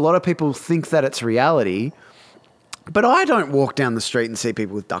a lot of people think that it's reality. But I don't walk down the street and see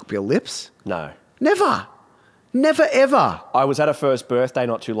people with duckbill lips. No. Never. Never, ever. I was at a first birthday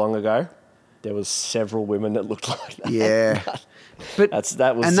not too long ago. There was several women that looked like that. Yeah. But That's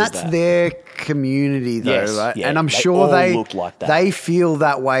that's their community though, Yes, right? yeah, and I'm they sure all look like that. they feel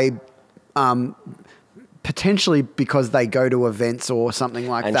that way potentially because they go to events or something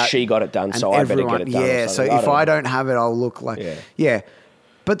like And that. she got it done, and so I better get it done or Yeah, so something. I if don't I know. don't have it, I'll look like... Yeah. Yeah.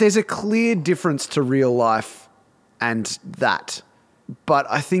 But there's a clear difference to real life and that. But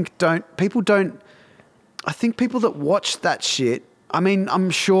I think people that watch that shit, I mean, I'm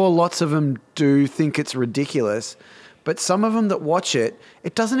sure lots of them do think it's ridiculous, but some of them that watch it,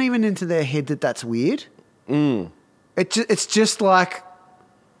 it doesn't even enter their head that that's weird. It's just like,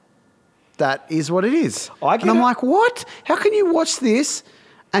 that is what it is. I And I'm get it. like, what? How can you watch this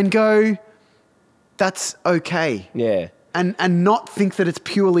and go, that's okay? Yeah. And not think that it's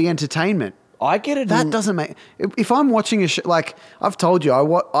purely entertainment? I get it. That doesn't make... If I'm watching a show... Like, I've told you,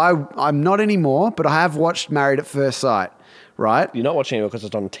 I'm not anymore, but I have watched Married at First Sight, right? You're not watching it because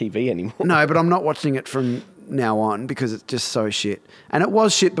it's on TV anymore. No, but I'm not watching it from now on because it's just so shit. And it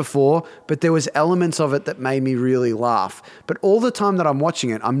was shit before, but there was elements of it that made me really laugh. But all the time that I'm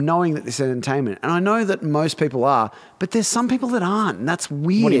watching it, I'm knowing that this is entertainment. And I know that most people are, but there's some people that aren't, and that's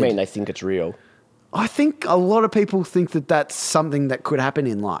weird. What do you mean they think it's real? I think a lot of people think that that's something that could happen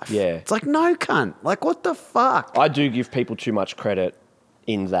in life. Yeah. It's like, no, cunt. Like, what the fuck? I do give people too much credit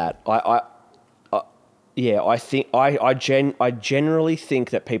in that. I generally think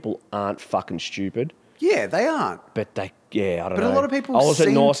that people aren't fucking stupid, Yeah, they aren't. but I don't know. But a lot of people I was at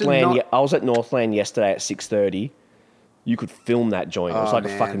seem to Northland. not- I was at Northland yesterday at 6:30. You could film that joint. It was Oh, like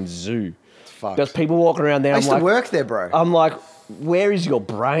man. a fucking zoo. fucked. There's people walking around there. I I'm used like, to work there, bro. I'm like, where is your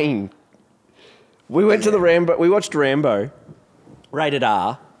brain? We went to the Rambo. We watched Rambo, rated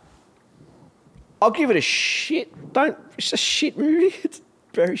R. I'll give it a shit. It's a shit movie. It's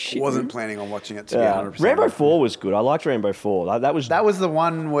very shit. Wasn't movie. planning on watching it, to be Yeah. 100%. Rambo 4 was good. I liked Rambo 4. That was That was the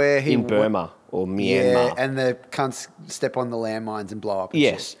one where he... in Burma or Yeah, Myanmar. and the cunts step on the landmines and blow up. And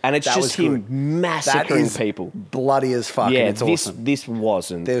Yes, shit. and it's That just was him good. massacring That is people. bloody as fuck, Yeah, and it's this awesome. this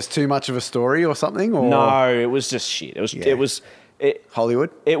wasn't. There's too much of a story or something? Or No, it was just shit. It was Yeah. it was it, Hollywood?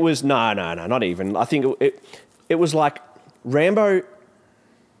 It was no, not even. I think it was like Rambo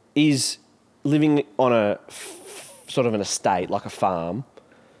is living on a sort of an estate, like a farm,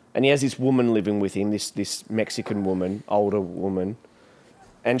 and he has this woman living with him, this Mexican woman, older woman,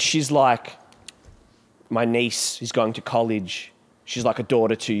 and she's like, my niece is going to college. She's like a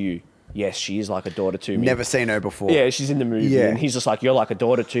daughter to you. Yes, she is like a daughter to me. Never seen her before. Yeah, she's in the movie. Yeah. And he's just like, you're like a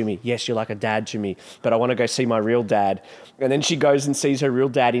daughter to me. Yes, you're like a dad to me. But I want to go see my real dad. And then she goes and sees her real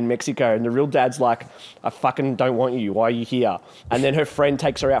dad in Mexico. And the real dad's like, I fucking don't want you. Why are you here? And then her friend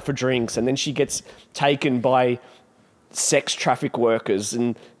takes her out for drinks. And then she gets taken by sex traffic workers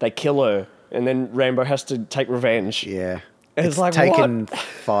and they kill her. And then Rambo has to take revenge. Yeah. It's like, Taken what?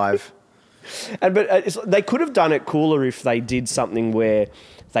 5. But they could have done it cooler if they did something where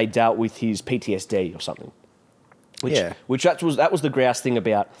they dealt with his PTSD or something. Yeah. Which that was the grouse thing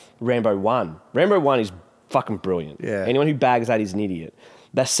about Rambo 1. Rambo 1 is fucking brilliant. Yeah. Anyone who bags that is an idiot.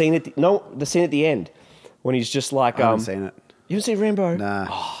 The scene at the end when he's just like I haven't seen it. You haven't seen Rambo? Nah,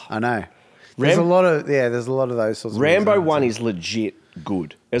 I know. There's a lot of those sorts of Rambo movies. 1 is legit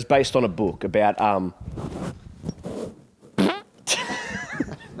good. It was based on a book about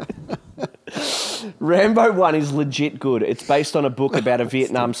Rambo 1 is legit good. It's based on a book about a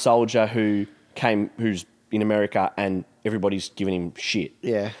Vietnam soldier who's in America and everybody's giving him shit.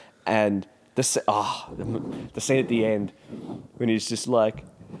 Yeah. And the scene at the end when he's just like,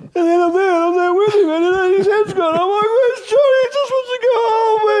 and then I'm there with him, and then his head's gone. I'm like, where's Johnny? He just wants to go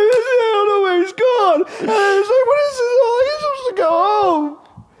home, baby. I don't know where he's gone. And he's like, what is this? Oh, he's supposed to go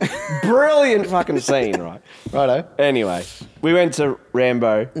home. Brilliant fucking scene, right? Righto. Anyway, we went to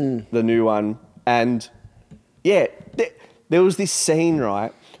Rambo, the new one, and yeah, there was this scene,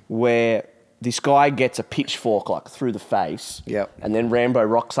 right, where this guy gets a pitchfork like through the face. Yep. And then Rambo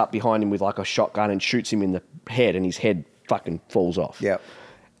rocks up behind him with like a shotgun and shoots him in the head, and his head fucking falls off. Yep.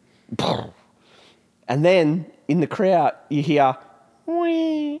 And then in the crowd, you hear,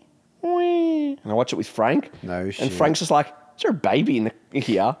 wee, wee. And I watch it with Frank. No shit. And Frank's just like, is there a baby in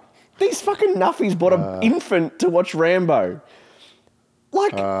here? These fucking nuffies bought an infant to watch Rambo.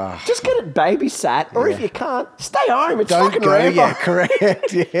 Like, just get it babysat, or if Yeah. you can't, stay home. It's Don't fucking go. Rambo. Yeah, correct.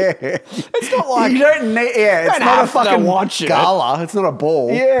 Yeah. It's not like You don't need. Yeah, it's don't not a have to fucking watch it. gala. It's not a ball.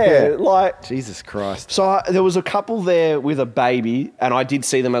 yeah, like. Jesus Christ. So there was a couple there with a baby, and I did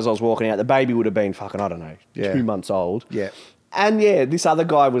see them as I was walking out. The baby would have been fucking, I don't know, Yeah. 2 months old. Yeah. And yeah, this other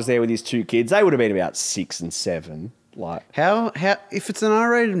guy was there with his 2 kids. They would have been about 6 and 7. Like, How? If it's an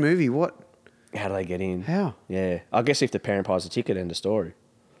R-rated movie, what? how do they get in? How? Yeah, I guess if the parent buys a ticket, end of story.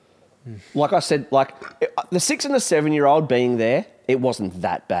 Like I said, like the 6 and the 7-year-old being there, it wasn't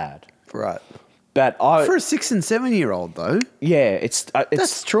that bad. Right. But For a 6 and 7 year old though, it's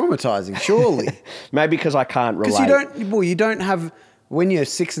that's traumatizing. Surely, maybe because I can't relate. because you don't have when you're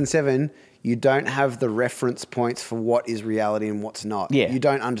 6 and 7. You don't have the reference points for what is reality and what's not. Yeah. You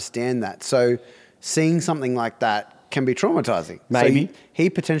don't understand that. So seeing something like that can be traumatizing. Maybe. So he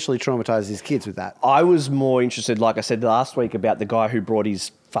potentially traumatized his kids with that. I was more interested, like I said last week, about the guy who brought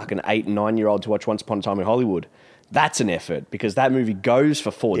his fucking 8 and 9-year-old to watch Once Upon a Time in Hollywood. That's an effort because that movie goes for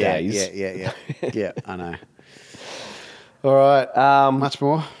 4 days. Yeah, yeah, I know. All right. Much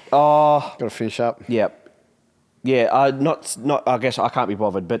more? Oh, Got to finish up. yeah. Yeah, not. I guess I can't be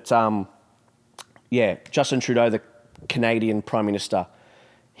bothered, but yeah, Justin Trudeau, the Canadian Prime Minister,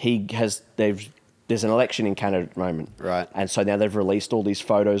 there's an election in Canada at the moment. Right. And so now they've released all these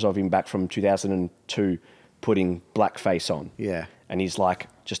photos of him back from 2002 putting blackface on. Yeah. And he's like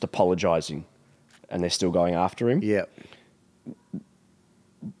just apologising and they're still going after him. Yeah.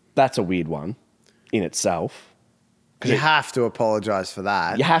 That's a weird one in itself. You have to apologise for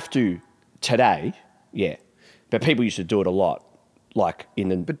that. You have to today, yeah. But people used to do it a lot, like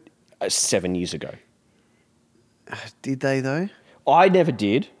 7 years ago. Did they though? I never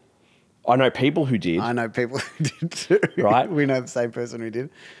did. I know people who did. I know people who did too. Right. We know the same person who did.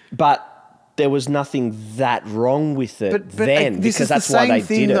 But there was nothing that wrong with it then this because is that's the why same they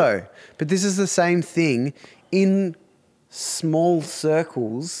thing, did it. though. But this is the same thing in small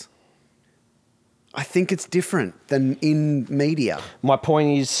circles. I think it's different than in media. My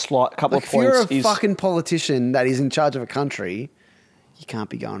point is, a couple Like, of if you're points a is... fucking politician that is in charge of a country, you can't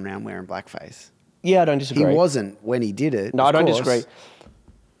be going around wearing blackface. Yeah, I don't disagree. He wasn't when he did it. No, of I don't course. disagree.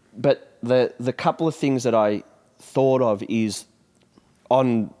 But the couple of things that I thought of is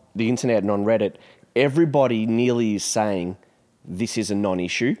on the internet and on Reddit, everybody nearly is saying this is a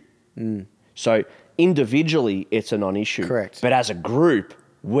non-issue. So individually, it's a non-issue. Correct. But as a group,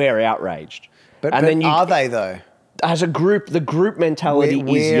 we're outraged. But then are they though? As a group, the group mentality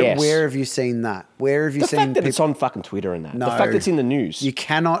is yes. Where have you seen that? Where have you the seen fact that people? it's on fucking Twitter and that. No. The fact that it's in the news. You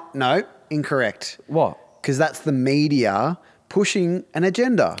cannot. No, incorrect. What? Because that's the media pushing an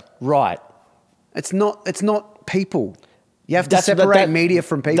agenda. Right. It's not people. You have to separate media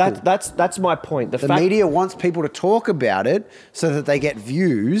from people. That's my point. The media wants people to talk about it so that they get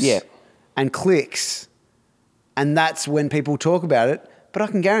views and clicks. And that's when people talk about it. But I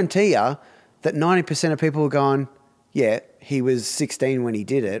can guarantee you that 90% of people are going, yeah, he was 16 when he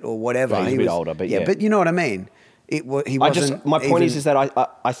did it or whatever. Right, he's a bit older, but yeah. But you know what I mean? He wasn't. My point is that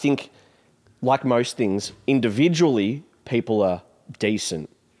I think, like most things, individually, people are decent.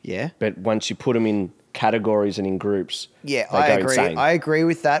 Yeah. But once you put them in categories and in groups, yeah, they I go agree. insane. I agree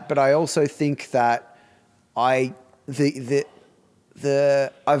with that, but I also think that I've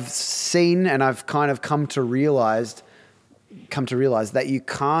seen and I've kind of come to realize that you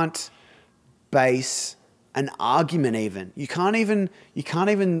can't base an argument even. You can't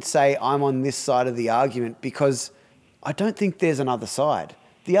even say I'm on this side of the argument because I don't think there's another side.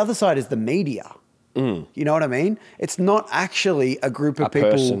 The other side is the media. You know what I mean? It's not actually a group of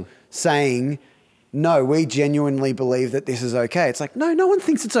people person saying, no, we genuinely believe that this is okay. It's like, no one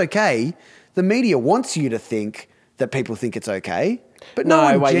thinks it's okay. The media wants you to think that people think it's okay. But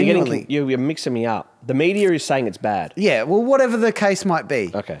no one genuinely. You're mixing me up. The media is saying it's bad. Yeah, well, whatever the case might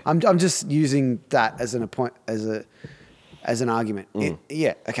be. Okay. I'm just using that as an argument.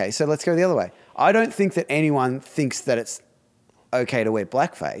 Yeah. Okay. So let's go the other way. I don't think that anyone thinks that it's okay to wear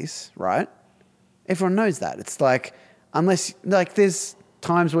blackface, right? Everyone knows that. It's like, unless there's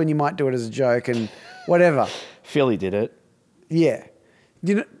times when you might do it as a joke and whatever. Philly did it. Yeah.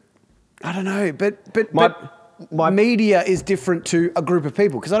 You know, I don't know, but my media is different to a group of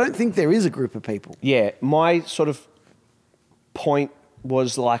people because I don't think there is a group of people. Yeah, my sort of point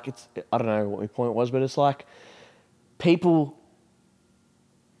was like, I don't know what my point was, but it's like people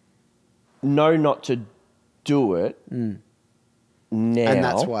know not to do it now. And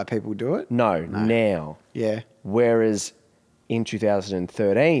that's why people do it? No, now. Yeah. Whereas in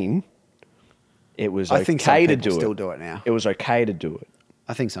 2013, it was I think okay some to people do it. still do it now. It was okay to do it.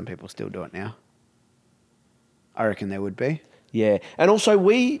 I think some people still do it now. I reckon there would be. Yeah. And also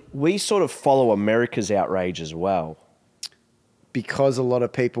we sort of follow America's outrage as well. Because a lot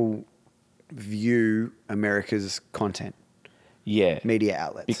of people view America's content. Yeah. Media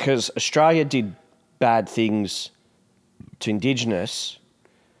outlets. Because Australia did bad things to Indigenous,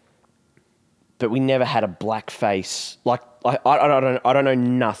 but we never had a blackface. Like, I don't know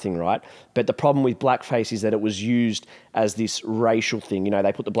nothing, right? But the problem with blackface is that it was used as this racial thing. You know,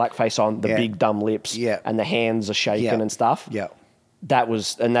 they put the blackface on, the big dumb lips, and the hands are shaking and stuff. Yeah.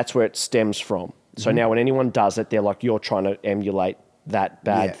 And that's where it stems from. So now when anyone does it, they're like, you're trying to emulate that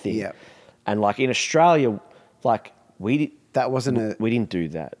bad thing. Yeah. And like in Australia, like That wasn't a... we didn't do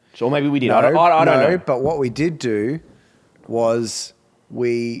that. So, or maybe we did. No, I don't know. But what we did do was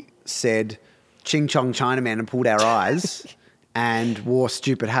we said Ching Chong Chinaman and pulled our eyes and wore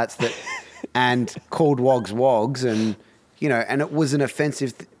stupid hats and called wogs wogs and, and it was an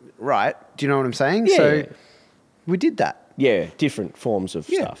offensive, right? Do you know what I'm saying? Yeah. So we did that. Yeah, different forms of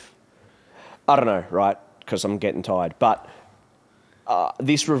Yeah. stuff. I don't know, right? Because I'm getting tired. But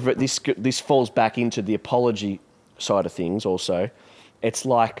this falls back into the apology side of things also. It's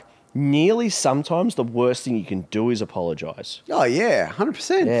like nearly sometimes the worst thing you can do is apologise. Oh, yeah,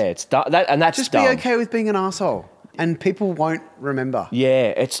 100%. Yeah, it's and that's Just dumb. be okay with being an asshole and people won't remember. Yeah,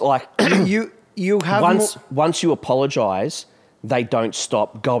 it's like You have once you apologise, they don't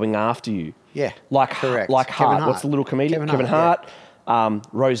stop going after you. Yeah, like correct. Like Kevin Hart. What's the little comedian? Kevin Hart.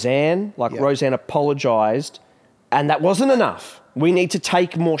 Roseanne. Like Yeah. Roseanne apologised, and that wasn't enough. We need to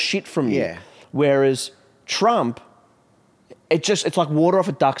take more shit from you. Yeah. Whereas Trump, it's like water off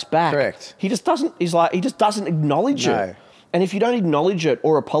a duck's back. Correct. He just doesn't acknowledge No. it. And if you don't acknowledge it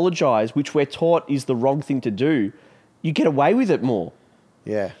or apologise, which we're taught is the wrong thing to do, you get away with it more.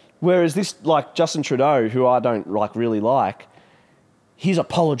 Yeah. Whereas this, like Justin Trudeau, who I don't really like, he's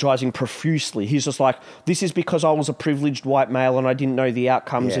apologising profusely. He's just like, this is because I was a privileged white male and I didn't know the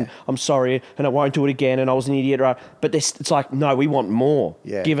outcomes Yeah. and I'm sorry and I won't do it again and I was an idiot. Right? But it's like, no, we want more.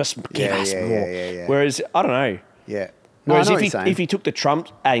 Yeah. Give us more. Yeah. Whereas, I don't know. Yeah. No, Whereas I know what you're saying. if he took the Trump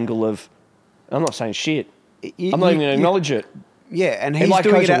angle of, I'm not saying shit. You- I'm not even you- going to acknowledge it. Yeah, and It he's like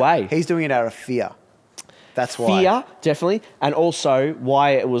doing goes it away. He's doing it out of fear. That's why. Fear, definitely. And also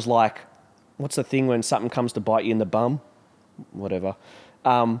why it was like, what's the thing when something comes to bite you in the bum? Whatever.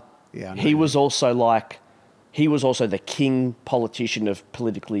 Yeah, I know. He was also the king politician of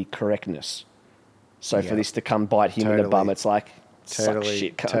politically correctness. So Yeah. for this to come bite him in the Totally. bum, it's like, suck Totally,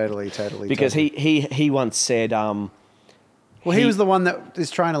 shit, cunt. totally. Because he once said, Well, he was the one that is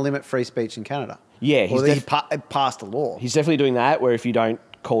trying to limit free speech in Canada. Yeah, he's he passed a law. he's definitely doing that, where if you don't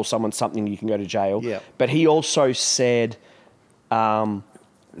call someone something, you can go to jail. Yeah. But he also said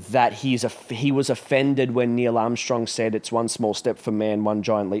that he was offended when Neil Armstrong said it's one small step for man, one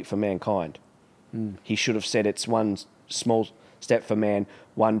giant leap for mankind. He should have said it's one small step for man,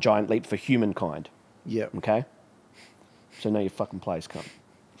 one giant leap for humankind. Yeah. Okay? So know your fucking place, cunt.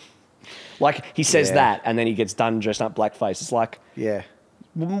 Like, he says Yeah. that, and then he gets done dressed up blackface. It's like, Yeah.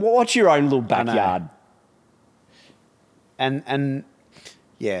 what's your own little I know. backyard? And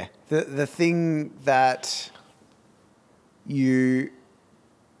yeah, the thing that he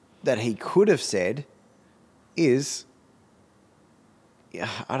could have said is, yeah,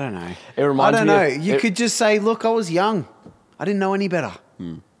 I don't know. It reminds I don't me know. of- You it- could just say, look, I was young. I didn't know any better.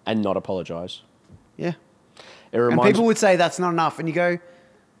 And not apologise. Yeah. It And reminds people would say that's not enough. And you go,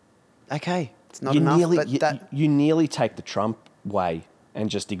 okay, it's not enough. you nearly take the Trump way and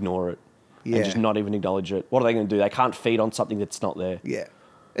just ignore it. Yeah. And just not even acknowledge it. What are they going to do? They can't feed on something that's not there. yeah.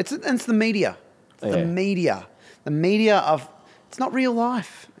 It's the media. It's Yeah. the media. The media of, it's not real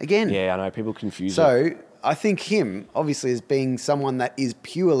life. Again. Yeah, I know. People confuse it. So I think him, obviously, as being someone that is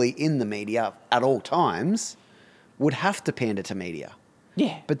purely in the media at all times, would have to pander to media.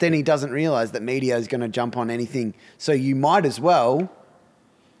 Yeah. But then he doesn't realise that media is going to jump on anything. So you might as well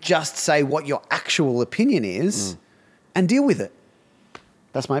just say what your actual opinion is and deal with it.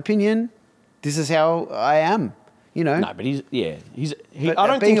 That's my opinion. This is how I am. You know? No, but he. But, I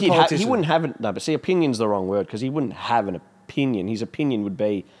don't being think a he politician- wouldn't have it. No, but see, opinion's the wrong word because he wouldn't have an opinion. His opinion would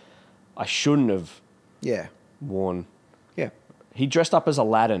be, I shouldn't have Yeah. worn. Yeah. He dressed up as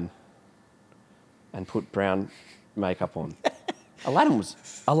Aladdin and put brown makeup on. Aladdin was.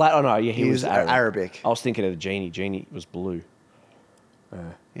 Oh no, yeah, he was Arab. Arabic. I was thinking of the genie. Genie was blue.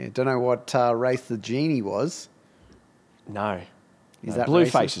 Yeah. Don't know what race the genie was. No. Is No, that blue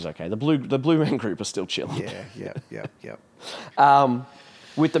racist? face is okay. The blue man group are still chilling. Yeah.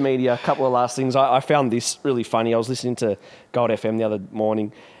 With the media, a couple of last things. I found this really funny. I was listening to Gold FM the other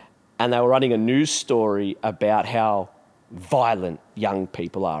morning, and they were running a news story about how violent young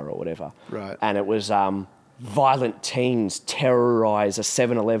people are or whatever. Right. And it was violent teens terrorise a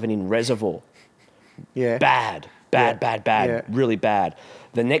 7-Eleven in Reservoir. Yeah. Bad, Yeah. really bad.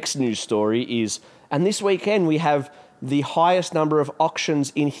 The next news story is, and this weekend we have the highest number of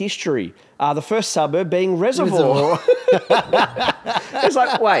auctions in history. The first suburb being Reservoir. It's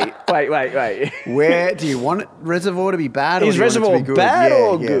like, wait. Where do you want Reservoir to be bad or Is do you want it to Reservoir be good? bad Yeah,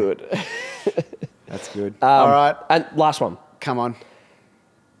 or yeah. good? That's good. All right. And last one. Come on.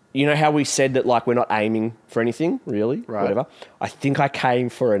 You know how we said that like we're not aiming for anything, really? Right. Whatever. I think I came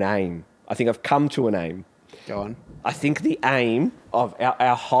for an aim. I think I've come to an aim. Go on. I think the aim of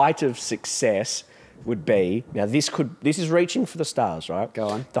our height of success would be, now this is reaching for the stars, right? Go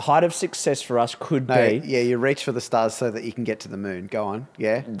on. The height of success for us could No, be, yeah, you reach for the stars so that you can get to the moon. Go on.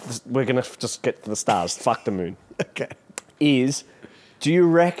 Yeah. we're going to just get to the stars, fuck the moon, Okay. is, do you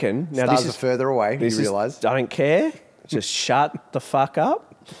reckon, now Stars this is are further away, you realise. Don't care, just shut the fuck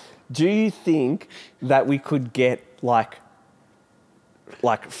up. Do you think that we could get like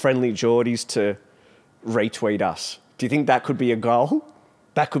friendly Geordies to retweet us? Do you think that could be a goal?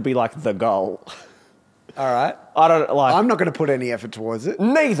 That could be like the goal. All right. I don't like. I'm not going to put any effort towards it.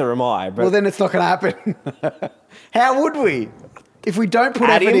 Neither am I. But Well, then it's not going to happen. How would we? If we don't put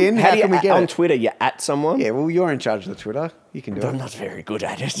effort in, how do you can we get on it? Twitter? You at someone? Yeah, well, you're in charge of the Twitter. You can do I'm it. not very good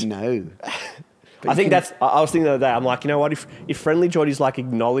at it. No. I think that's. I was thinking the other day. I'm like, you know what? If friendly Geordie's like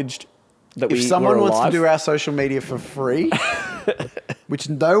acknowledged that If someone we're wants to alive, do our social media for free, which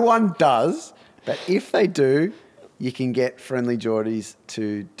no one does, but if they do, you can get friendly Geordies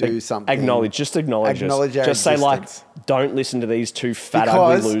to do something. just acknowledge Acknowledge us. our Just say like, existence. don't listen to these two fat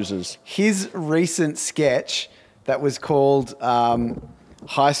Because ugly losers. his recent sketch that was called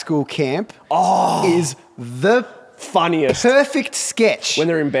High School Camp is the Funniest perfect sketch. when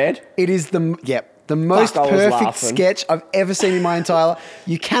they're in bed. It is the most I was perfect laughing. sketch I've ever seen in my entire life.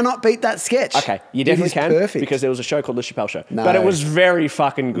 You cannot beat that sketch. Okay, you It definitely is can perfect. because there was a show called The Chappelle Show, No. but it was very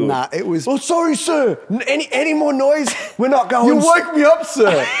fucking good. Nah, it was. Oh, sorry, sir. Any more noise? We're not going. You woke me up,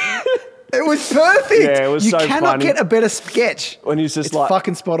 sir. It was perfect. Yeah, it was you so cannot funny. get a better sketch. When he's just It's like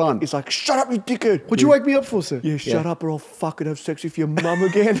fucking spot on. He's like, "Shut up, you dickhead." What'd you wake me up for, sir? Yeah, shut up, or I'll fucking have sex with your mum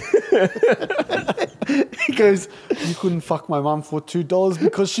again. He goes, you couldn't fuck my mum for $2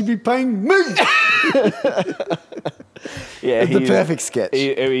 because she'd be paying me. Yeah, It's the perfect sketch.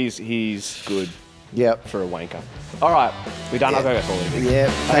 He's good Yep. for a wanker. All right, we done. I'll go get forward. Yeah.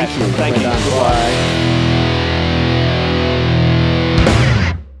 Thank Okay, you. thank We're you. done. Goodbye. Bye.